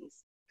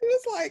aunties. It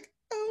was like,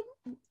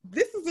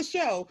 this is a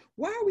show.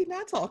 Why are we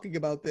not talking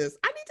about this?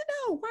 I need to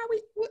know. Why are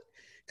we?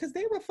 Because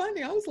they were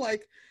funny. I was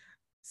like,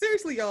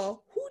 seriously,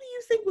 y'all, who do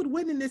you think would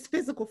win in this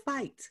physical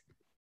fight?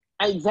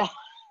 Exactly.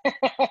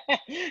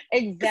 It's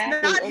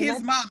Exactly. not And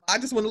his mama. I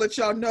just want to let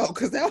y'all know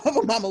because that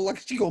other mama like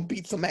she gonna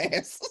beat some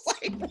ass.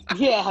 Like,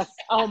 yes.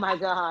 Oh my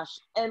gosh.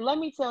 And let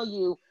me tell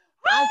you,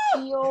 I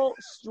feel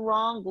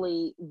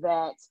strongly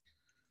that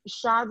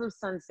Shards of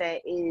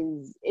Sunset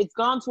it's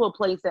gone to a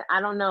place that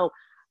I don't know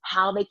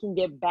how they can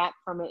get back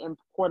from it in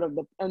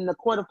the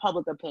court of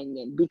public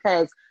opinion,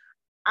 because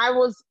I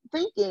was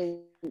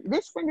thinking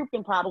this friend group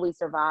can probably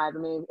survive. I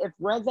mean, if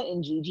Reza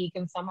and Gigi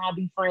can somehow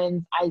be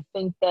friends, I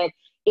think that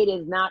it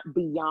is not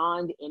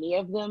beyond any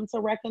of them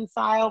to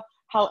reconcile.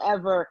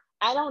 However,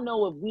 I don't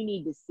know if we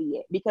need to see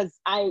it, because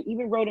I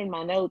even wrote in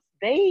my notes,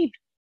 they've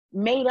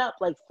made up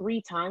like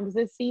 3 times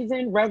this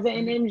season, Reza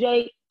and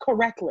MJ,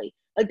 correctly.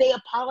 Like, they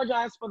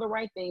apologized for the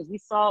right things. We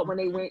saw it when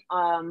they went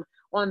on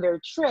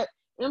their trip.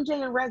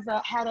 MJ and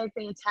Reza had a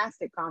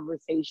fantastic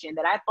conversation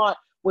that I thought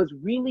was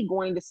really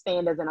going to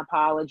stand as an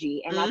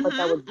apology, and I thought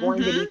that was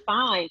going to be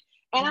fine.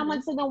 And I'm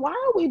like, so then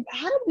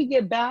how did we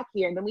get back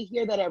here? And then we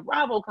hear that at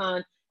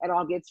BravoCon it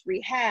all gets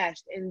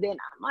rehashed. And then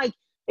I'm like,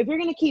 if you're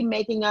gonna keep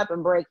making up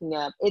and breaking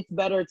up, it's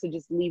better to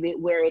just leave it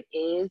where it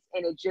is.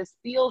 And it just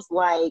feels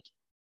like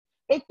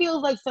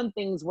some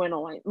things went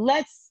on.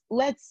 Let's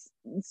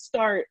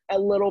start a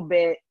little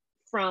bit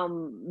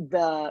from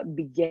the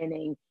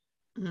beginning.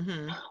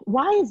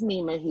 Why is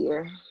Nima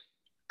here?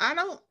 I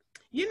don't,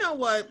 you know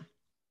what?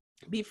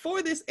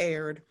 Before this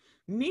aired,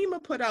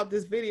 Nima put out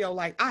this video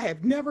like, I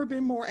have never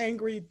been more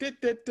angry.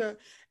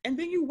 And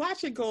then you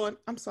watch it going,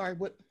 I'm sorry,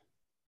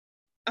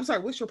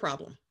 what's your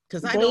problem?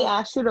 Because I They don't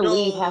asked you to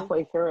leave know.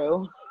 halfway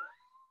through.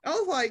 I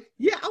was like,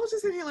 yeah, I was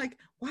just sitting here like,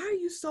 why are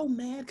you so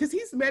mad? Because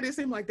he's mad. It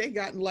seemed like they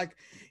gotten like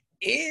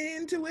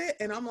into it.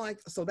 And I'm like,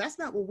 so that's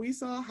not what we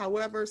saw.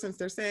 However, since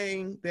you're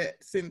saying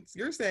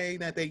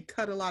that they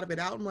cut a lot of it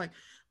out, I'm like,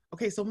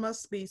 okay, so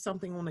must be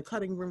something on the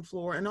cutting room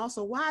floor. And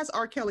also, why is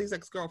R. Kelly's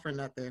ex-girlfriend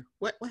not there?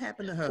 What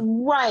happened to her?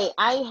 Right.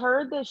 I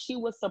heard that she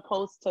was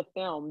supposed to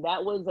film.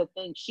 That was a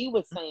thing. She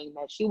was saying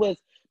that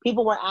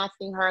people were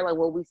asking her, like,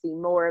 will we see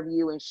more of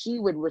you? And she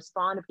would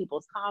respond to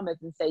people's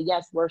comments and say,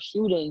 yes, we're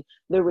shooting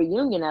the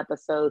reunion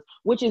episodes,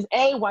 which is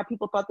why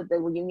people thought that the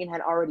reunion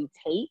had already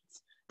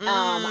taped.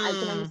 I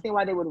can understand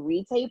why they would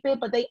retape it,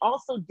 but they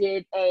also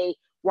did a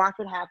Watch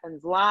What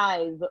Happens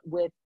Live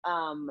with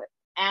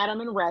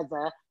Adam and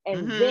Reza.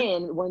 And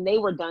then when they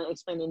were done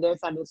explaining their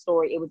side of the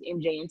story, it was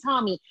MJ and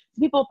Tommy. So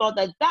people thought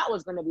that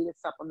was going to be the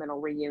supplemental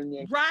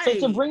reunion. Right.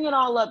 So to bring it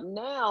all up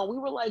now, we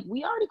were like,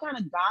 we already kind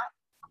of got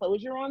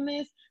closure on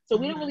this. So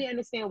we don't really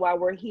understand why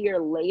we're here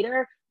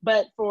later.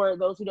 But for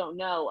those who don't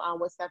know,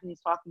 what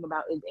Stephanie's talking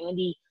about is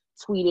Andy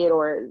tweeted,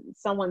 or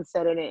someone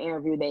said in an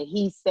interview, that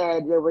he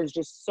said there was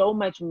just so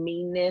much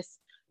meanness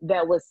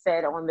that was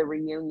said on the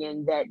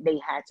reunion that they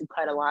had to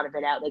cut a lot of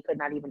it out. They could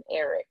not even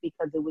air it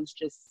because it was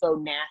just so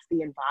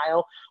nasty and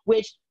vile,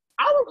 which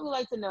I would really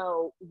like to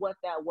know what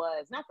that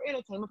was. Not for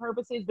entertainment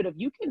purposes, but if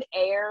you can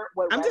air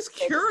what I'm Reza just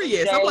said to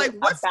curious. MJ I'm like,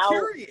 what's about,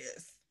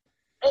 curious?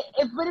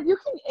 but if you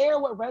can air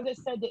what Reza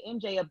said to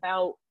MJ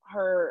about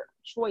her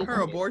choice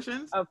Her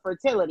abortions of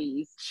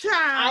fertilities,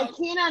 I child.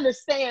 can't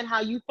understand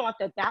how you thought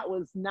that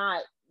was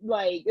not,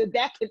 like,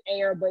 that could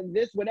air, but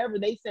this, whatever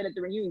they said at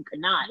the reunion, could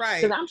not.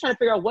 Right. Because I'm trying to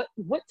figure out what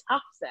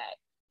tops that.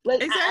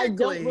 Like, exactly. I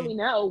don't really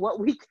know what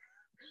we.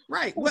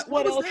 Right. What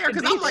was there?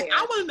 Because I'm like,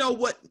 I want to know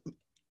what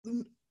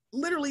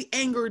literally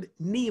angered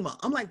Nima.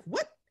 I'm like,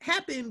 what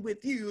happened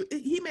with you?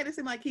 He made it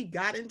seem like he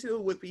got into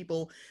it with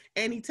people,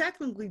 and he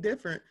technically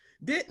didn't.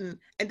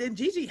 And then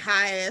Gigi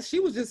high ass, she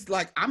was just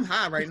like, I'm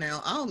high right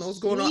now. I don't know what's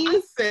going on. I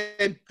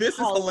said, this is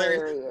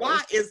hilarious.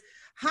 Why is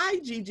Hi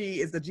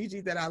Gigi is the Gigi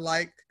that I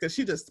like, because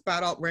she just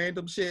spout out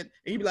random shit,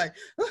 and you be like,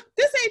 oh,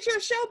 this ain't your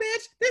show,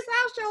 bitch. This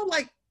our show.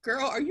 Like,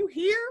 girl, are you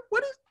here?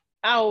 What is?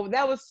 Oh,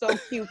 that was so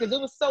cute because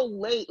it was so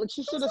late. Like,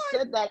 she should have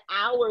said that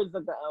hours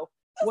ago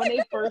when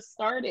they first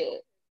started.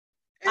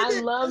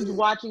 I loved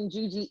watching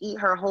Gigi eat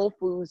her Whole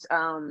Foods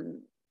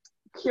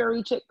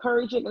curry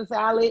chicken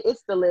salad.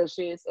 It's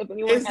delicious. If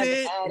anyone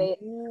hasn't had it,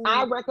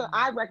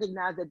 I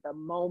recognize it the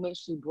moment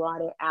she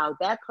brought it out.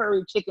 That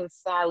curry chicken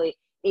salad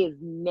is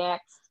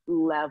next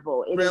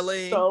level. It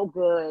is so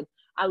good.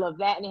 I love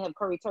that. And they have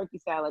curry turkey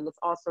salad that's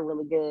also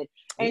really good.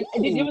 And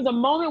there was a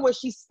moment where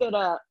she stood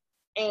up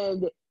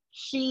and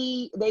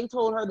they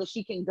told her that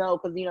she can go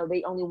because,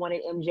 they only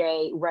wanted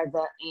MJ,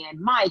 Reza, and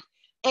Mike.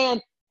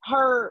 And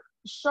her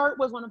shirt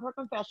was one of her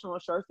confessional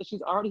shirts that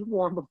she's already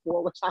worn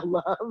before, which I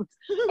loved.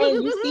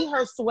 And you see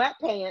her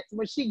sweatpants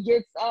when she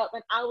gets up.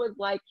 And I was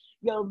like,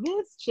 yo,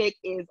 this chick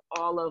is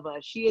all of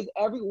us. She is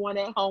everyone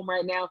at home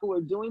right now who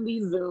are doing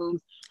these Zooms.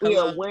 We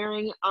are Hello.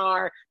 wearing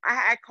I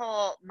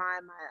call my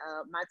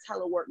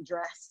telework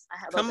dress. I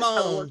have like Come a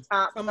telework on.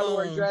 top, Come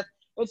telework on. dress.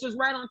 It's just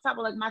right on top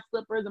of like my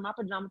slippers and my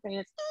pajama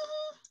pants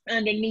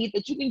underneath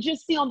that you can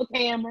just see on the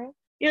camera.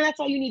 You know,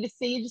 that's all you need to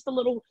see. Just a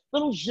little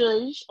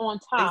zhuzh on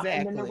top,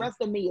 and then the Exactly. rest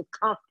of me is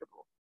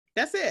comfortable.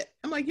 That's it.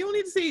 I'm like, you don't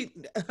need to see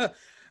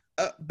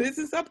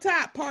business up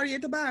top, party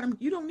at the bottom.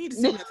 You don't need to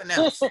see nothing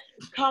else.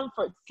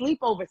 Comfort,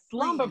 sleepover,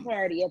 slumber Please.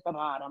 party at the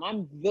bottom.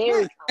 I'm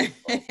very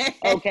comfortable.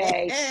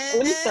 Okay.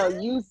 Let me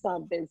tell you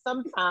something.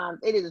 Sometimes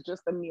it is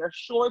just a mere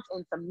shorts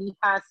and some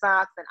knee-high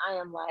socks, and I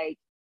am like,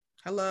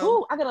 Hello.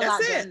 whoo, I get a That's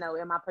lot it. done though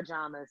in my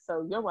pajamas.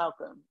 So you're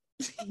welcome.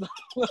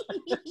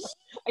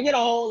 I get a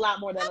whole lot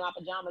more done in my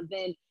pajamas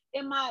than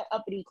in my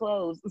uppity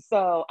clothes.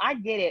 So I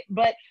get it.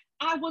 But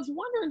I was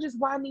wondering just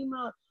why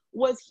Nima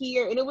was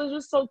here. And it was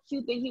just so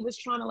cute that he was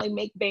trying to like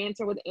make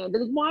banter with Andy.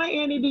 Like, why,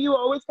 Andy, do you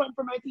always come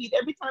for my teeth?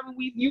 Every time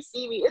you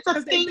see me, it's a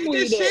Because they thing big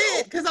we as do.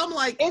 shit. Because I'm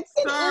like, It's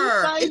an sir,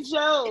 inside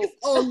joke.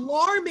 it's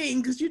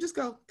alarming because you just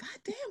go, God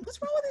damn,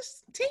 what's wrong with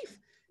his teeth?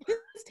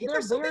 His teeth are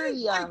They're so very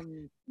big. Like,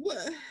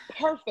 what?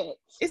 perfect.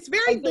 It's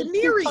very Like they're too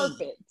veneery.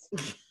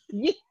 perfect.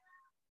 Yeah,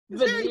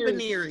 It's very veneery.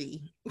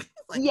 veneery.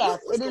 Like,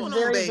 Yes, what's it is going on,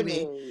 very baby?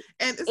 veneery.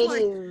 And it's It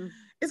like, is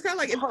it's kind of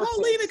like if perfect.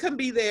 Paulina can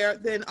be there,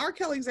 then R.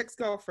 Kelly's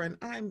ex-girlfriend,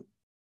 I'm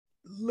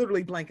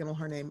literally blanking on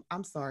her name.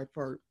 I'm sorry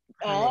for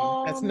her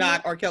name. That's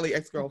not R. Kelly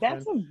That's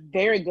ex-girlfriend. a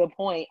very good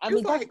point. I It's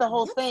mean, that's like, the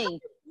whole thing.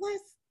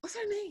 what's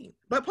her name?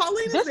 But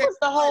Paulina's This there. was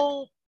the Like,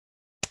 whole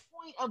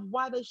point of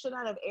why they should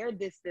not have aired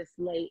this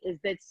late, is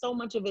that so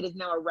much of it is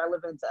now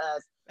irrelevant to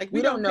us. we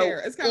We don't don't know care.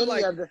 It's kind of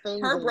any like of the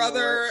things her anymore.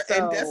 brother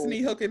and So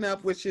Destiny hooking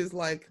up, which is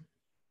like,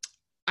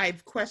 I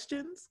have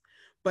questions,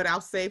 but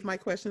I'll save my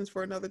questions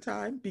for another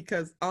time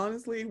because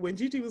honestly, when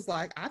Gigi was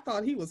like, I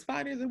thought he was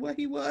finer than what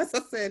he was,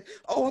 I said,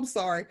 oh, I'm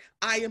sorry.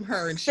 I am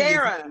her and she is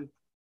Sarah, me.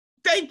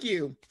 Thank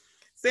you.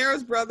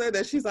 Sarah's brother,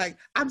 that she's like,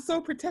 I'm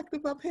so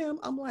protective of him.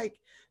 I'm like,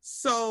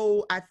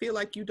 so I feel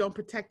like you don't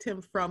protect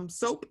him from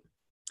soap.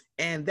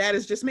 And that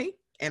is just me.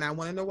 And I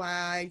want to know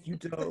why you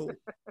don't.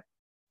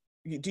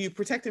 Do you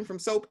protect him from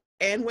soap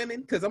and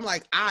women? Because I'm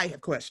like, I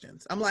have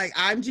questions. I'm like,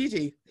 I'm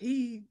Gigi.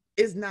 He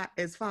is not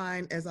as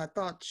fine as I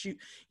thought you.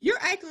 You're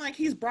acting like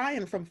he's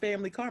Brian from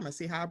Family Karma.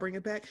 See how I bring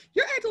it back?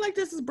 You're acting like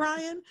this is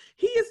Brian.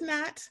 He is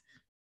not.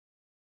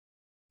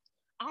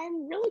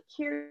 I'm really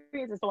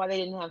curious as to why they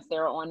didn't have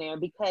Sarah on there,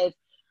 because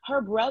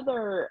her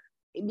brother,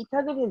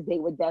 because of his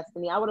date with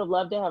Destiny, I would have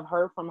loved to have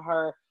heard from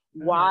her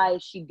why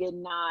she did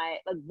not,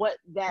 like, what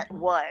that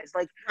was.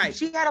 Like, Right.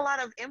 she had a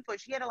lot of input.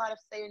 She had a lot of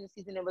say in the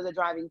season. It was a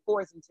driving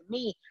force. And to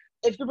me,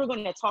 if you were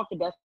going to talk to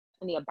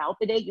Destiny about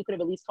the date, you could have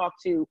at least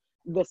talked to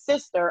the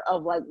sister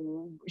of, like,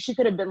 she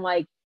could have been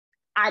like,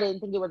 I didn't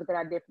think it was a good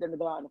idea for them to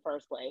go out in the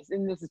first place,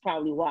 and this is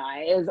probably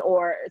why,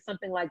 or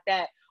something like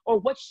that, or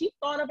what she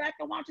thought of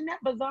after watching that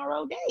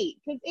bizarro date,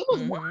 because it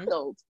was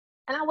wild.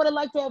 And I would have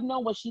liked to have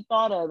known what she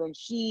thought of, and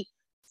she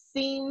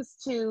seems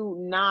to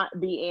not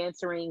be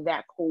answering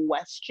that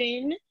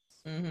question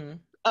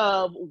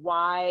of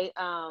why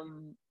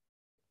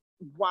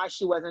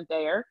she wasn't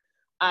there.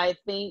 I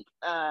think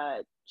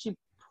she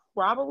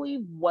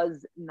probably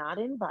was not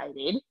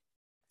invited,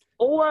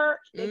 or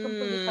they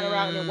completely cut her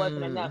out and it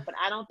wasn't enough. But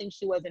I don't think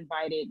she was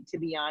invited, to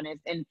be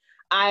honest. And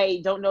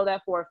I don't know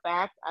that for a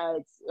fact.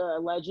 It's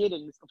alleged,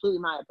 and it's completely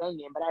my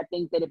opinion. But I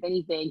think that if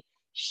anything,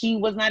 she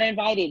was not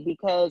invited,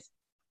 because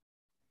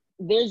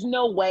there's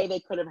no way they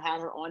could have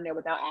had her on there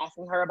without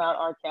asking her about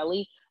R.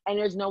 Kelly. And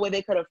there's no way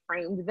they could have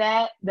framed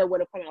that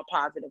would have come out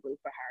positively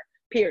for her,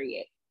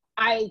 period.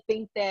 I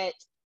think that,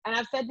 and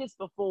I've said this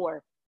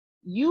before,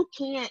 you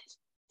can't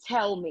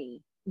tell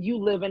me you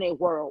live in a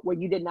world where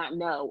you did not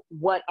know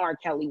what R.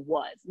 Kelly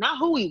was. Not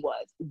who he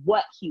was,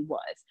 what he was.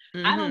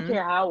 I don't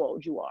care how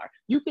old you are.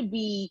 You could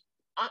be,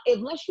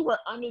 unless you were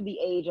under the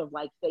age of,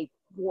 like, say,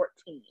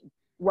 14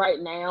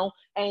 right now,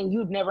 and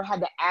you've never had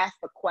to ask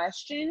the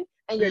question,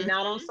 and you're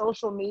not on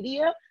social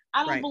media,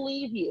 I don't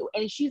believe you.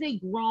 And she's a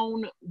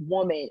grown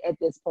woman at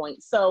this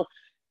point. So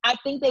I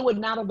think they would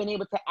not have been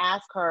able to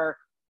ask her,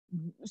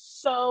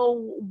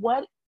 so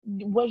what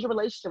was your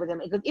relationship with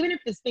him? Because even if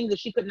there's things that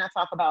she could not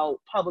talk about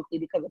publicly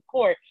because of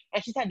court,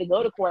 and she's had to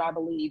go to court, I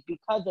believe,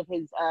 because of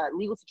his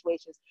legal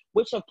situations,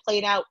 which have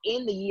played out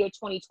in the year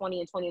 2020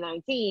 and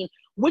 2019,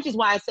 which is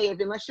why I say, if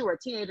unless you're a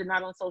teenager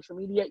not on social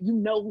media, you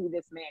know who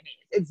this man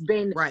is. It's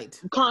been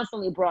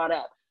constantly brought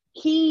up.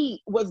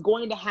 She was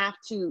going to have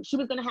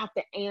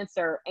to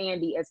answer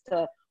Andy as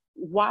to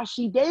why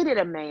she dated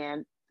a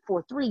man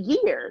for 3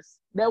 years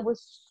that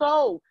was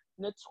so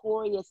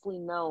notoriously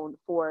known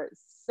for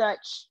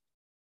such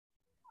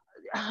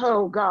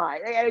oh God,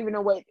 I don't even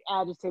know what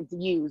adjective to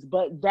use,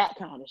 but that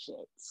kind of shit.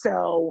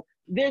 So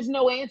there's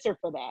no answer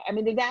for that. I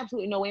mean, there's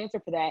absolutely no answer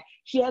for that.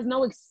 She has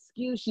no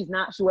excuse. She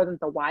wasn't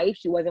the wife.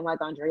 She wasn't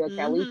like Andrea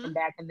Kelly Mm-hmm. from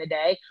back in the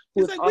day,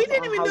 who It's was like, we also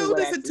didn't on even know Hollywood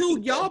this as the until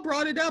teacher. y'all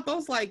brought it up. I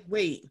was like,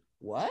 wait,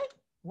 what?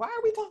 Why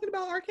are we talking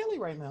about R. Kelly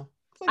right now?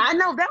 It's like, I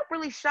know that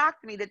really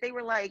shocked me that they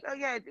were like, "Oh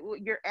yeah,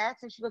 your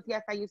ex," and she goes,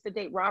 "Yes, I used to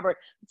date Robert."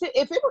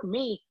 If it were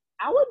me,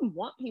 I wouldn't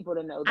want people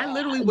to know I that.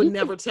 literally would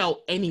never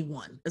tell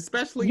anyone,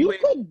 especially You when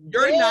could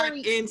you're not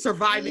very in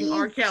surviving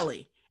R. easily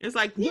Kelly. It's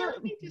like, yeah, you're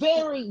let me just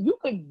very you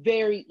could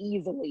very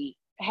easily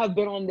have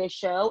been on this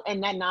show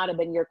and that not have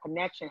been your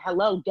connection.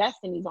 Hello,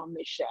 Destiny's on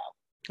this show.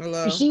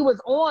 hello. She was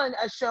on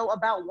a show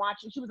about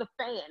watching. She was a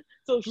fan,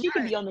 so she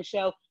could Right. be on the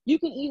show. You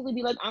can easily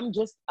be like, I'm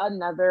just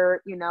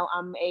another,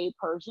 I'm a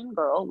Persian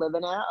girl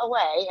living in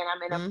LA, and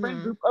I'm in a friend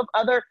Mm-hmm. group of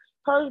other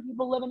Persian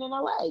people living in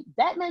LA.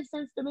 That makes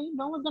sense to me.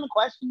 No one's gonna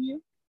question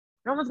you.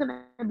 No one's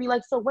gonna be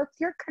like, so what's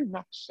your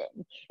connection?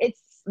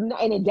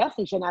 And it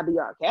definitely should not be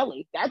R.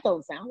 Kelly. That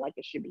don't sound like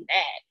it should be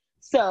that.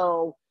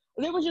 So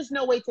there was just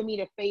no way to me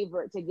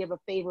to give a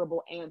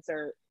favorable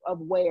answer of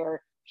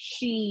where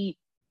she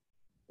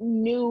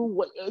knew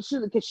what she,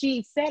 because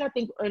she said, I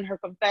think in her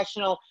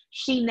confessional,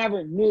 she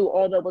never knew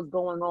all that was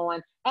going on.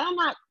 And I'm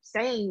not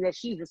saying that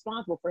she's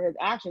responsible for his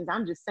actions.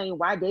 I'm just saying,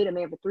 why date a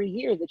man for 3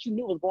 years that you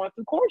knew was going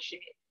through court shit?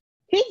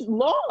 His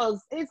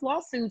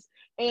lawsuits,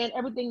 and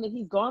everything that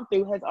he's gone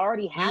through has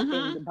already Mm-hmm.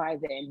 happened by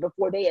then,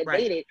 before they had Right.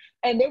 dated.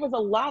 And there was a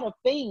lot of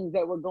things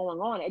that were going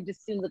on. It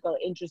just seems like an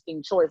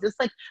interesting choice. It's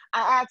like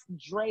I asked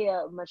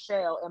Drea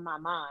Michelle in my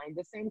mind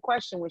the same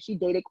question when she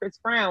dated Chris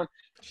Brown,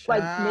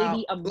 like Child.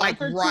 maybe a Like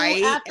month or two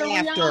right after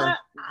Rihanna. after.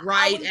 I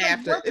Right was like,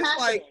 after. what's It's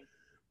like,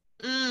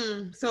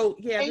 happening? so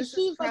yeah, And this is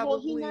she's like, well,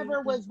 he probably,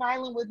 never was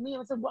violent with me.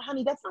 I said, well,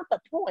 honey, that's not the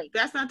point.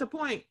 that's not the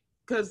point.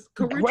 Because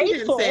Carucci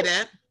didn't say Grateful,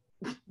 that.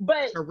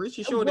 but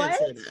Carucci sure didn't what?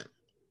 say that.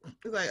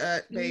 It's like,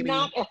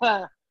 Not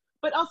baby,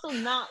 but also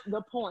not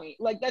the point.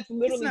 Like, that's it's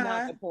literally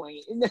not not. the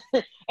point.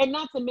 And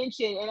not to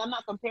mention, and I'm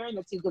not comparing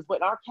the two, because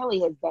what R. Kelly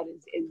has done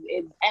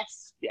is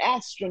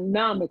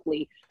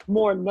astronomically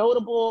more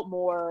notable,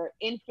 more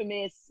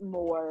infamous,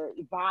 more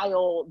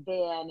vile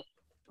than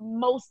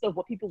most of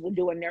what people will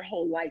do in their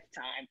whole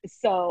lifetime.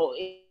 So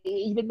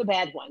even the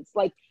bad ones,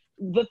 like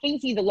the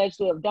things he's alleged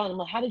to have done, I'm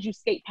like, how did you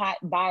skate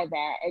by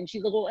that? And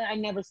she's like, well, I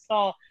never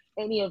saw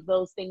any of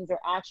those things or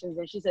actions.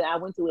 And she said, I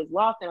went to his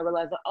loft and I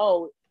realized that,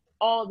 oh,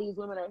 all these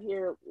women are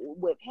here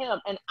with him.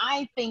 And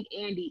I think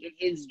Andy, in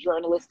his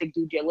journalistic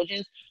due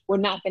diligence,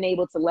 would not been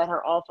able to let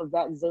her off of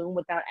that Zoom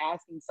without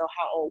asking, so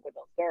how old were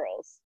those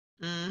girls?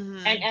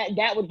 Mm-hmm. And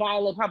that would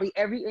violate probably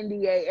every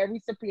NDA, every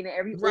subpoena,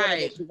 every order that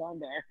Right. she's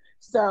under.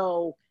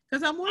 So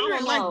Because I'm I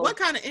wondering, don't like, know. what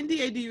kind of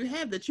NDA do you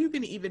have that you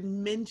can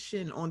even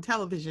mention on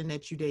television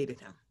that you dated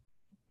him?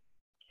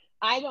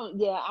 I don't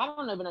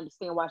even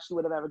understand why she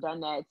would have ever done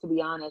that, to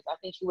be honest. I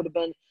think she would have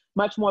been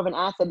much more of an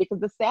asset,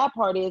 because the sad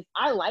part is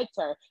I liked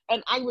her.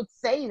 And I would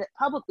say that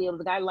publicly, it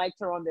was like I liked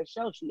her on their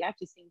show. She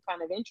actually seemed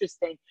kind of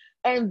interesting.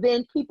 And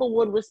then people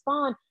would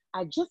respond,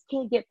 I just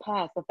can't get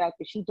past the fact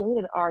that she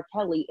dated R.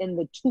 Kelly in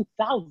the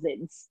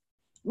 2000s.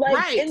 Like,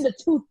 Right. in the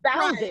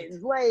Right.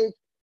 2000s. Like,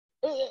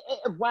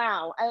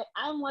 wow.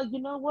 I'm like,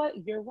 you know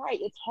what? You're right.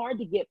 It's hard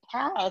to get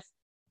past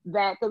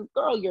that. Because,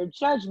 girl, your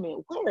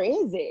judgment, where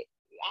is it?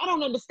 I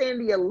don't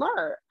understand the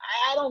alert.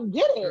 I don't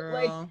get it.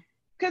 Like, Girl.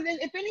 because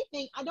if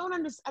anything, I don't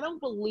understand. I don't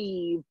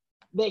believe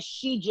that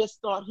she just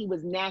thought he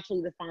was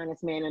naturally the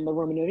finest man in the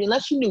room.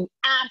 Unless you knew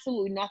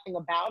absolutely nothing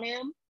about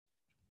him,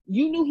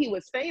 you knew he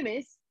was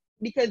famous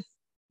because,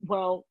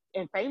 well,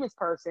 a famous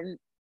person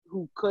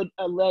who could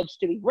allege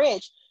to be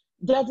rich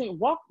doesn't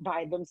walk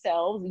by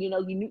themselves. You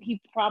knew he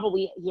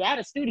had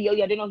a studio.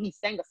 You didn't know he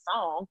sang a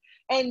song.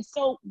 And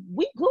so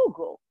we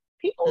Google.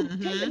 People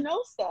tend to Mm-hmm. know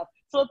stuff.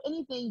 So if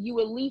anything, you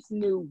at least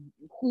knew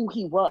who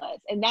he was.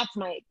 And that's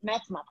my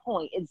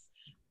point. It's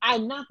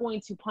I'm not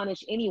going to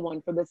punish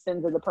anyone for the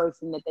sins of the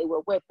person that they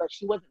were with, but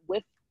she wasn't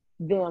with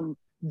them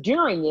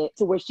during it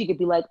to where she could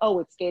be like, oh,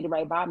 it skated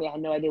right by me. I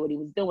had no idea what he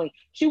was doing.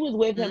 She was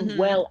with him Mm-hmm.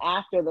 well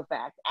after the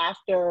fact,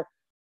 after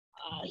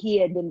he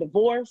had been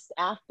divorced,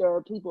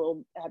 after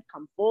people had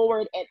come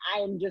forward. And I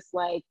am just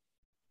like,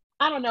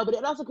 I don't know, but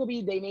it also could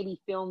be they maybe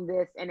filmed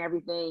this and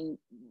everything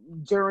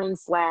during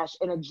slash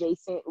and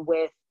adjacent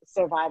with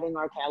surviving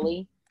R.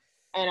 Kelly.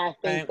 And I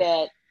think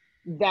Right.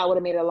 that would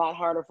have made it a lot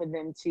harder for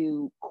them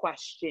to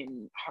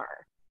question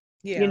her,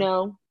 you Yeah.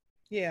 know?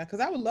 Yeah. Because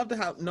I would love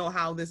to know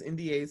how this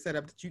NDA is set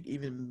up that you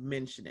even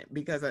mention it.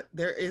 Because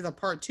there is a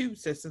part two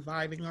to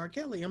surviving R.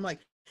 Kelly. I'm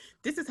like,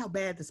 this is how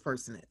bad this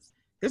person is.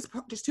 There's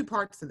two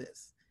parts to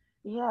this.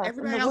 Yes. And the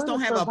Everybody else word don't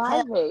is have a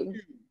part surviving. two.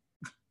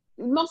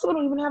 Most people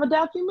don't even have a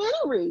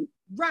documentary.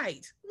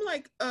 Right. I'm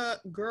like,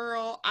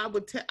 girl,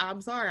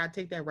 I'm sorry, I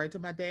take that right to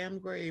my damn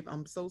grave.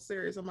 I'm so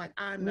serious. I'm like,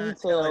 I'm Me not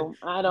telling too.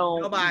 I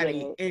don't get nobody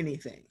it.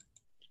 anything.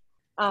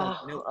 So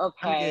nope, I'm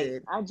Okay.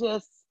 good.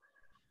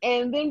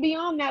 And then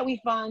beyond that,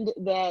 we find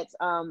that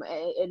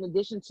in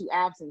addition to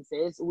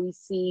absences, we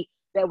see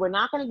that we're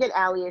not going to get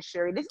Alia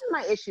Sherry. This is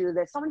my issue,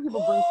 that so many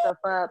people bring stuff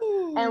up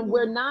and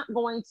we're not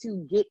going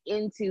to get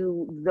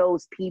into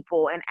those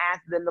people and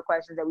ask them the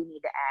questions that we need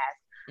to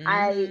ask.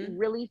 I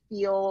really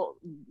feel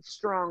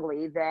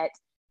strongly that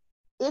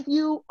if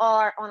you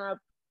are on a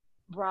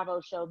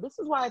Bravo show, this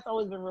is why it's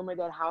always been rumored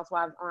that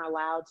housewives aren't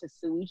allowed to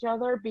sue each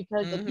other,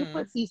 because if you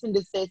put cease and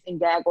desist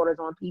and gag orders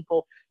on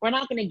people, we're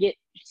not going to get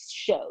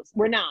shows.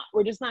 We're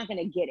just not going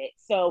to get it.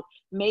 So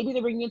maybe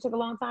the reunion took a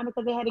long time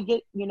because they had to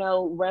get,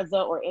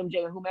 Reza or MJ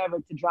or whomever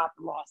to drop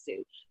the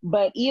lawsuit.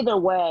 But either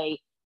way,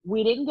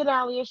 we didn't get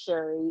Alia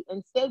Sherry.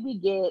 Instead, we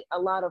get a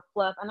lot of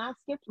fluff. And I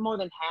skipped more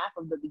than half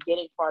of the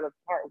beginning part of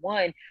part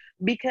one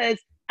because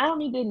I don't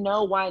need to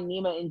know why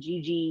Nima and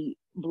Gigi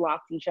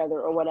blocked each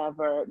other or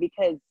whatever,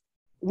 because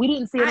we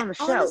didn't see it on the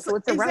show. Honestly, so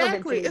it's irrelevant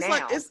exactly. to me it's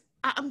now.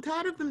 like I'm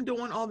tired of them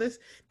doing all this.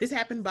 This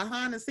happened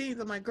behind the scenes.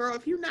 I'm like, girl,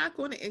 if you're not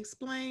going to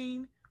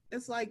explain,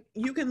 it's like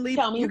you can leave.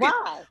 Tell me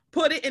why.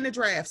 Put it in the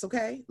drafts,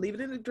 okay? Leave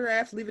it in the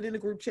draft. Leave it in the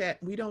group chat.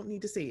 We don't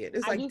need to see it.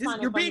 It's like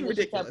you're being ridiculous.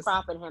 She kept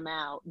cropping him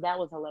out. That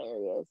was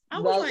hilarious. I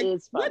was that like,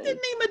 is funny. What did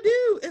Nima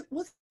do?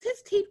 Was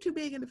his teeth too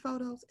big in the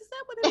photos? Is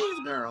that what it is,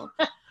 girl?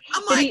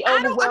 I'm like,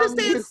 I don't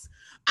understand.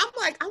 I'm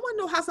like, I want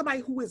to know how somebody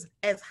who is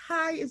as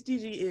high as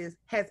Gigi is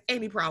has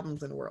any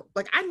problems in the world.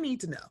 Like, I need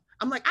to know.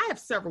 I'm like, I have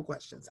several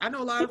questions. I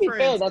know a lot of friends.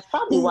 Fair, that's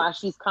probably why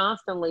she's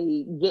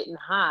constantly getting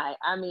high.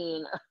 I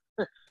mean,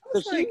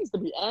 because she used to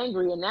be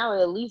angry, and now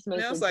it at least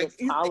makes it like, just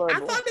tolerable.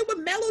 I thought it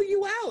would mellow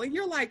you out, and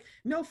you're like,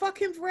 no, fuck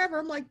him forever.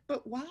 I'm like,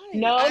 but why?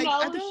 No,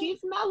 she's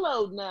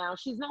mellowed now.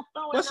 She's not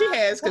throwing. Well, she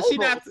has, because she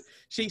not.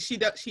 She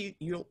does.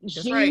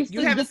 That's right. You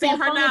haven't seen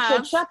her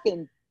knives.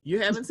 You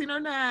haven't seen her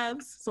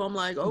knives, so I'm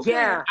like, okay.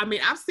 Yeah. I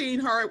mean, I've seen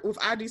her with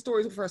ID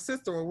stories with her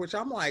sister, which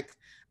I'm like,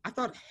 I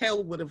thought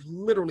hell would have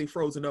literally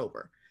frozen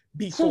over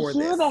before to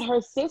hear that her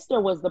sister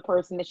was the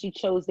person that she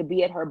chose to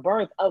be at her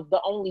birth, of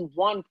the only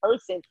one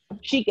person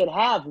she could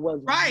have,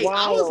 was right. Wild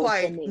I was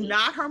like, to me.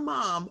 Not her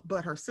mom,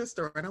 but her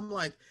sister, and I'm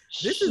like,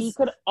 she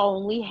could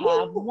only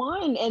have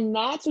one, and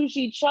that's who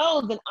she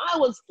chose, and I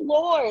was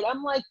floored.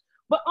 I'm like,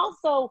 but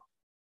also,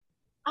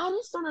 I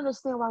just don't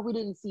understand why we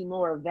didn't see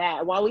more of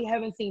that. Why we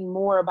haven't seen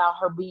more about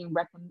her being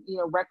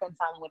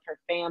reconciling with her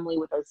family,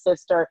 with her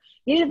sister.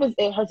 Even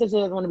if her sister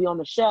doesn't want to be on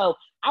the show,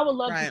 I would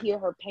love to hear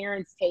her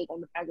parents' take on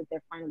the fact that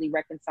they're finally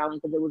reconciling,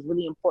 because it was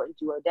really important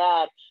to her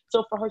dad.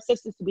 So for her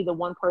sisters to be the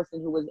one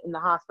person who was in the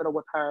hospital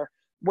with her,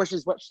 which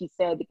is what she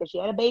said, because she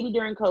had a baby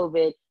during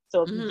COVID.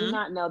 So if you do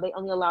not know, they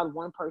only allowed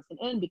one person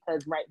in,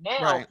 because right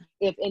now,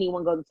 if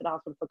anyone goes into the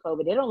hospital for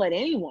COVID, they don't let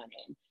anyone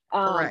in.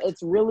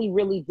 It's really,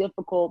 really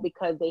difficult,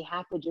 because they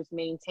have to just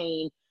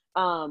maintain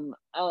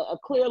a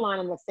clear line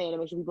in the sand to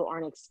make sure people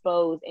aren't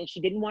exposed. And she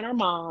didn't want her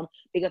mom,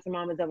 because her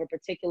mom is of a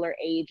particular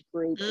age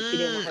group, and she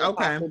didn't want her to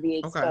possibly be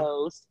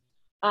exposed.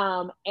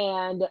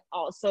 And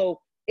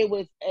also, it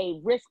was a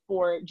risk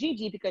for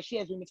Gigi, because she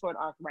has rheumatoid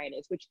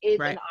arthritis, which is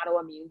an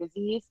autoimmune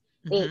disease.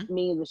 It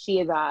means that she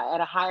is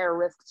at a higher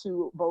risk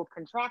to both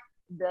contract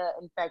the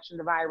infection,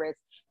 the virus,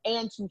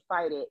 and to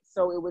fight it.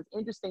 So it was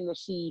interesting that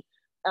she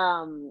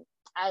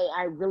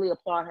I really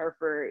applaud her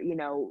for,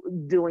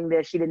 doing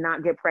this. She did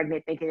not get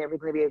pregnant thinking it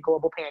was going to be a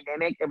global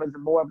pandemic. There was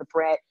more of a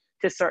threat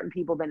to certain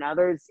people than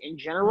others in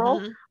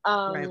general.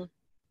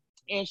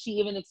 And she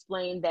even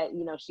explained that,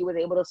 she was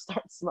able to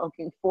start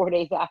smoking 4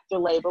 days after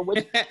labor,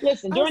 which,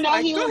 listen, during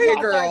that healing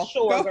process,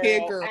 sure,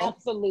 girl,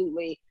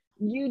 absolutely.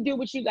 You do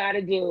what you got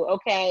to do,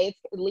 okay? It's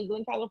legal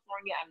in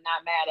California. I'm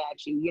not mad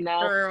at you,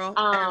 Girl,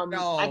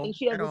 I think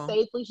she does it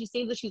safely. She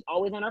seems like she's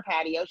always on her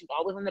patio. She's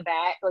always on the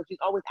back. Like, she's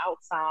always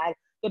outside.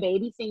 The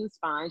baby seems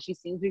fine. She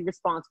seems to be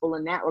responsible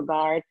in that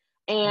regard.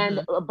 And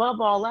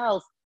above all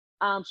else,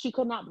 she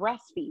could not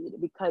breastfeed,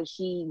 because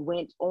she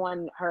went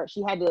on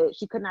she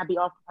could not be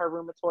off of her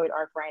rheumatoid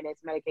arthritis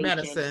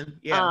medicine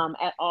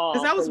at all.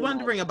 Because I was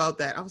wondering about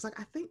that. I was like,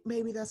 I think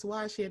maybe that's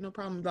why she had no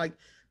problem like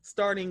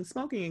starting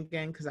smoking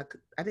again, because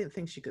I didn't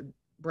think she could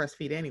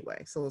breastfeed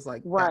anyway. So it was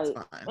like, that's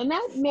fine. And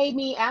that made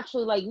me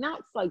actually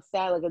not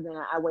sad, like in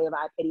a way of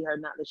I pity her,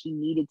 not that she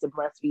needed to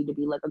breastfeed to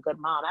be like a good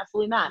mom.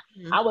 Absolutely not.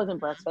 I wasn't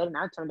breastfed,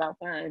 I turned out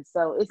fine.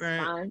 So it's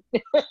fine.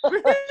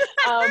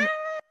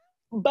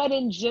 But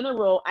in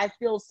general, I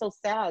feel so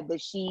sad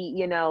that she,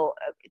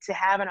 to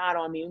have an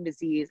autoimmune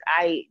disease.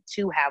 I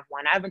too have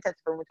one. I've been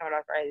tested for rheumatoid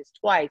arthritis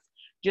twice,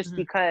 just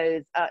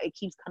because it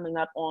keeps coming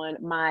up on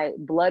my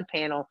blood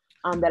panel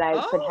that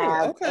I could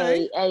have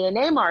a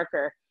ANA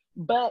marker.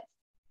 But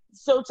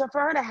so for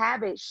her to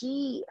have it,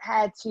 she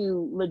had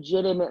to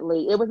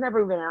legitimately, it was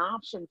never even an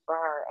option for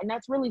her. And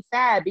that's really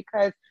sad,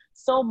 because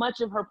so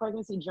much of her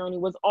pregnancy journey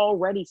was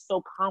already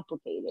so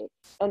complicated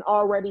and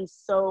already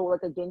so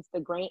like against the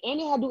grain. And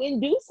it had to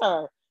induce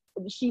her,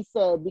 she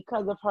said,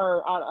 because of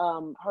her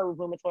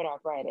rheumatoid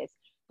arthritis.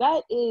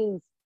 That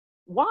is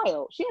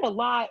wild. She had a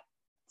lot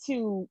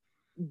to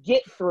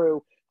get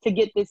through to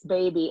get this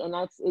baby. And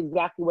that's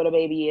exactly what a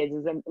baby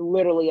is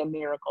literally a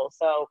miracle.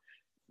 So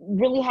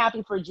really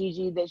happy for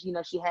Gigi that,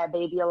 she had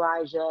baby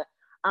Elijah.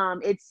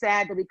 It's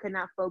sad that we could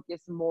not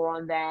focus more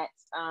on that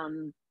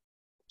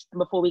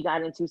before we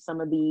got into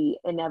some of the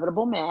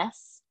inevitable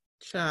mess.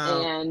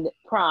 Child, and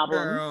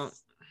problems. girl.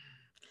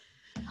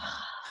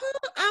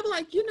 I'm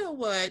like, you know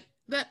what?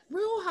 That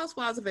Real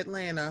Housewives of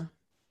Atlanta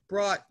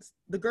brought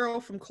the girl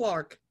from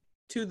Clark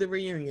to the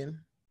reunion.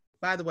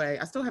 By the way,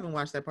 I still haven't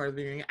watched that part of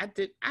the reunion.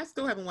 I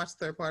still haven't watched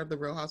the third part of the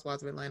Real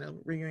Housewives of Atlanta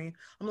reunion.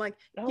 I'm like,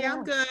 Oh yeah, I'm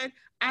wow. good.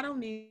 I don't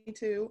need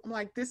to. I'm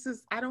like,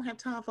 I don't have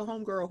time for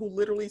homegirl who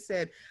literally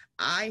said,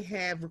 I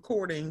have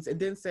recordings and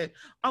then said,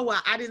 oh,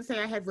 well, I didn't say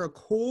I have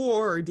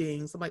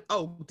recordings. I'm like,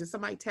 oh, did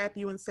somebody tap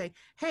you and say,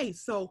 hey,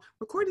 so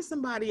recording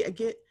somebody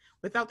again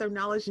without their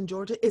knowledge in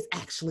Georgia is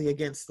actually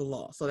against the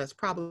law. So that's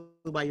probably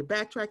why you're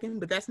backtracking,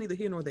 but that's neither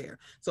here nor there.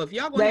 So if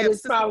y'all gonna That have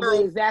is sister probably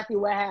girl, exactly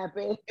what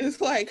happened. it's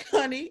like,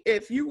 honey,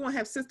 if you gonna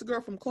have sister girl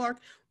from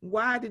Clark,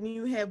 why didn't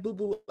you have Boo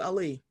Boo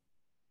Ali?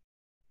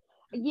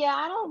 Yeah,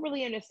 I don't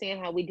really understand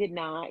how we did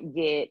not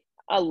get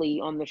Ali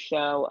on the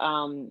show.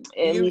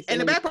 At You least and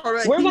the in bad part,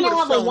 right, we're he would gonna have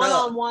have a shown up.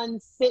 one-on-one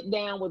sit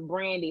down with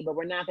Brandy, but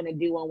we're not gonna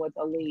do one with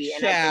Ali.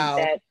 And I think Child.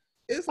 that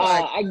It's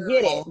like, I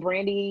get it. girl.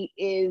 Brandy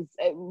is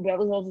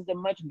Beverly Hills is a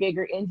much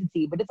bigger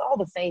entity, but it's all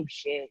the same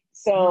shit.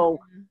 So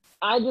Mhm.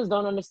 I just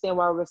don't understand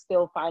why we're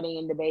still fighting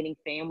and debating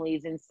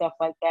families and stuff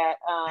like that.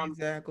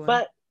 Exactly.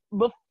 But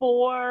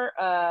before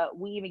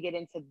we even get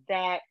into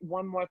that,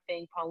 one more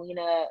thing: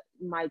 Paulina,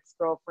 Mike's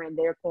girlfriend,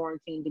 they're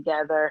quarantined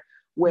together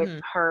with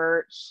Mhm.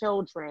 her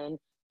children.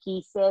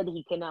 He said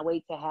he cannot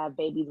wait to have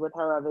babies with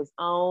her of his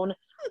own.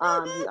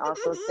 He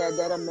also said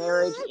that a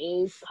marriage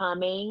is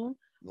coming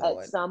at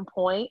Lord. some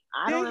point.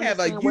 I don't They have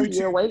a understand what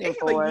you're YouTube. They waiting have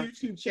a for.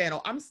 YouTube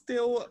channel. I'm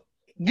still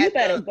You at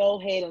better the go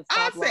ahead and I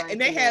stop said, lying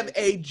and to they have me.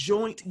 a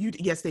joint.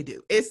 Yes, they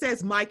do. It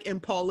says Mike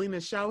and Paulina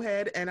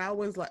Showhead, and I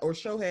was like, or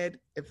Showhead,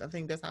 if I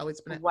think that's how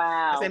it's pronounced. The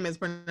Wow. same as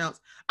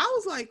pronounced. I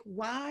was like,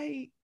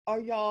 why are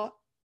y'all?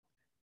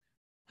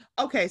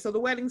 Okay, so the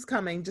wedding's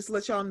coming. Just to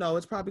let y'all know,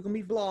 it's probably gonna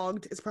be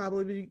vlogged. It's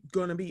probably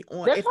gonna be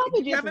on. They're If probably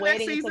you just have a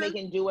next waiting until they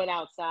season, can do it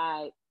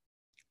outside.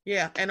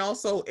 yeah, and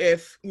also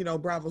if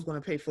Bravo's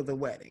gonna pay for the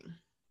wedding.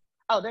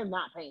 Oh, they're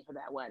not paying for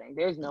that wedding.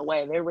 There's no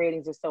way. Their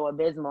ratings are so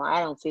abysmal. I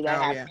don't see that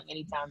Oh yeah. happening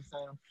anytime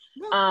soon.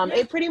 Well, yeah.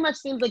 It pretty much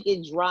seems like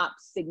it dropped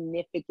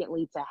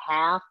significantly to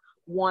half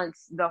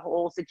once the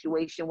whole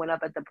situation went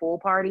up at the pool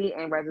party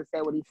and Reza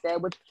said what he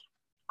said, which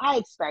I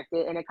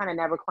expected, and it kind of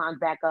never climbed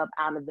back up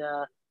out of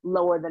the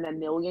lower than a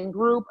million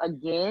group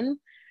again,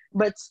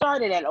 but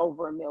started at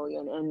over a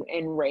million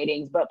in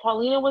ratings. But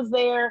Paulina was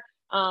there.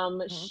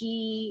 Mhm.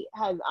 She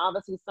has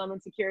obviously some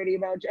insecurity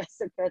about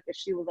Jessica because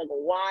she was like,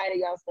 "Why do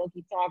y'all still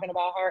keep talking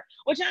about her?"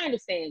 Which I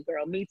understand,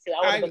 girl. Me too.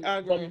 I would have been I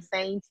done agree. the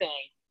same thing.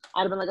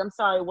 I'd have been like, "I'm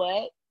sorry,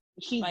 what?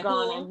 She's Like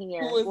gone. I'm who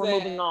here. is We're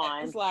moving that?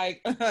 on." It's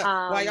like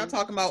why y'all Um,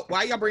 talking about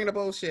why y'all bringing up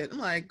bullshit? I'm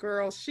like,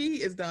 girl,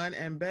 she is done,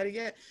 and better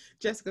yet,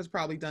 Jessica's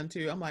probably done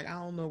too. I'm like, I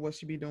don't know what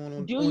she be doing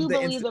do on you the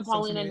believe that social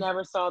Paulina media.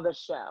 never saw the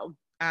show?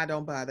 I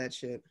don't buy that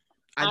shit.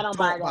 I I don't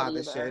buy don't that buy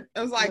this shit. either. It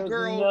was like, There's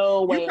girl,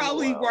 no you way in the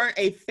probably world. weren't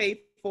a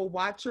faithful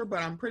watcher, but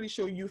I'm pretty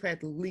sure you've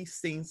at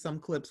least seen some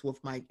clips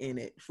with Mike in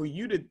it. For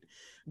you to,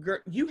 girl,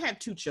 you have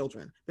two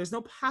children. There's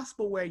no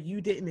possible way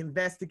you didn't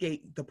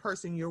investigate the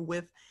person you're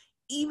with,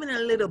 even a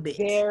little bit.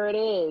 There it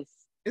is.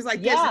 It's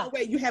like there's Yeah, no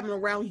way you have them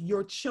around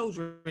your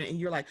children and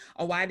you're like,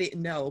 oh, I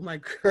didn't know. I'm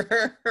like,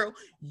 girl,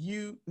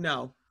 you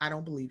know, I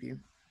don't believe you.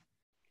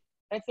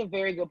 that's a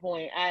very good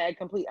point. I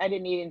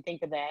didn't even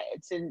think of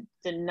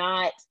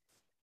that.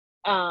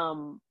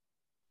 Um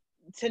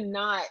to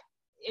not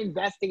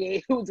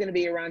investigate who's going to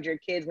be around your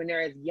kids when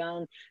they're as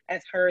young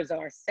as hers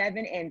are,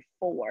 7 and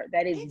 4.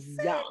 That is young.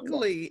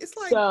 Exactly. It's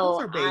like those So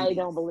are I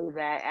don't babies. believe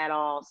that at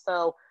all.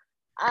 So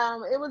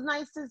it was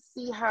nice to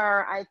see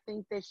her. I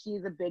think that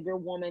she's a bigger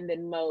woman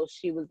than most.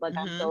 She was like,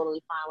 I'm Mm-hmm.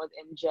 totally fine with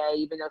MJ,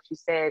 even though she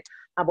said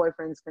my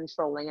boyfriend's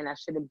controlling and I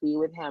shouldn't be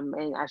with him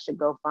and I should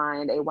go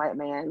find a white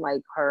man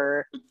like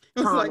her,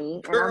 It's like, Tommy.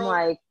 And I'm girl,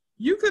 like,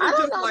 you could I have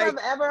don't just know if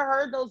like, I've ever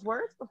heard those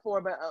words before,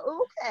 but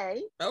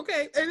okay.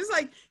 okay. And it's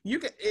like you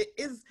could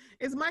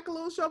is Mike a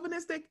little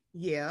chauvinistic?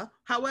 Yeah.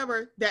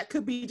 However, that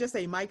could be just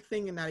a Mike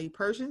thing and not a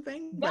Persian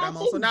thing, but I'm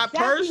That's also not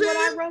exactly Persian. what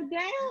I wrote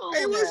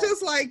It down. was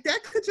just like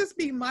that could just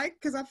be Mike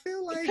because I feel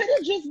It like could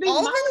have just been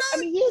all Mike. I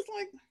feminine mean, is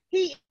like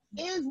he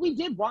is. We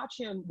did watch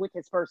him with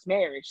his first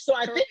marriage, so I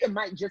think correct. it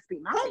might just be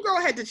Mike.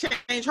 Homegirl had to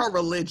change her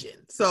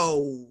religion.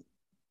 So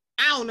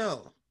I don't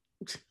know.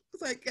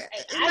 It's like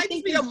it I might just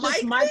think be a it's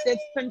just Mike Mike that's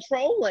thing.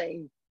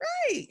 controlling.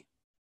 Right.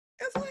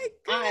 It's like,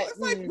 girl, I it's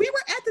like we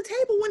were at the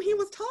table when he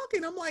was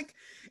talking. I'm like,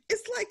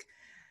 it's like,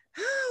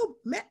 oh,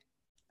 man,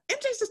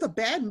 MJ's just a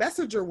bad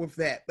messenger with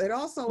that. But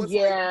also, it's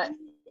like, yeah.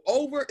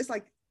 over, it's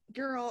like,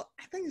 girl,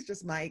 I think it's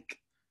just Mike.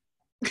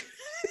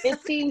 It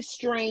seems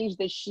strange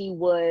that she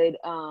would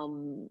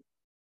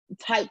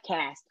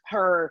typecast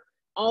her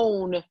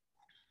own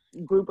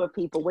group of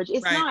people, which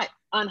it's Right. not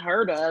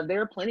unheard of.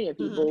 There are plenty of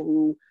Mm-hmm. people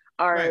who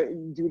Right. are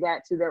do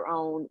that to their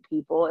own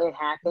people. It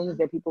happens. Mm-hmm.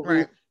 There are people who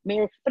Right.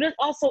 marry, but it's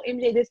also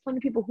MJ. There's plenty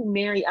of people who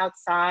marry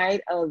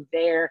outside of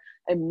their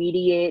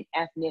immediate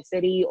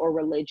ethnicity or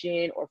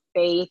religion or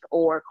faith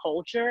or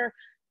culture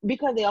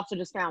because they also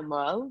just found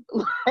love.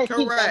 Like that's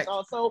Correct.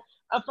 also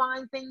a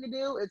fine thing to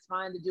do. It's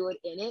fine to do it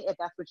in it if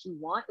that's what you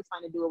want. It's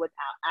fine to do it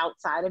without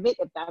outside of it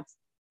if that's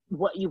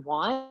what you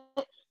want.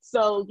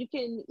 So you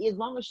can, as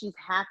long as she's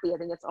happy, I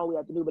think that's all we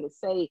have to do. But to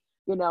say,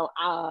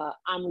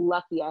 I'm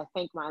lucky. I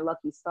thank my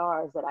lucky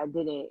stars that I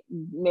didn't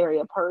marry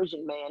a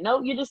Persian man.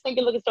 No, you're just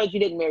thinking lucky stars you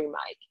didn't marry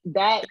Mike.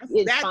 That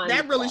is fine to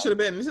That really say. should have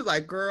been. This is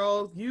like,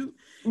 girl,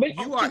 But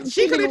you are. she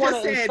She could didn't have want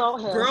just to said,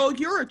 insult him. "Girl,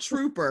 you're a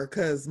trooper,"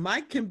 because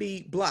Mike can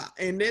be blah,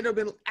 and it'd have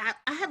been.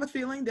 I have a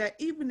feeling that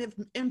even if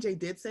MJ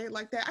did say it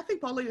like that, I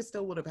think Paulita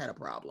still would have had a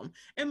problem,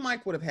 and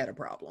Mike would have had a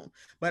problem.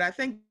 But I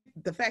think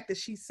the fact that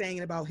she's saying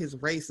it about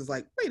his race is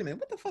like, wait a minute,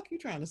 what the fuck are you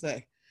trying to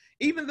say?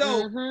 Even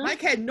though Mike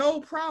had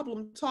no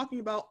problem talking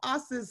about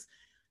Asa's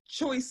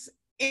choice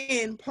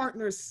in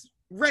partners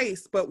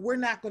race, but we're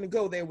not going to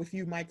go there with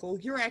you, Michael.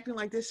 You're acting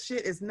like this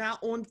shit is not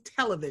on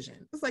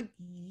television. It's like,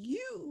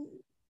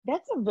 you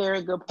That's a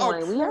very good are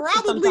point. We have to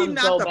probably sometimes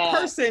not go the back.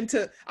 person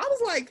to. I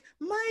was like,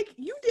 Mike,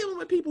 you dealing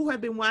with people who have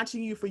been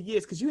watching you for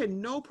years, because you had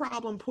no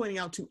problem pointing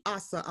out to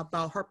Asa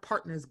about her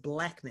partner's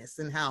blackness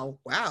and how,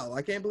 wow,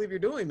 I can't believe you're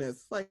doing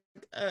this. Like,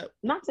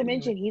 not to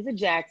mention, he's a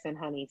Jackson,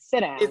 honey.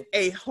 Sit down. it's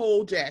a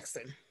whole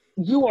Jackson.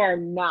 You are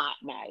not,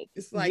 Mike.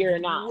 It's like, You're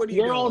not. what are you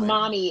Your doing? own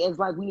mommy is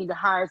like, we need to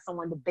hire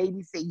someone to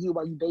babysit you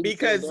while you babysit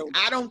Because the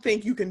I don't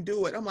think you can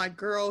do it. I'm like,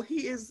 girl,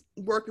 he is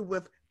working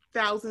with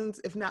thousands,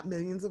 if not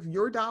millions of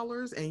your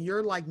dollars, and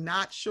you're like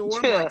not sure.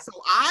 Yeah. Like, so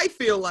I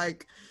feel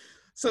like,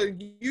 so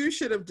you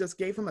should have just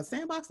gave him a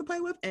sandbox to play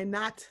with and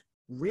not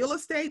real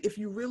estate if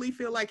you really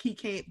feel like he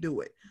can't do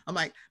it. I'm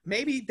like,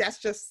 maybe that's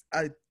just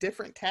a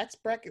different tax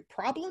bracket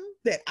problem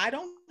that I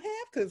don't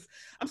have, because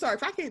I'm sorry,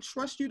 if I can't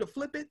trust you to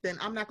flip it, then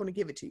I'm not going to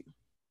give it to you.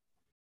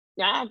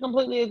 Yeah, I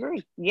completely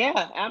agree.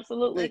 Yeah,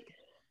 absolutely.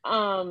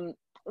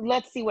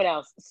 Let's see what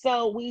else.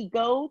 So we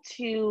go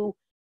to,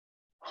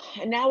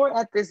 now we're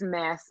at this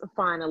mess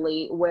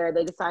finally where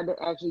they decide to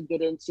actually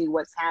get into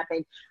what's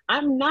happened.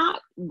 I'm not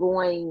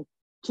going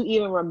to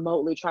even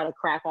remotely try to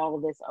crack all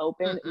of this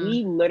open.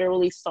 We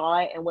literally saw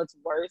it, and what's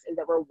worse is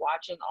that we're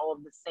watching all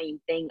of the same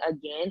thing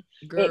again.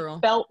 Girl.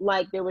 It felt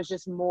like there was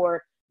just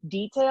more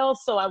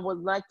details, so I would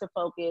like to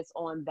focus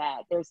on that.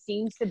 There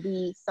seems to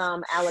be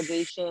some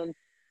allegation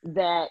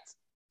that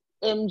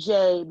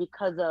MJ,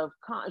 because of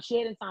she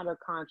hadn't signed her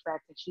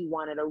contract and she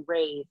wanted a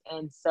raise,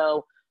 and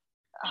so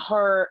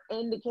her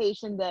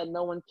indication that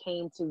no one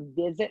came to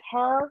visit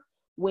her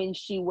when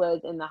she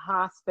was in the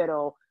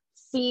hospital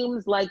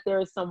seems like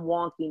there's some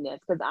wonkiness,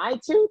 because I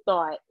too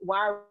thought, why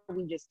are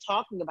we just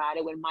talking about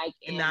it when Mike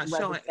and Reza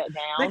sat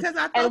down? Because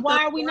I thought, and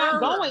why are we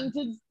not going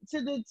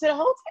to the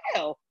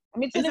hotel? I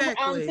mean, to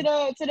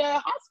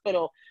the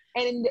hospital.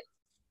 And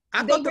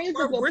I thought there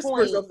were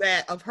whispers of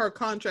that, of her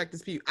contract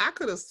dispute. I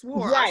could have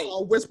swore I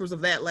saw whispers of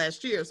that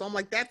last year. So I'm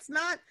like, that's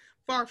not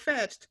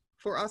far-fetched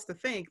for us to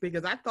think,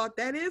 because I thought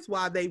that is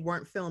why they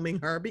weren't filming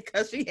her,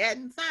 because she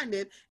hadn't signed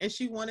it and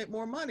she wanted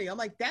more money. I'm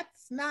like,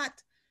 that's not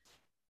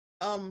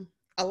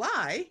a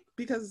lie,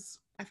 because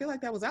I feel like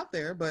that was out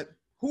there, but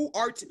who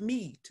art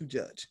me to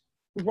judge?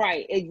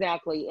 Right,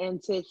 exactly.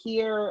 And to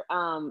hear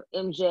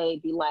MJ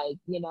be like,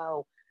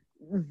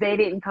 they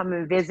didn't come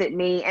and visit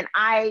me. And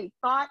I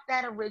thought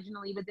that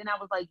originally, but then I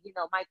was like,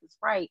 Mike is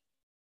right.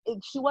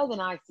 She was in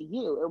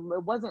ICU.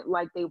 It wasn't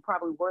like they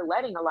probably were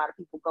letting a lot of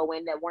people go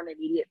in that weren't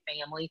immediate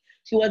family.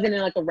 She wasn't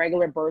in like a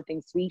regular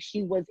birthing suite.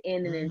 She was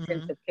in an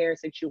intensive care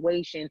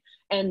situation.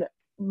 And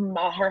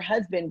her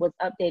husband was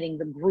updating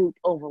the group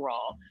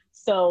overall.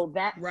 So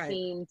that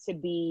seemed to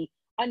be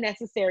a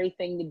necessary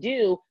thing to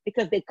do,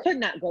 because they could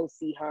not go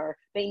see her.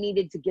 They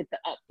needed to get the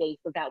update,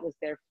 because that was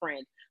their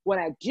friend. What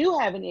I do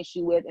have an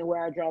issue with, and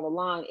where I draw the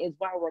line, is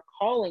why we're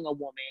calling a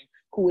woman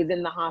who is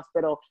in the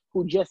hospital,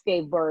 who just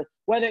gave birth,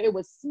 whether it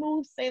was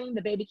smooth sailing,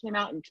 the baby came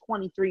out in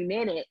 23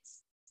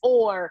 minutes,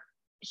 or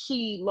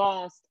she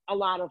lost a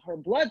lot of her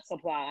blood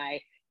supply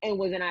and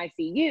was in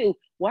ICU.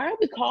 Why are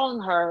we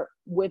calling her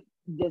with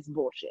this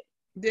bullshit?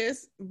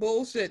 This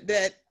bullshit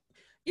that,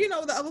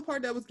 the other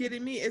part that was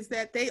getting me is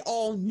that they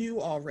all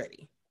knew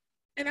already.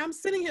 And I'm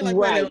sitting here like,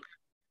 wait,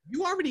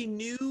 you already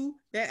knew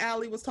that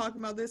Allie was talking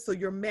about this, so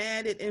you're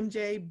mad at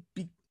MJ.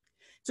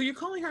 So you're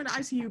calling her in the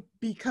ICU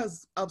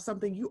because of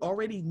something you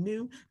already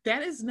knew?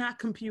 That is not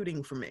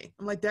computing for me.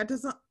 I'm like, that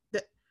doesn't.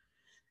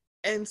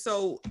 And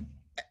so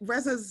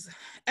Reza's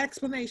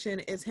explanation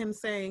is him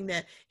saying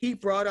that he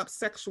brought up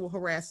sexual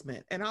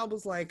harassment. And I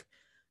was like,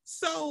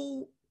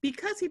 so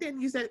because he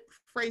didn't use that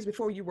phrase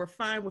before, you were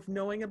fine with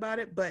knowing about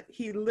it, but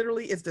he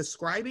literally is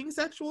describing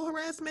sexual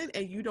harassment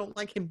and you don't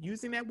like him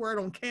using that word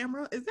on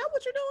camera? Is that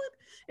what you're doing?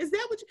 Is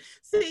that what you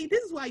see?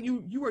 This is why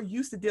you are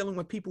used to dealing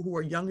with people who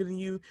are younger than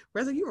you.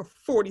 Reza, you are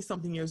 40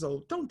 something years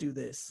old. Don't do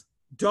this.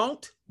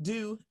 Don't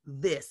do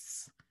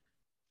this.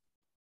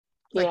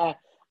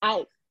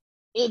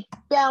 It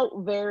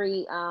felt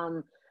very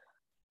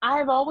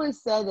I've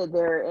always said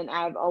that and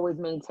I've always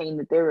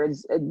maintained that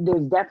there's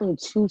definitely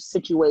two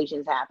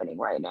situations happening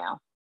right now.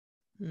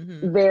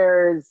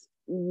 There's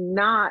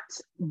not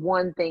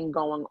one thing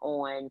going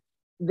on.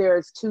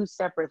 There's two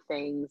separate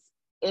things.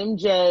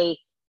 MJ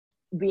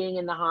being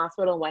in the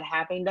hospital and what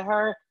happened to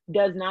her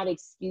does not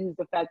excuse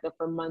the fact that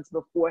for months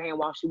beforehand,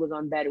 while she was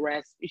on bed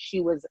rest, she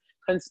was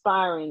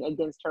conspiring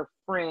against her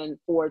friend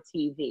for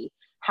TV. Mhm.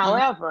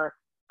 However,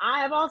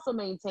 I have also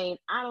maintained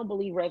I don't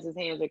believe Rez's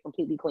hands are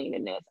completely clean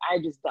in this. I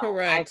just don't. I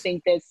Correct.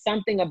 think that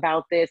something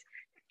about this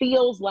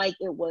feels like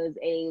it was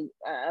a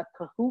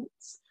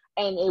cahoots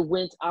and it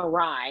went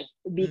awry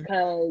Mhm.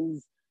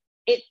 because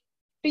it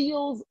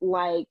feels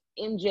like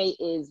MJ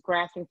is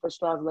grasping for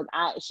straws. Like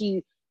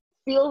she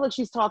feels like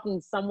she's talking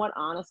somewhat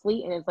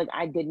honestly, and it's like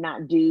I did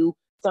not do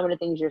some of the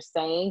things you're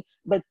saying,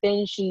 but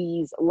then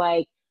she's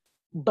like,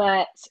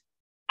 but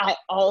I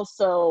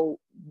also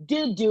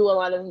did do a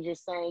lot of things you're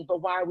saying,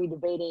 but why are we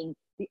debating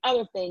the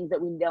other things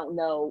that we don't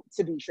know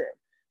to be true?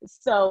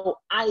 So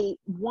I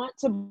want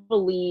to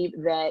believe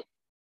that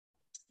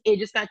it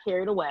just got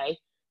carried away.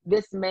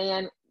 This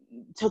man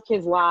took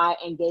his lie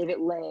and gave it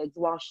legs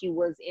while she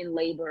was in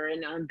labor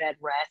and on bed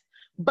rest,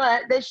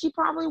 but that she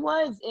probably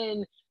was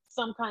in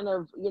some kind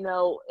of,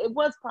 it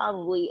was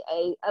probably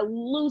a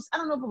loose, I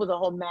don't know if it was a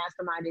whole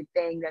masterminded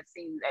thing that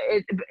seemed,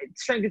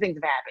 stranger things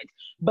have happened,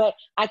 but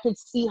I could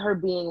see her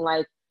being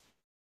like,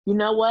 you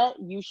know what,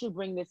 you should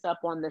bring this up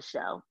on the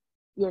show,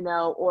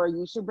 or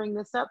you should bring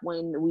this up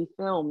when we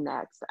film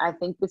next. I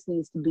think this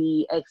needs to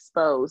be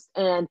exposed.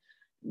 And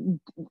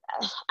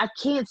I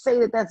can't say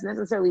that that's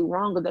necessarily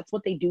wrong, but that's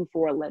what they do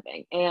for a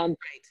living. And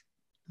Right.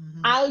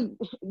 Mhm. I,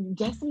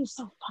 Destiny's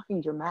so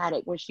fucking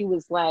dramatic when she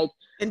was like,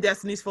 And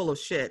Destiny's full of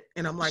shit.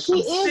 And I'm like, she I'm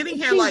is, sitting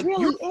here she like, you're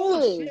really full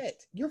of is.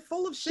 shit. You're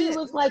full of She shit.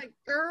 was I'm like, like,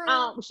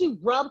 girl. she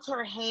rubbed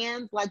her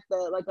hands like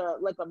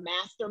a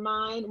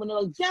mastermind when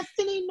they're like,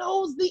 Destiny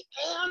knows the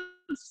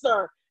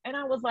answer. And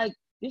I was like,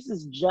 this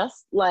is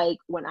just like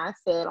when I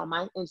said on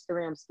my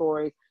Instagram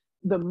story,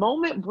 the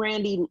moment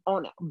Brandy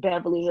on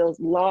Beverly Hills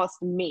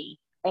lost me,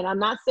 and I'm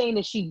not saying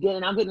that she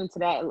didn't, I'll get into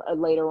that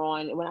later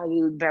on when I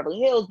do Beverly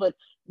Hills, but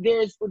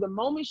there's the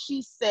moment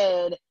she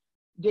said,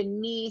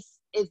 Denise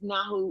is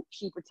not who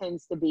she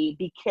pretends to be.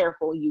 Be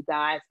careful, you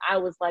guys. I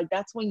was like,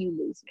 that's when you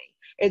lose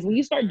me. Is when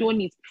you start doing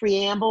these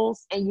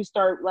preambles and you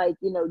start like,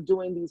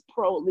 doing these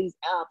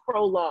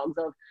prologues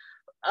of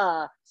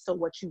so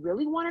what you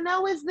really want to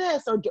know is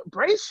this, or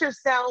brace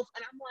yourself.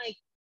 And I'm like,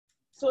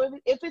 so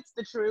if it's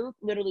the truth,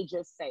 literally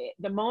just say it.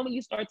 The moment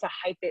you start to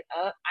hype it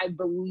up, I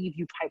believe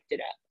you've hyped it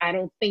up. I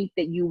don't think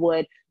that you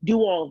would do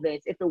all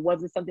this if it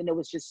wasn't something that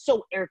was just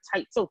so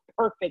airtight, so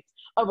perfect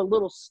of a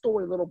little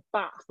story, little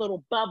box,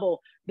 little bubble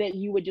that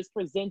you would just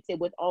present it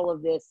with all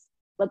of this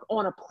like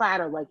on a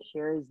platter, like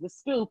here's the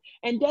scoop.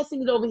 And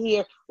Destiny's over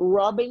here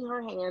rubbing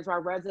her hands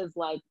while Reza's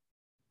like,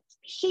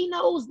 she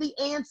knows the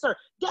answer.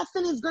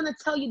 Destiny's gonna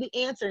tell you the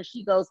answer. And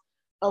she goes,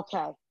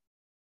 okay,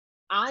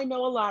 I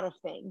know a lot of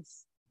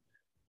things.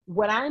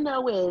 What I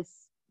know is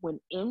when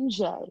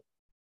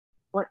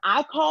when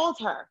I called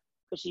her,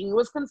 because she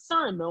was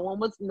concerned, no one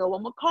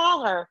would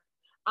call her.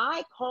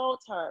 I called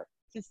her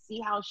to see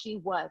how she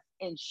was.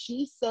 And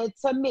she said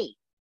to me,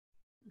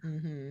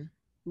 Mm-hmm.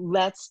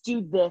 let's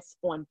do this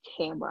on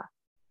camera.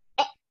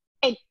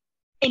 And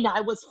and I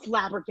was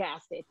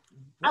flabbergasted.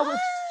 I What? was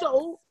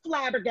so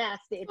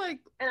flabbergasted. Like,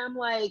 And I'm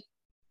like,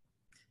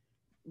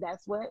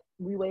 that's what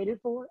we waited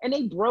for. And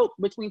they broke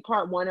between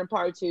part one and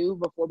part two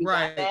before we got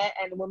right. that.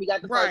 And when we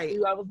got to part Right.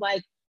 two, I was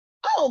like,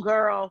 oh,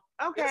 girl,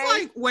 It's okay.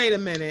 like, wait a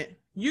minute.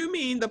 You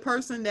mean the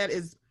person that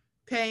is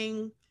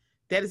getting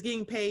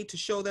paid to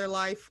show their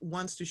life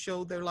wants to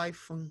show their life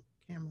from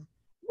camera?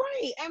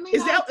 Right. I mean,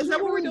 Is I that can't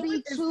what we're really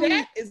doing? be Is too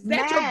that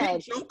your big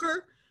mad.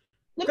 joker?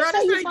 Let me Girl, tell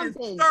that's you not even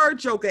something. third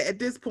joker at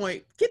this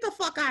point. Get the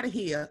fuck out of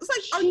here. It's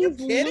like, are you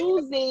She's kidding?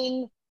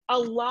 losing a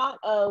lot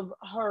of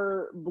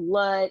her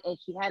blood and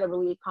she had a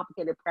really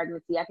complicated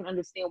pregnancy. I can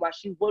understand why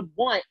she would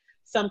want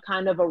some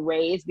kind of a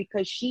raise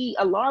because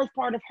a large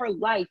part of her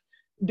life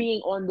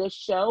being on this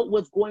show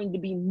was going to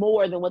be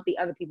more than what the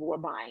other people were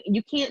buying. And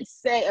you can't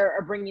say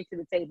or bring it to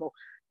the table.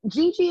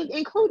 Gigi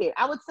included.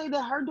 I would say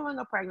that her doing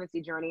a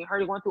pregnancy journey,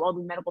 her going through all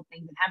these medical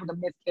things and having a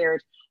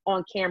miscarriage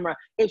on camera,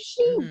 if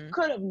she Mm-hmm.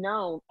 could have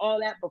known all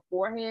that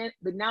beforehand,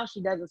 but now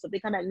she doesn't. So if they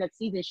come back next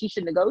season, she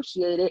should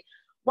negotiate it.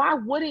 Why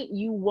wouldn't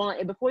you want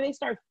it before they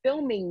start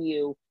filming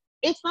you?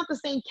 It's not the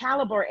same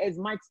caliber as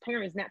Mike's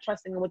parents not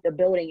trusting him with the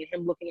building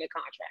and him looking at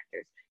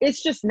contractors.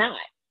 It's just not.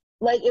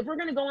 Like, if we're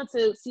going to go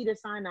into Cedar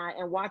Sinai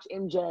and watch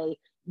MJ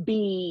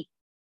be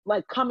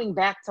like coming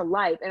back to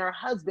life and her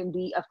husband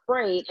be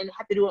afraid and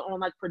have to do it on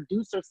like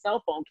producer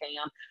cell phone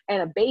cam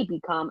and a baby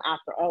come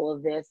after all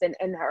of this and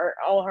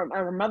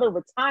her mother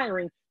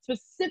retiring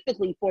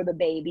specifically for the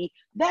baby,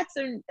 that's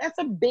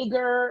a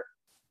bigger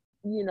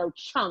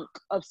chunk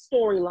of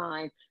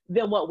storyline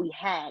than what we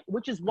had,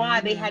 which is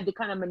why they Mm-hmm. had to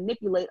kind of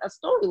manipulate a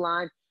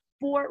storyline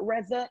for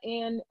Reza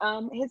and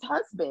his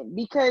husband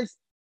because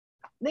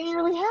they didn't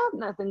really have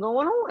nothing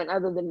going on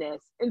other than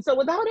this. And so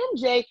without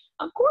MJ,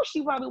 of course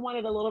she probably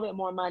wanted a little bit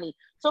more money.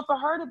 So for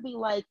her to be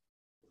like,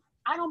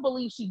 I don't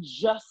believe she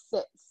just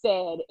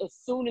said as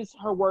soon as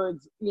her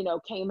words,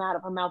 came out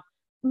of her mouth,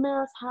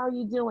 Maris, how are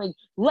you doing?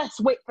 Let's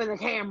wait for the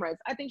cameras.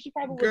 I think she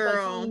probably was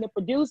like telling Girl. the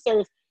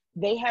producers,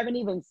 they haven't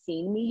even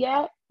seen me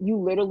yet. You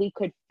literally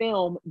could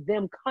film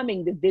them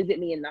coming to visit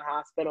me in the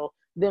hospital,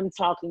 them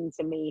talking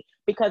to me,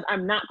 because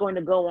I'm not going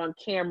to go on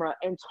camera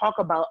and talk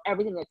about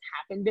everything that's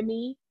happened to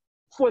me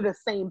for the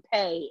same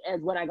pay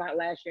as what I got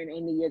last year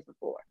and the years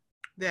before.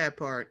 That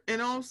part.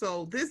 And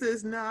also, this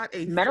is not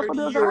a Medical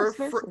bills are 30-year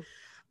expensive.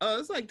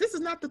 it's like this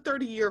is not the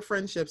 30-year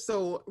friendship.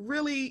 So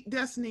really,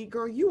 Destiny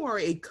girl, you are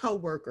a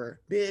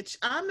coworker, bitch.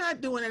 I'm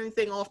not doing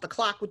anything off the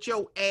clock with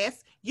your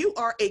ass. You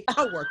are a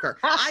coworker.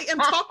 I am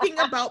talking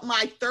about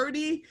my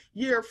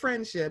 30-year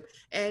friendship,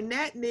 and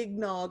that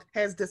Nignog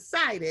has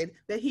decided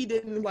that he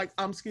didn't like,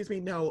 excuse me,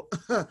 no,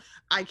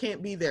 I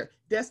can't be there.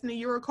 Destiny,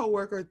 you're a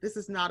coworker. This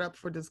is not up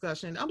for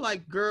discussion. I'm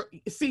like, girl,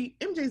 see,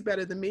 MJ's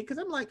better than me because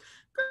I'm like,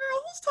 girl,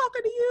 who's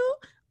talking to you?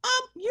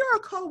 You're a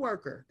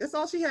coworker. That's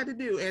all she had to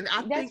do. And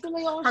I That's think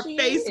really all her she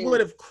face would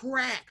is. have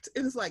cracked.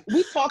 It was like,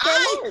 We talk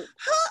at work.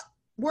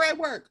 we're at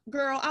work,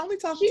 girl. I only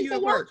talk to She's you the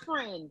at work work.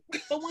 friend.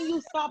 So when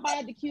you stop by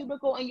at the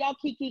cubicle and y'all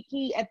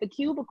key at the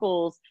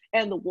cubicles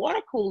and the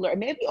water cooler,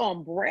 maybe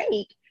on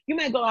break, you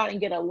might go out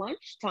and get a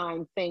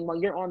lunchtime thing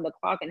when you're on the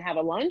clock and have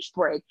a lunch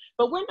break.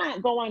 But we're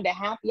not going to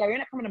happy hour. You're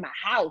not coming to my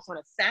house on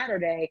a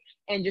Saturday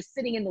and just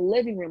sitting in the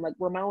living room like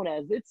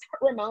Ramona's. It's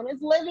Ramona's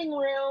living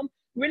room.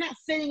 We're not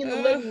sitting in the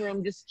living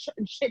room just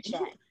chit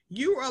chat.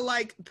 You are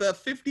like the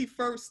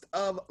 51st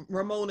of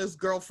Ramona's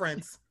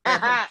girlfriends at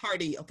her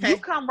party, okay? You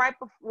come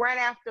right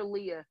after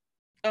Leah.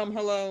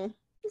 Hello.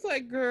 It's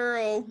like,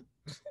 girl.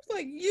 It's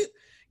like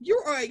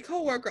you are a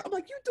coworker. I'm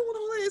like, you're doing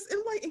all this,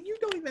 and like, and you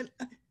don't even.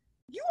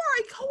 You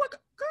are a coworker,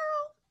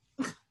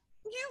 girl.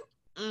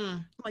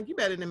 Like you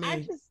better than me.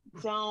 I just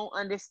don't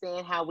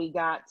understand how we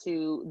got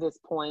to this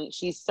point.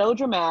 She's so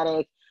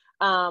dramatic.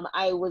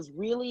 I was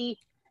really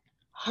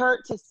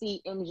hurt to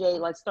see MJ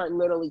like start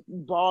literally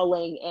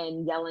bawling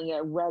and yelling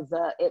at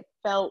Reza. It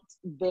felt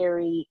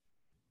very.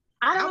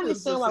 I don't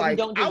understand why we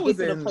don't just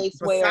get to the place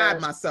where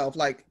myself,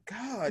 like,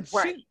 God,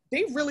 right.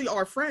 They really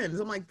are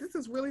friends. I'm like, this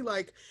is really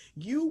like,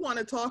 you want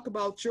to talk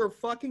about your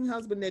fucking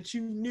husband that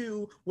you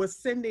knew was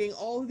sending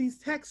all of these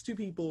texts to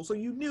people. So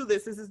you knew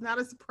this is not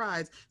a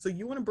surprise. So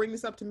you want to bring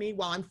this up to me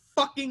while I'm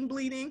fucking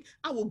bleeding?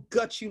 I will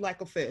gut you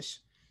like a fish.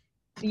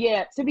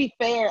 Yeah, to be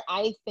fair,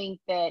 I think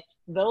that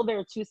though there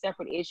are two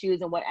separate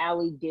issues, and what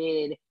Allie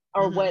did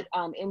or what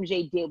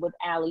MJ did with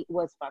Allie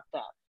was fucked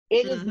up.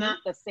 It is not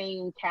the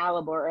same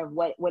caliber of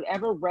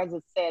whatever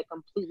Reza said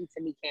completely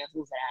to me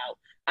cancels it out.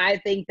 I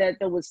think that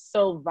was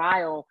so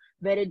vile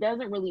that it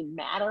doesn't really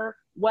matter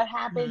what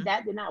happened.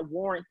 That did not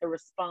warrant the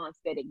response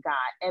that it got.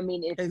 I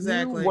mean, if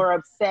you were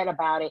upset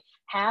about it,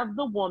 have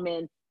the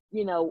woman,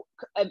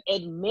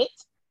 admit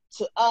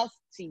to us,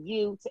 to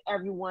you, to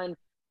everyone,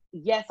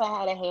 yes, I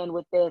had a hand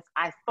with this.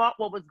 I thought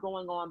what was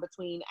going on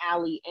between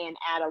Allie and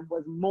Adam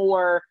was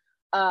more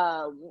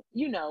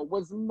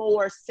was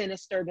more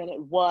sinister than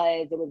it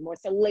was. It was more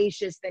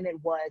salacious than it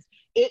was.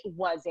 It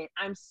wasn't.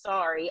 I'm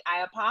sorry.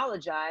 I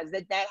apologize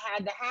that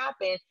had to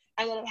happen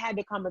and that it had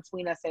to come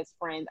between us as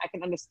friends. I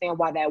can understand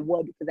why that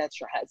would, because that's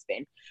your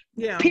husband.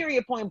 Yeah.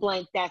 Period, point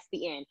blank. That's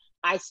the end.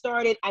 I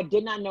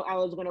did not know I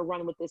was going to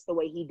run with this the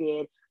way he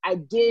did. I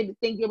did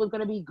think it was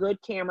going to be good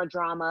camera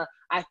drama.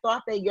 I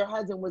thought that your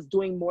husband was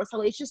doing more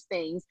salacious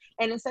things.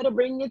 And instead of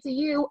bringing it to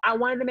you, I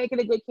wanted to make it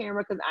a good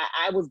camera because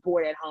I was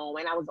bored at home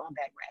and I was on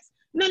bed rest.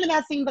 None of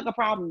that seems like a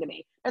problem to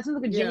me. That seems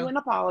like a genuine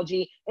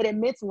apology. It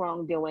admits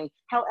wrongdoing.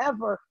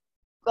 However,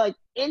 like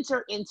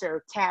enter,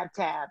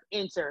 tab,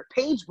 enter,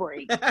 page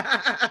break.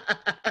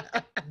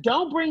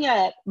 Don't bring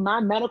up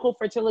my medical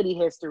fertility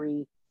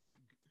history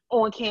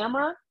on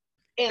camera.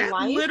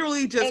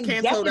 Literally just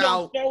canceled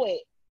out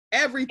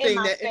everything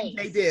that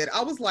MJ did.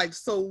 I was like,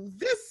 so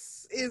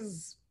this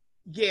is,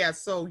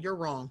 so you're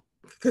wrong.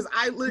 Because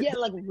I literally,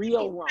 like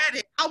real wrong.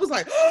 I was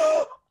like,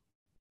 oh!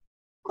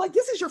 Like,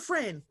 this is your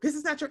friend. This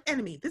is not your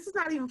enemy. This is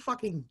not even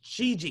fucking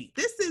Gigi.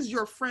 This is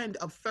your friend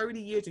of 30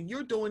 years, and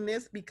you're doing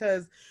this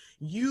because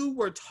you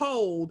were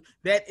told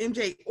that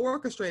MJ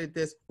orchestrated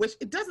this, which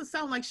it doesn't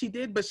sound like she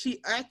did, but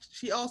she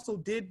also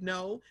did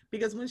know,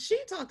 because when she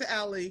talked to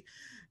Allie,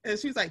 and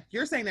she was like,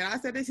 you're saying that I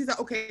said this? She's like,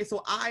 okay,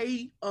 so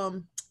I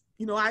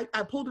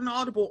pulled an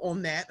audible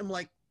on that. I'm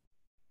like,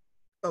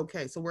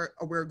 okay, so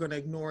we're going to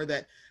ignore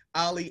that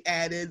Allie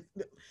added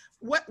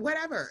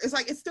whatever. It's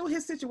like, it's still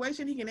his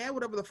situation. He can add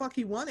whatever the fuck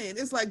he wanted.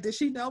 It's like, did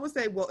she know and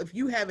say, well, if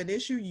you have an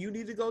issue, you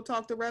need to go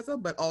talk to Reza?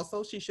 But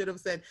also she should have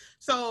said,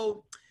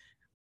 so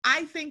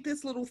I think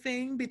this little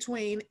thing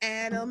between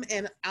Adam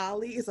and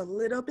Allie is a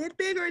little bit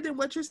bigger than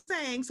what you're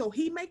saying. So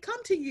he may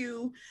come to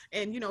you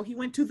and, he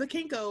went to the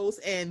Kinkos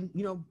and,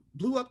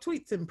 blew up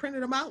tweets and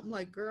printed them out. I'm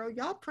like, girl,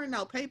 y'all print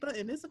out paper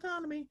in this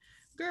economy,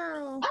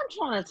 girl. I'm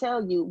trying to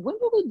tell you, when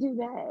did we do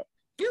that?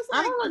 Like,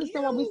 I don't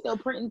understand why we still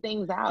printing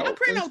things out. I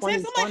print out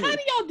text. I'm like, how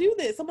do y'all do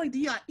this? I'm like, do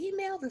y'all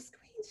email the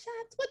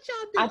screenshots? What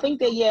y'all do? I think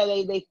that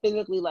they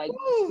physically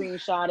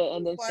screenshot it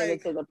and then send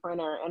it to the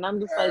printer. And I'm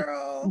just like,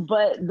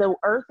 but the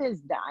earth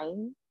is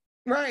dying.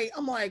 Right.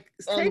 I'm like,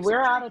 and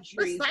we're out of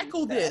trees.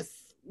 Recycle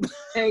this.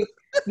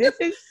 This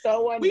is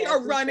so We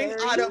are running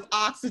unnecessary. out of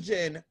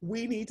oxygen.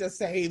 We need to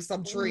save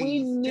some We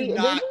trees. Do need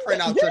not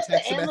print out your didn't the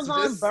text Amazon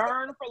messages.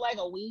 burn for like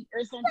a week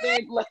or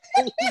something? Like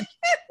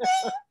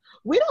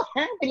we don't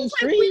have any It's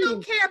like, we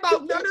don't trees. care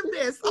about none of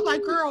this. I'm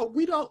like, girl,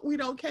 we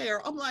don't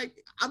care. I'm like,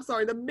 I'm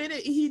sorry. The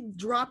minute he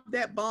dropped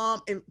that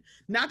bomb, and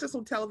not just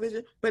on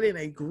television, but in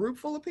a group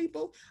full of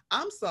people,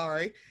 I'm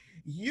sorry,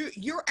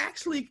 you're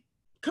actually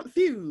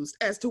confused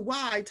as to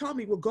why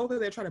Tommy will go over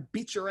there and try to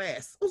beat your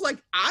ass. I was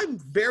like, I'm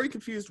very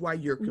confused why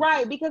you're confused.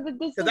 Right, because if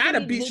this Because I'd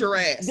have beat your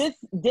ass. this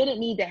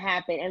didn't need to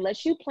happen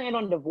unless you plan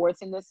on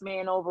divorcing this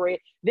man over it.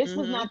 This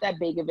was not that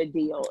big of a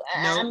deal. Nope.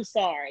 I'm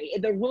sorry.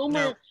 The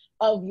rumor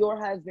of your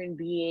husband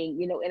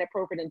being,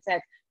 inappropriate in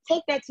sex,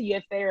 take that to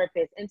your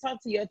therapist and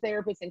talk to your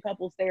therapist in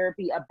couples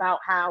therapy about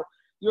how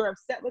you're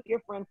upset with your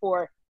friend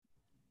for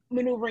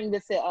maneuvering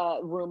this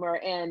rumor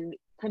and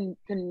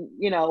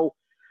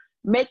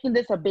making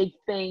this a big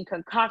thing,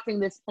 concocting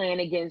this plan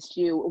against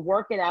you,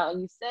 work it out.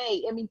 And you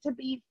say, I mean, to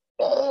be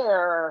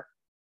fair,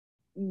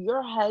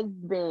 your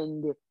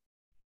husband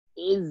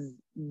is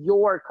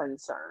your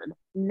concern,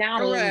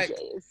 not Correct.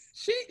 MJ's.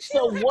 She So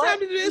don't have what time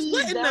to do this. he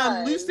What in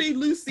does, the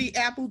Lucy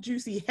apple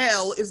juicy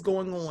hell is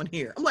going on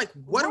here? I'm like,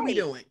 what are we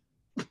right.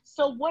 doing?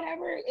 So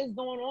whatever is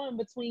going on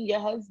between your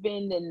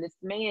husband and this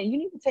man, you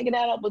need to take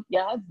that up with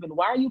your husband.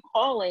 Why are you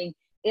calling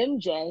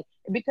MJ?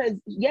 Because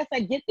yes, I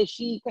get that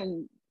she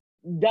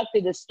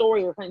conducted a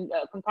story or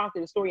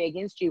concocted a story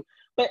against you,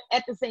 but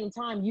at the same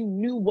time, you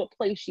knew what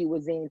place she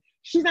was in.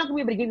 She's not going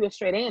to be able to give you a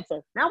straight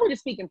answer. Now we're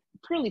just speaking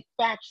purely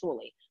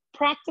factually,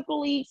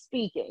 practically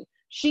speaking.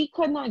 She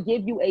could not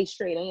give you a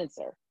straight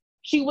answer.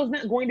 She was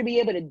not going to be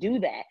able to do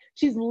that.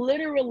 She's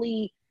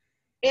literally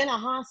in a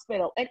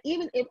hospital. And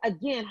even if,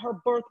 again, her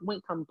birth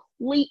went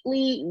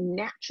completely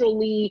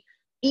naturally,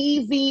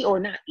 easy, or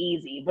not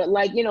easy, but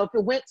like, if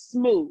it went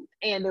smooth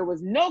and there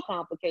was no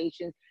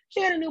complications,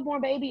 she had a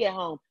newborn baby at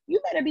home.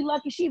 You better be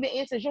lucky she even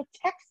answers your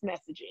text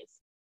messages.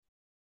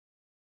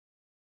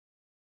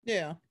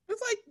 Yeah.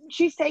 It's like,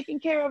 she's taking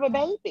care of a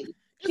baby.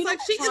 It's like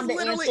she is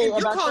literally, if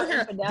you call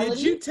her,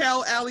 did you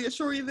tell Ali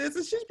Ashuri this?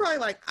 And she's probably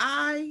like,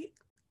 I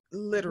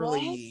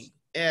literally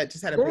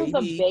just had a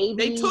baby.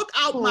 They took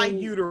out my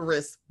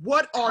uterus.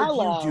 What are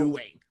you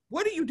doing?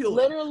 What are you doing?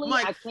 Literally,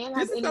 like, I can't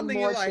have any more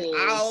you're like,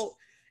 kids.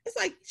 It's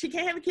like, she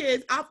can't have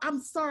kids.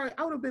 I'm sorry.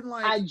 I would have been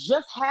like, I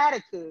just had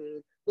a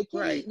kid. The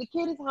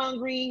kid is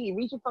hungry. He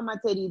reaching for my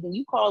titties, and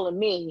you calling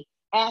me,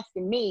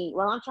 asking me,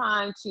 well, I'm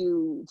trying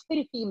to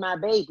titty feed my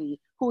baby,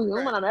 who is the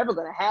only one I'm ever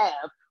going to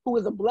have, who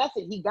is a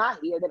blessing he got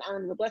here, that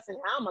I'm a blessing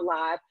I'm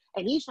alive,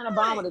 and he's trying to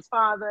bond with his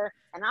father,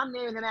 and I'm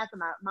naming him after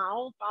my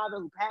own father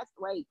who passed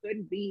away,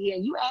 couldn't be here,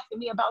 and you asking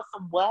me about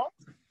some what?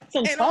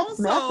 Some and text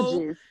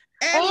messages.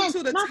 Adding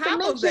to the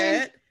top of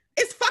that,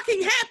 it's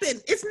fucking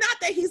happened. It's not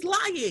that he's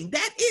lying.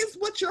 That is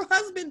what your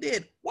husband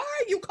did. Why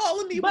are you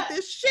calling me with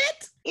this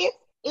shit?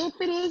 If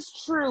it is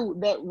true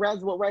that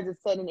what Reza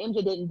said, and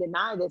MJ didn't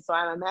deny this, so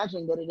I'm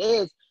imagining that it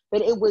is,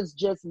 that it was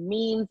just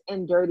memes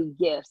and dirty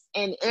gifts.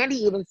 And Andy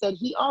even said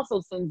he also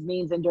sends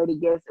memes and dirty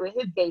gifts with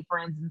his gay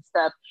friends and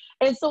stuff.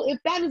 And so if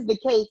that is the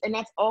case, and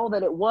that's all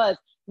that it was,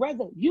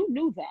 Reza, you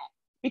knew that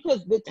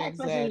because the text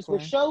messages were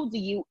showed to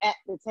you at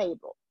the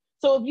table.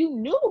 So if you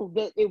knew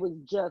that it was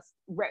just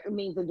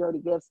memes and dirty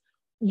gifts,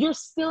 you're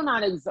still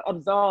not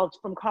absolved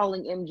from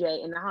calling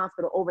MJ in the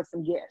hospital over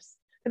some gifts.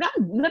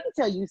 Let me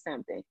tell you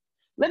something.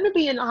 Let me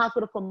be in the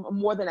hospital for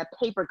more than a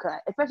paper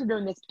cut, especially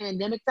during this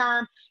pandemic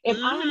time. If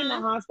I'm in the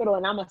hospital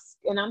and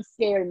I'm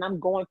scared and I'm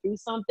going through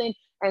something,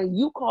 and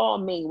you call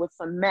me with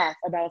some mess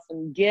about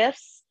some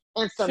gifts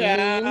and some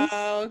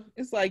memes,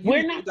 it's like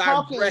we're not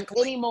talking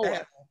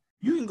anymore.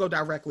 You can go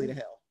directly to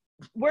hell.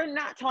 We're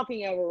not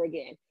talking ever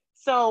again.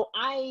 So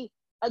I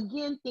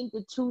again think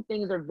the two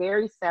things are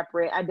very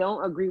separate. I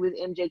don't agree with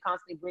MJ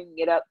constantly bringing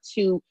it up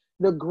to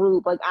the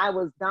group. Like, I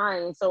was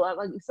dying, so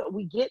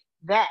we get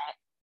that.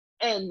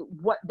 And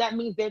what that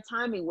means, their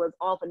timing was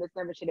off, and this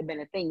never should have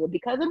been a thing. But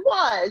because it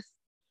was,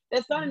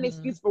 that's not an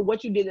excuse for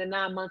what you did in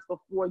 9 months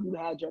before you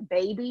had your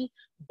baby.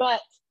 But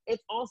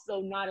it's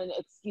also not an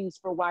excuse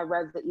for why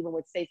Reza even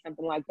would say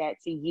something like that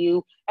to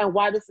you, and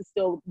why this is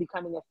still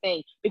becoming a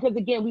thing. Because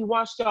again, we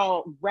watched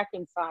y'all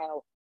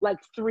reconcile like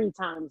 3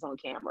 times on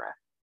camera.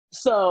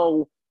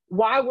 So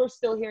why we're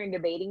still here and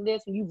debating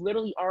this, and you've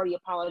literally already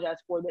apologized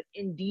for this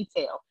in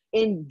detail,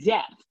 in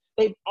depth.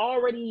 They've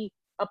already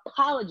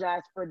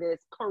apologize for this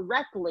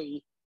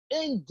correctly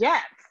in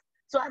depth.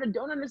 So I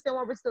don't understand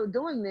why we're still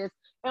doing this,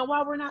 and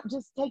why we're not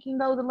just taking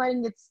those and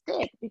letting it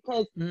stick,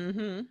 because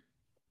it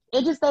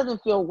just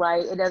doesn't feel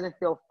right. It doesn't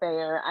feel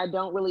fair. I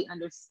don't really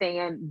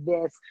understand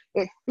this.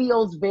 It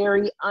feels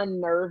very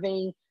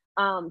unnerving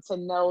to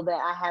know that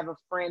I have a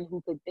friend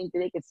who could think that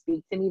they could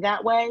speak to me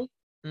that way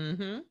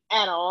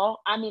at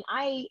all. I mean,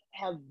 I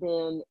have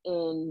been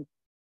in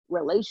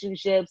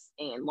relationships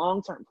and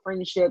long-term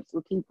friendships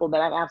with people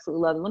that I've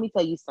absolutely loved. And let me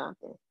tell you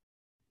something.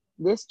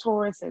 This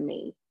Taurus in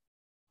me,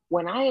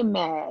 when I am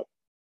mad,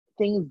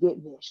 things get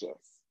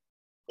vicious.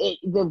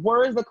 The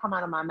words that come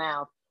out of my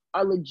mouth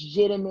are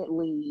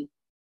legitimately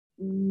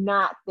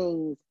not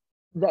things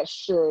that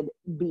should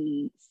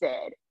be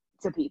said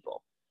to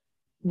people.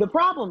 The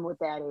problem with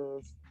that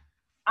is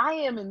I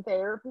am in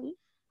therapy.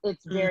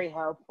 It's very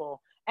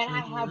helpful. And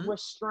I have Mm-hmm.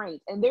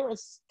 restraint. And there are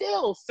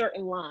still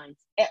certain lines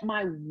at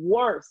my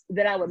worst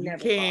that I would You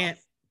never can't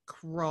cross.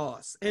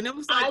 cross. And it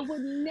was like, I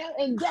would never,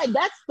 and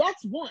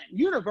that's one.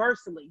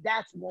 Universally,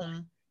 that's one.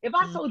 mm, If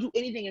I mm, told you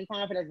anything in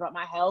confidence about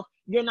my health,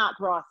 you're not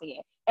crossing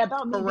it.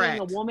 About me being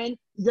a correct. woman,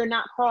 you're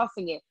not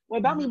crossing it. Well,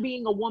 about me Mm-hmm.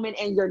 being a woman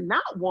and you're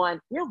not one,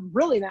 you're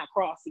really not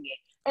crossing it.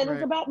 And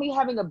it's Right. about me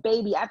having a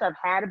baby after I've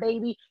had a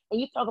baby. And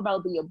you talk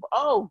about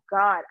oh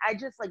God, I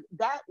just like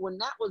that. When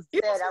that was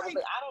It said, was I was like,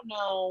 like, I don't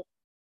know.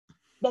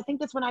 I think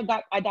that's when I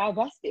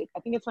divested. I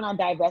think it's when I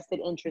divested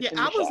interest yeah, in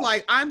I the was show.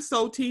 like, I'm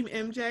so team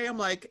MJ. I'm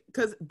like,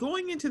 because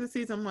going into the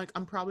season, I'm like,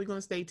 I'm probably going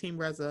to stay team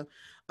Reza.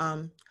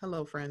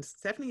 Hello, friends.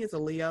 Stephanie is a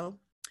Leo.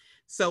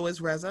 So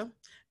is Reza.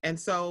 And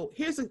so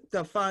here's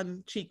the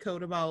fun cheat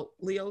code about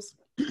Leos.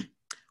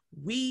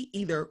 We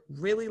either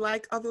really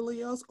like other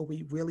Leos or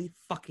we really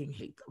fucking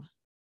hate them.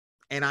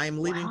 And I am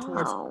leaning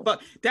towards, Wow.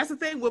 but that's the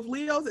thing with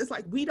Leos. It's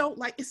like, we don't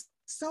like, it's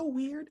so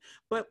weird,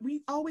 but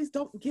we always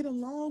don't get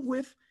along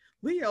with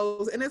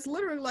Leos. And it's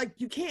literally like,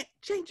 you can't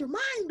change your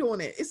mind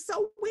on it. It's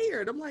so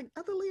weird. I'm like,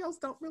 other Leos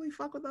don't really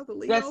fuck with other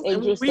That's Leos.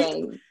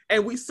 interesting.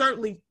 And we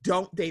certainly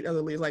don't date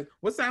other Leos. Like,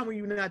 what sign will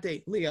you not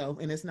date? Leo.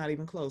 And it's not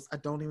even close. I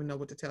don't even know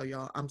what to tell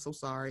y'all. I'm so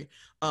sorry.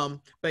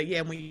 But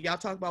yeah, when y'all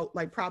talk about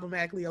like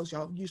problematic Leos,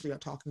 y'all usually are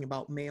talking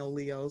about male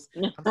Leos.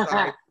 I'm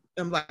sorry.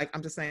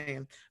 I'm just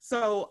saying.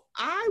 So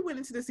I went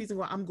into the season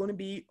where I'm going to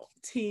be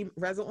team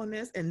Reza on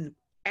this. And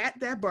at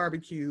that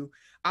barbecue,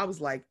 I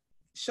was like,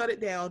 shut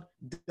it down,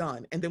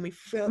 done. And then we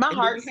felt, My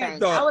and then heart we had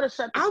sank. I would have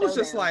shut the I was show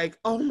just down. like,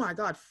 oh my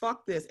God,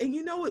 fuck this. And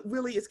you know what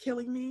really is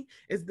killing me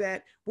is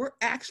that we're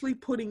actually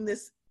putting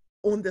this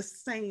on the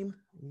same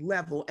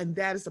level. And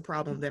that is the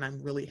problem that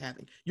I'm really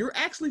having. You're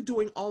actually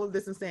doing all of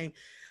this and saying,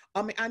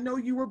 I mean, I know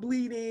you were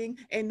bleeding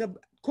and the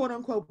quote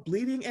unquote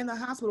bleeding in the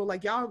hospital.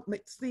 Like y'all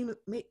seem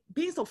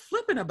being so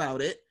flippant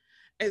about it.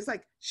 It's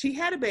like she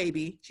had a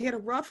baby. She had a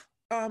rough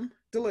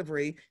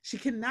delivery. She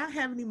cannot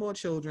have any more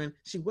children.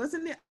 She was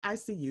in the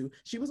ICU.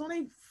 She was on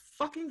a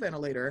fucking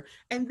ventilator.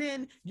 And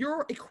then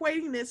you're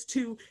equating this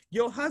to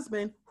your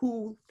husband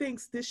who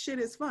thinks this shit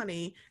is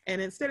funny.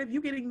 And instead of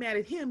you getting mad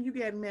at him, you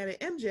get mad at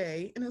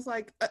MJ. And it's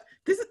like,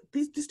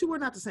 these two are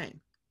not the same.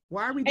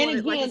 Why are we And doing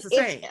it like again, it's the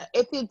same?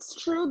 if it's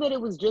true that it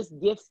was just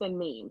gifts and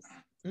memes,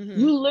 Mm-hmm.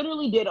 you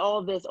literally did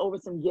all this over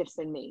some gifts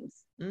and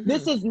memes. Mm-hmm.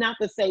 This is not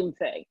the same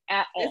thing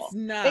at It's all.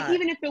 not.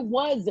 Even if it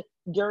was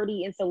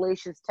dirty and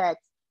salacious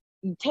text,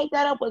 you take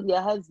that up with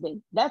your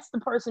husband. That's the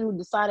person who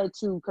decided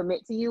to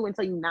commit to you and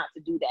tell you not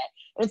to do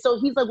that. And so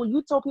he's like, well,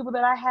 you told people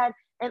that I had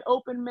an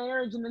open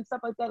marriage and then stuff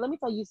like that. Let me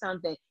tell you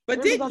something.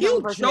 But MJ's didn't not the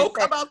only you person that joke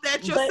said, about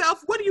that but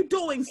yourself? What are you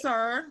doing,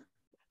 sir?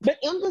 but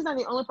MJ's not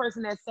the only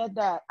person that said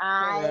that.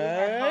 I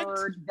have Correct.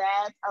 heard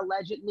that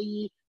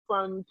allegedly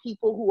from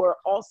people who are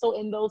also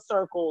in those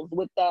circles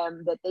with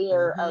them, that they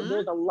are Mm-hmm.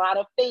 there's a lot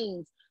of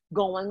things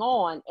going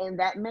on in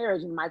that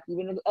marriage. And Mike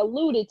even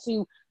alluded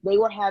to they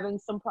were having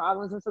some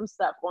problems and some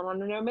stuff going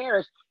on in their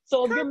marriage.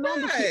 So if you're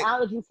mad that she Correct.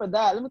 outed you for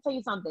that, let me tell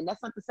you something.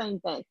 That's not the same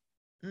thing.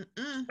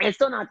 Mm-mm. It's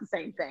still not the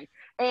same thing.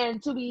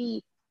 And to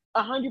be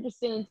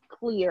 100%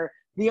 clear,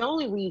 the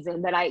only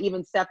reason that I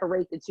even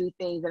separate the two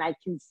things and I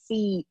can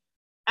see,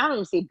 I don't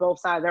even see both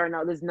sides.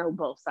 There's no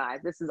both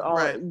sides. This is all,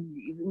 Right.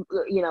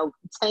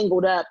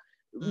 tangled up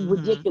Mm-hmm.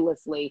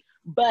 ridiculously.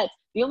 But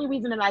the only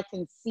reason that I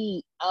can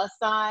see a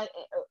side,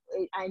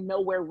 I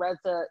know where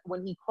Reza,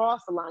 when he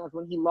crossed the line, is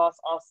when he lost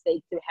all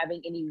stake to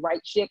having any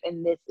rightship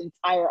in this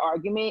entire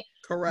argument.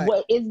 Correct.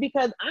 What is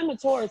because I'm a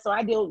Taurus, so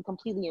I deal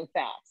completely in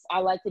facts. I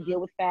like to deal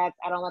with facts.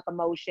 I don't like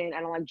emotion. I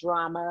don't like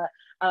drama.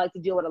 I like to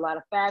deal with a lot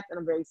of facts, and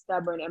I'm very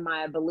stubborn in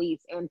my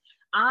beliefs. And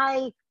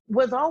I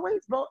was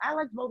always both. I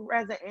liked both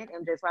Reza and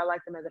MJ, so I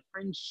liked them as a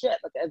friendship,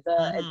 like as a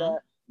Mm-hmm.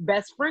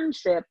 best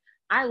friendship.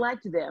 I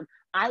liked them.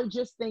 I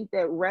just think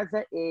that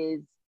Reza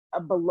is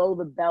a below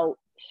the belt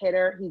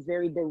hitter. He's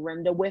very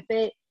Dorinda with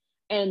it.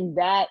 And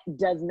that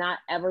does not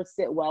ever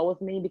sit well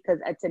with me because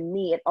to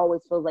me, it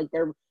always feels like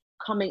they're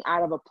coming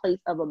out of a place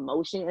of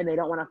emotion and they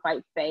don't want to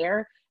fight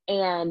fair.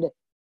 And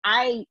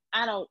I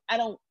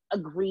don't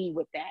agree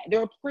with that.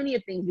 There are plenty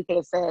of things you could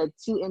have said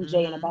to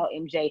MJ and Mm-hmm. about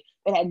MJ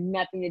that had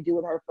nothing to do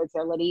with her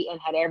fertility and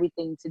had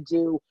everything to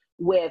do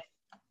with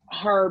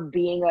her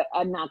being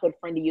a not good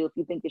friend to you if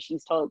you think that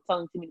she's telling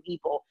too many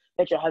people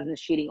that your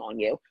husband's cheating on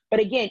you. But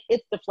again,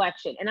 it's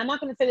deflection. And I'm not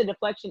going to say that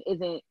deflection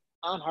isn't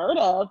unheard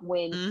of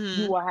when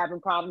Mm-hmm. you are having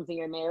problems in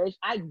your marriage.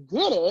 I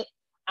get it.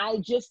 I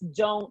just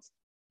don't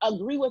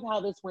agree with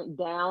how this went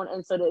down.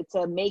 And so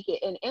to make it,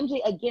 and MJ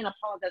again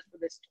apologized for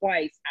this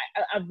twice.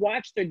 I've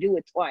watched her do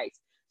it twice.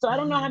 So I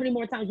don't know how Mm-hmm. many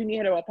more times you need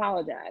her to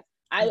apologize.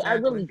 I Exactly.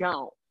 really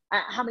don't.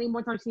 How many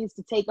more times she needs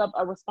to take up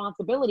a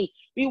responsibility?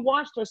 We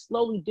watched her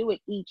slowly do it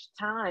each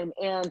time,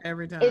 and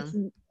Every it's time.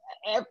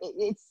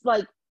 it's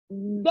like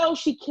no,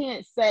 she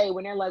can't say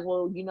when they're like,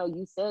 well,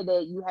 you said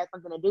that you had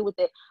something to do with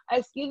it.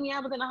 Excuse me, I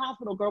was in the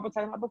hospital, girl. We're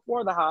talking about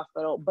before the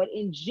hospital, but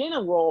in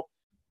general,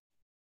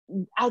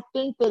 I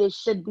think that it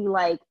should be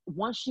like,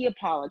 once she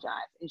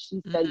apologized and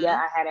she said, "Yeah,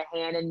 Mm-hmm. I had a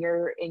hand in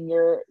your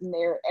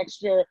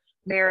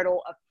extramarital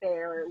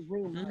affair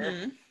rumor."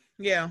 Mm-hmm.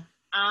 Yeah.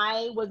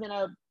 I was in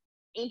a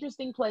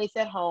interesting place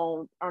at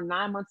home on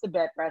 9 months of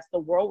bed rest. The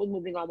world was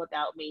moving on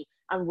without me.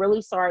 I'm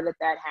really sorry that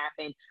that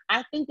happened.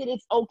 I think that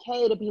it's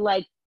okay to be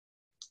like,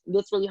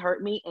 this really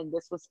hurt me and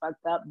this was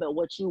fucked up, but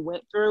what you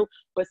went through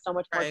was so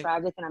much more Right.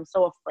 tragic, and I'm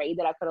so afraid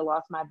that I could have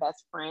lost my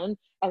best friend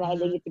and I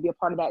didn't Mm-hmm. get to be a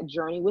part of that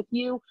journey with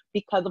you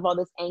because of all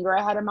this anger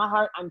I had in my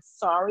heart. I'm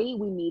sorry.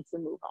 We need to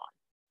move on.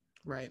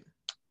 Right.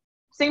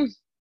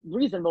 Seems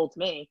reasonable to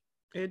me.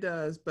 It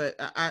does, but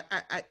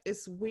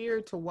it's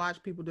weird to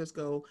watch people just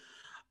go,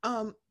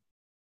 um,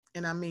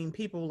 and I mean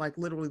people like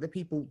literally the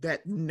people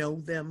that know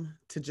them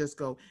to just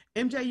go,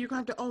 MJ, you're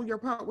gonna have to own your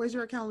part. Where's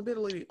your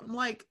accountability? I'm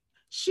like,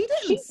 she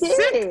didn't She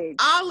sick did.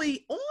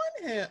 Ollie on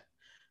him.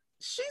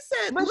 She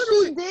said But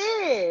literally, she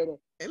did. and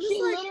it's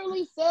She like,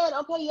 literally said,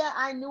 "Okay, yeah,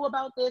 I knew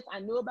about this. I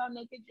knew about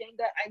naked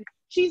Jenga." And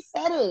she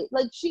said it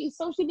like she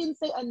didn't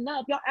say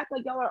enough. Y'all act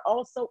like y'all are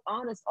all so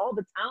honest all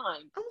the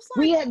time. I was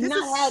We like, have this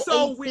not is had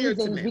so 8 weird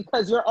to seasons me,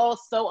 because you're all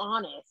so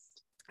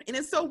honest. and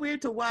it's so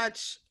weird to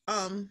watch.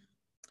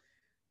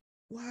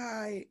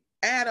 Why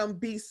Adam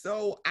be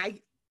so I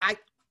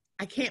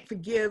I can't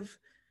forgive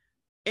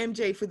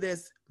MJ for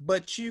this,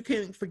 but you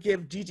can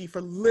forgive Gigi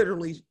for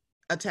literally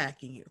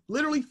attacking you,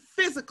 literally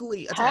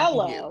physically attacking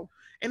you. Hello.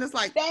 And it's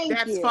like, Thank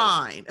that's you.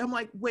 fine. I'm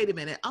like, wait a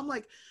minute. I'm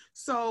like,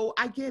 so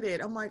I get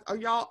it. I'm like,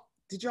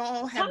 did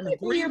y'all have Talk an me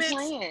through your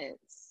agreement?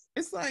 plans.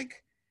 It's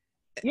like,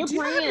 Your do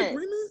you have an plans.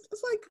 agreement?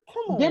 It's like,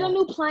 come Get a on.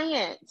 new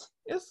plant.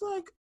 It's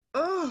like,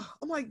 oh,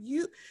 I'm like,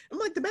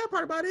 the bad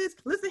part about it is,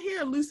 listen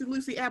here,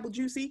 Lucy, Apple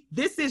Juicy,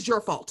 this is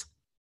your fault.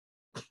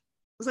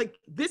 It's like,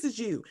 this is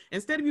you.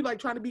 Instead of you like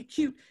trying to be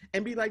cute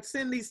and be like,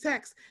 send these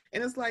texts.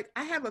 And it's like,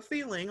 I have a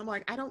feeling. I'm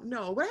like, I don't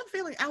know. But I have a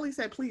feeling Ali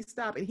said, please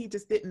stop. And he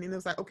just didn't. And it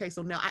was like, okay,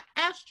 so now I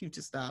asked you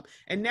to stop.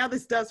 And now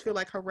this does feel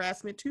like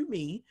harassment to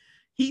me.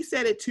 He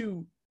said it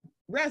to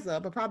Reza,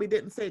 but probably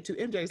didn't say it to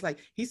MJ. It's like,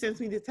 he sends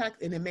me the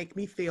text and it make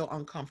me feel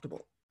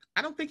uncomfortable.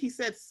 I don't think he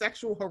said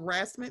sexual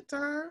harassment to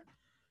her.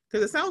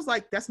 Because it sounds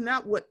like that's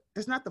not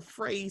the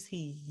phrase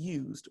he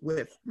used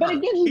with But her.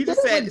 again, he He did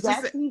just it said, with it's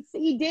just, Destiny.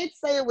 He did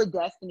say it with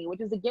Destiny,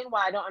 which is again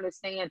why I don't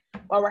understand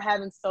why we're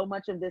having so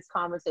much of this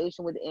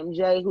conversation with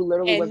MJ, who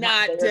literally and was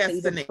not not there to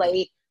even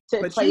Destiny.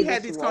 But play you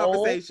had this these role.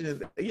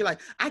 conversations. You're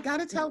like, I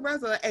gotta tell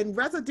Reza, and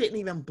Reza didn't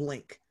even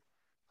blink.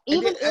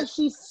 And then Even if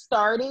she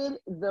started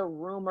the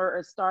rumor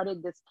or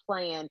started this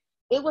plan,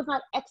 it was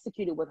not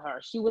executed with her.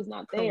 She was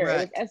not there. It was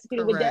correct,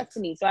 executed with correct,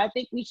 Destiny. So I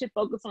think we should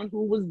focus on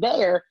who was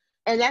there,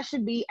 and that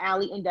should be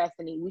Allie and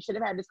Destiny. We should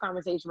have had this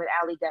conversation with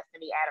Allie,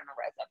 Destiny, Adam, and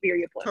Reza.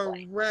 Period. Point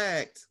blank.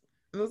 correct.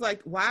 It was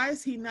like, why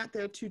is he not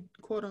there to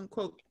quote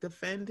unquote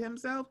defend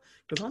himself?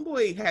 Because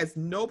homeboy has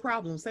no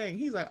problem saying,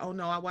 he's like, oh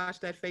no, I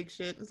watched that fake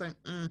shit. It's like,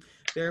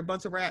 they're a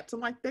bunch of rats.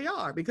 I'm like, they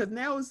are, because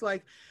now it's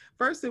like,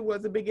 first it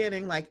was the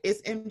beginning, like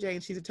it's MJ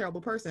and she's a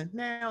terrible person.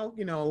 Now,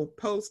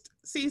 post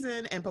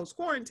season and post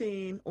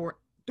quarantine or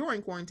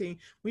during quarantine,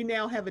 we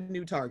now have a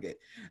new target.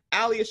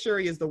 Ali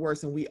Ashuri is the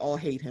worst and we all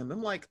hate him.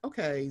 I'm like,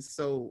 okay,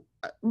 so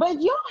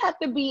But y'all have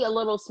to be a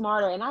little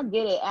smarter, and I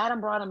get it. Adam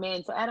brought him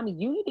in, so Adam,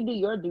 you need to do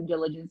your due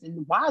diligence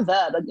and wise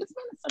up. Like, this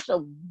man is such a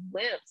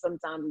wimp.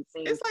 Sometimes it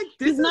seems it's like,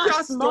 this he's is not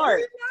your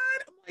smart.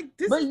 storyline. I'm like,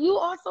 this But is you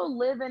also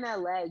live in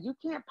LA. You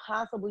can't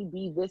possibly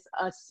be this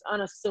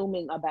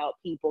unassuming about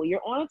people.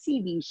 You're on a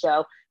TV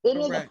show. It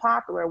is a correct,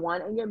 popular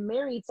one, and you're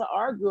married to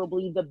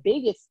arguably the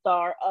biggest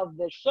star of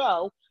the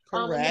show,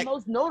 and the correct,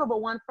 most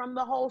notable one from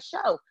the whole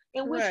show.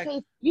 In which correct,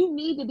 case, you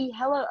need to be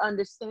hella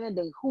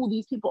understanding who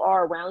these people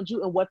are around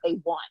you and what they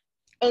want.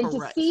 And to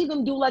correct. see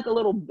them do like a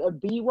little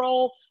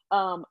B-roll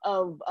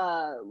of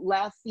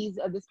last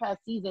season, of this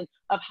past season,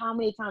 of how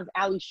many times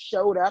Ali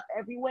showed up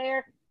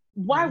everywhere,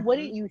 why Mm-hmm.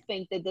 wouldn't you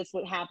think that this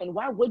would happen?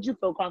 Why would you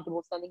feel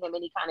comfortable sending him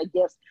any kind of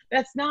gifts?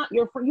 That's not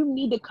your friend. You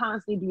need to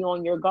constantly be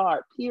on your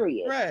guard,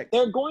 period. Correct.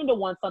 They're going to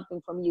want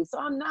something from you. So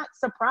I'm not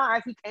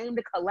surprised he came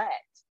to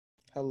collect.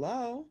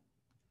 Hello.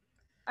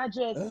 I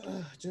just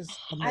Ugh, just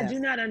a I mess. do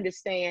not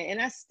understand.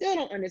 And I still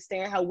don't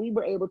understand how we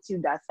were able to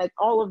dissect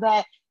all of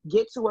that,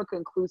 get to a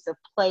conclusive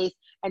place,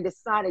 and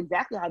decide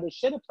exactly how this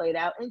should have played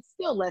out, and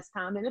still less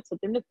time than it took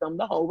them to film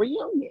the whole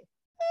reunion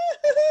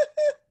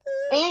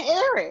and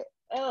air it.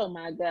 Oh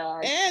my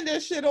God. And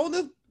there's shit on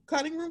the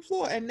cutting room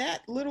floor. And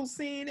that little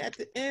scene at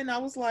the end, I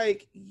was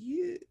like,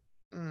 you,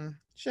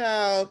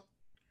 child,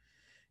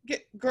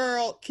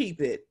 girl,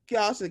 keep it.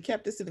 Y'all should have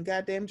kept this in the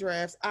goddamn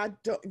drafts.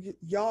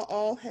 Y'all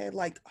all had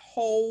like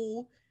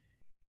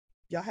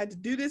y'all had to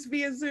do this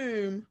via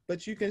Zoom,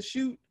 but you can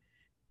shoot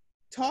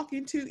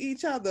talking to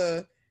each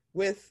other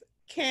with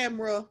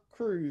camera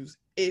crews.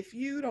 If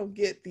you don't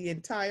get the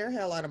entire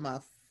hell out of my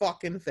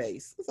fucking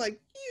face, it's like,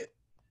 you.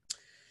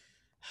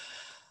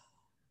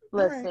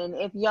 All right. Listen,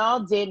 if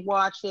y'all did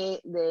watch it,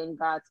 then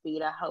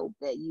Godspeed. I hope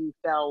that you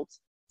felt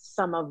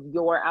some of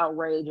your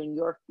outrage and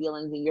your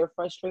feelings and your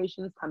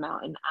frustrations come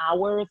out in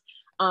ours.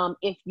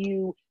 If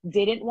you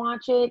didn't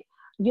watch it,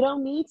 You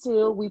don't need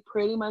to. We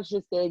pretty much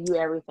just gave you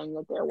everything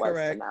that there was to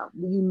Correct. know.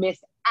 You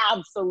missed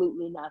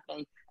absolutely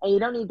nothing. And you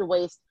don't need to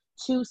waste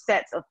 2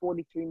 sets of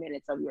 43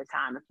 minutes of your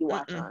time if you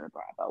watch it Mm-mm. on the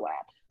Bravo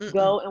app. Mm-mm.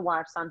 Go and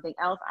watch something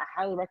else. I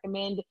highly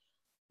recommend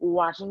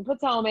watching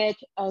Potomac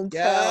until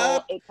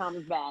Yep. it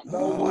comes back.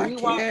 Go Oh, I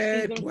rewatch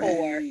can't season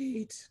 4.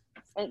 wait.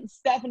 And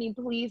Stephanie,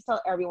 please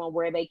tell everyone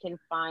where they can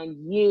find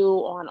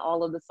you on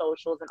all of the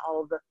socials and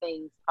all of the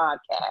things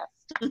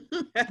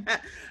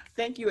podcast.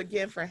 Thank you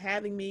again for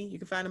having me. You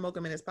can find the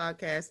Mocha Minutes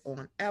podcast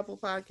on Apple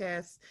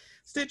Podcasts,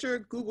 Stitcher,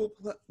 Google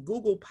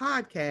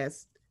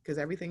Podcasts, because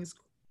everything's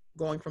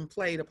going from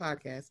play to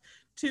podcast.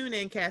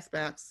 TuneIn,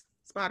 Castbox,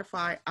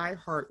 Spotify,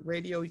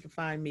 iHeartRadio. You can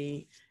find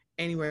me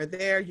anywhere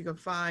there. You can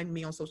find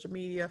me on social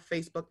media,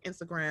 Facebook,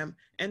 Instagram,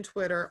 and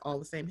Twitter, all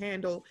the same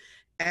handle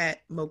at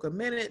Mocha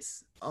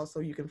Minutes. Also,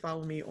 you can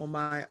follow me on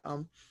my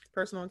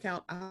personal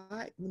account.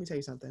 Let me tell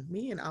you something.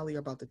 Me and Ali are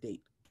about to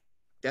date.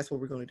 That's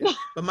what we're going to do.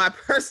 But my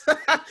person,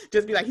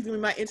 just be like, he's going to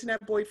be my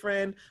internet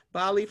boyfriend.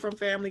 Bali from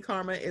Family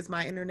Karma is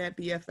my internet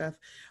BFF.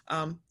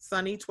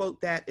 Sunny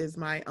Twote, that is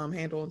my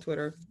handle on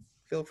Twitter.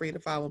 Feel free to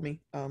follow me.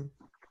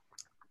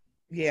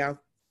 Yeah,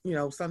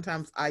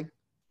 sometimes I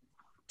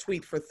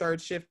tweet for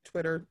third shift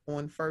Twitter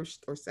on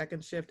first or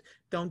second shift.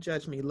 Don't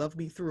judge me. Love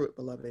me through it,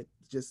 beloved.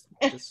 Just.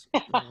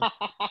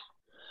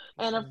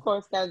 And of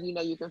course, guys,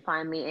 you can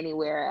find me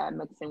anywhere at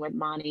Mixing with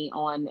Monty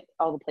on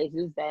all the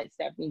places that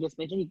Stephanie just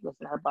mentioned. You can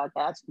listen to her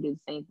podcast. You can do the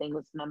same thing,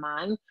 listen to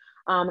mine.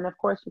 And of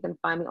course, you can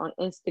find me on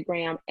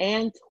Instagram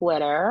and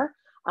Twitter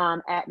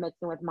at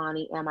Mixing with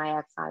Monty,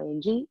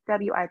 MIXING,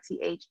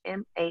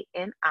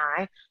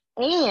 WITHMANI.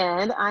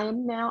 And I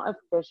am now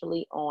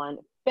officially on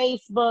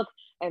Facebook.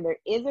 And there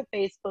is a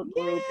Facebook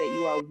group that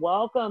you are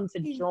welcome to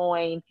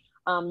join.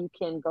 You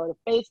can go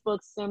to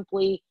Facebook,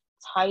 simply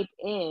type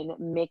in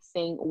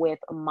Mixing with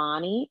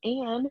Monty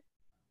and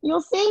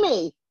you'll see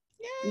me.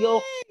 Yay!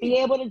 You'll be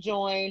able to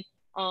join.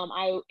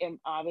 I am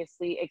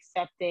obviously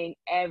accepting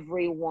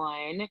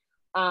everyone.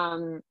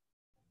 Unless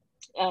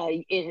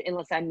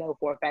I know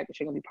for a fact that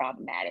you're gonna be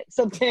problematic.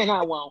 So then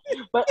I won't.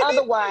 But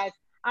otherwise,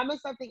 I'm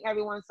accepting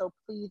everyone. So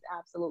please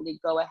absolutely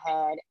go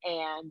ahead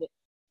and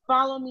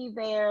follow me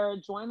there.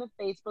 Join the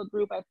Facebook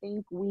group. I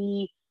think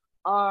we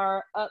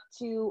are up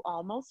to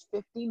almost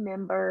 50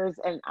 members,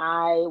 and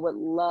I would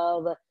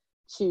love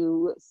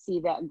to see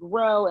that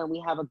grow. And we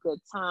have a good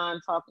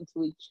time talking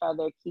to each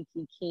other,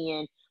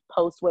 kiki,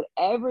 post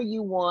whatever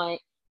you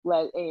want.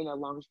 As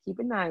long as you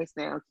keep it nice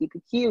now, keep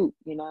it cute,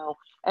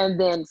 and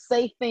then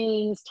say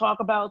things,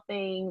 talk about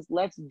things.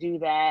 Let's do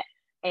that.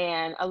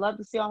 And I love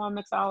to see all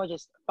my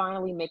mixologists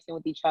finally mixing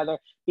with each other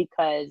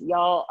because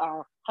y'all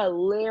are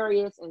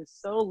hilarious and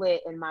so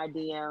lit in my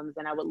DMs.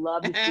 And I would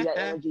love to see that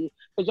energy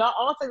because y'all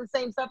all say the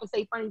same stuff and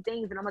say funny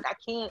things. And I'm like, I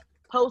can't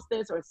post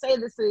this or say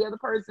this to the other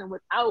person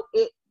without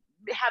it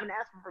having to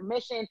ask for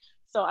permission.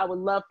 So I would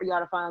love for y'all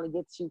to finally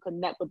get to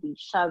connect with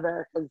each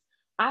other because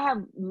I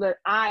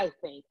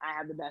think I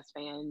have the best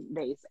fan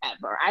base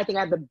ever. I think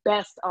I have the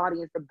best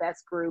audience, the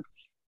best group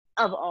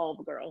of all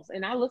the girls,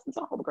 and I listen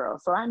to all the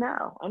girls, so I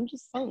know. I'm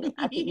just saying,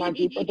 I think my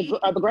group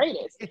are the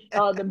greatest,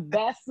 the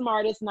best,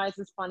 smartest,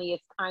 nicest,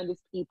 funniest,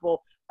 kindest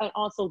people, and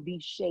also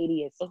the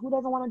shadiest. So who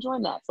doesn't want to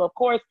join that? So of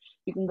course,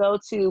 you can go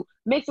to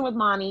Mixing with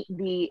Monty,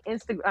 the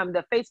Instagram,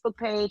 the Facebook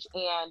page,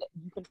 and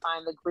you can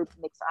find the group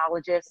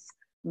Mixologists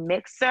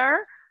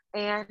Mixer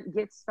and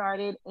get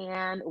started.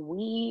 And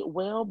we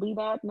will be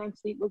back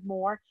next week with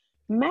more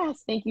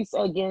mess. Thank you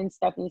so again,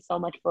 Stephanie, so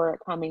much for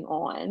coming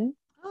on.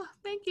 Oh,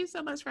 thank you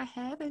so much for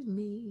having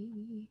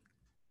me.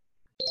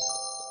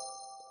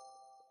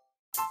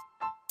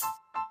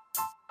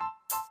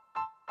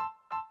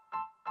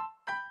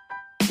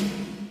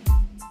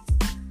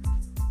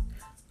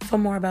 For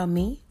more about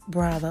me,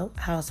 Bravo,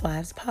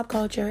 Housewives, pop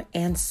culture,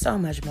 and so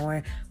much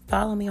more,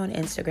 follow me on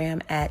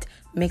Instagram at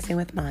Mixing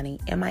with Monty,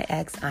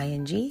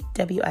 MIXING,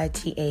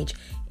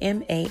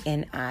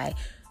 WITHMANI.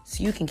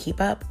 So you can keep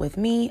up with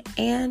me.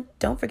 And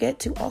don't forget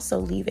to also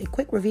leave a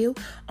quick review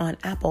on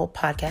Apple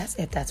Podcasts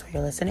if that's where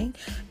you're listening.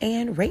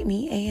 And rate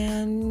me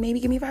and maybe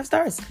give me 5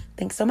 stars.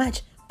 Thanks so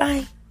much.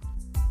 Bye.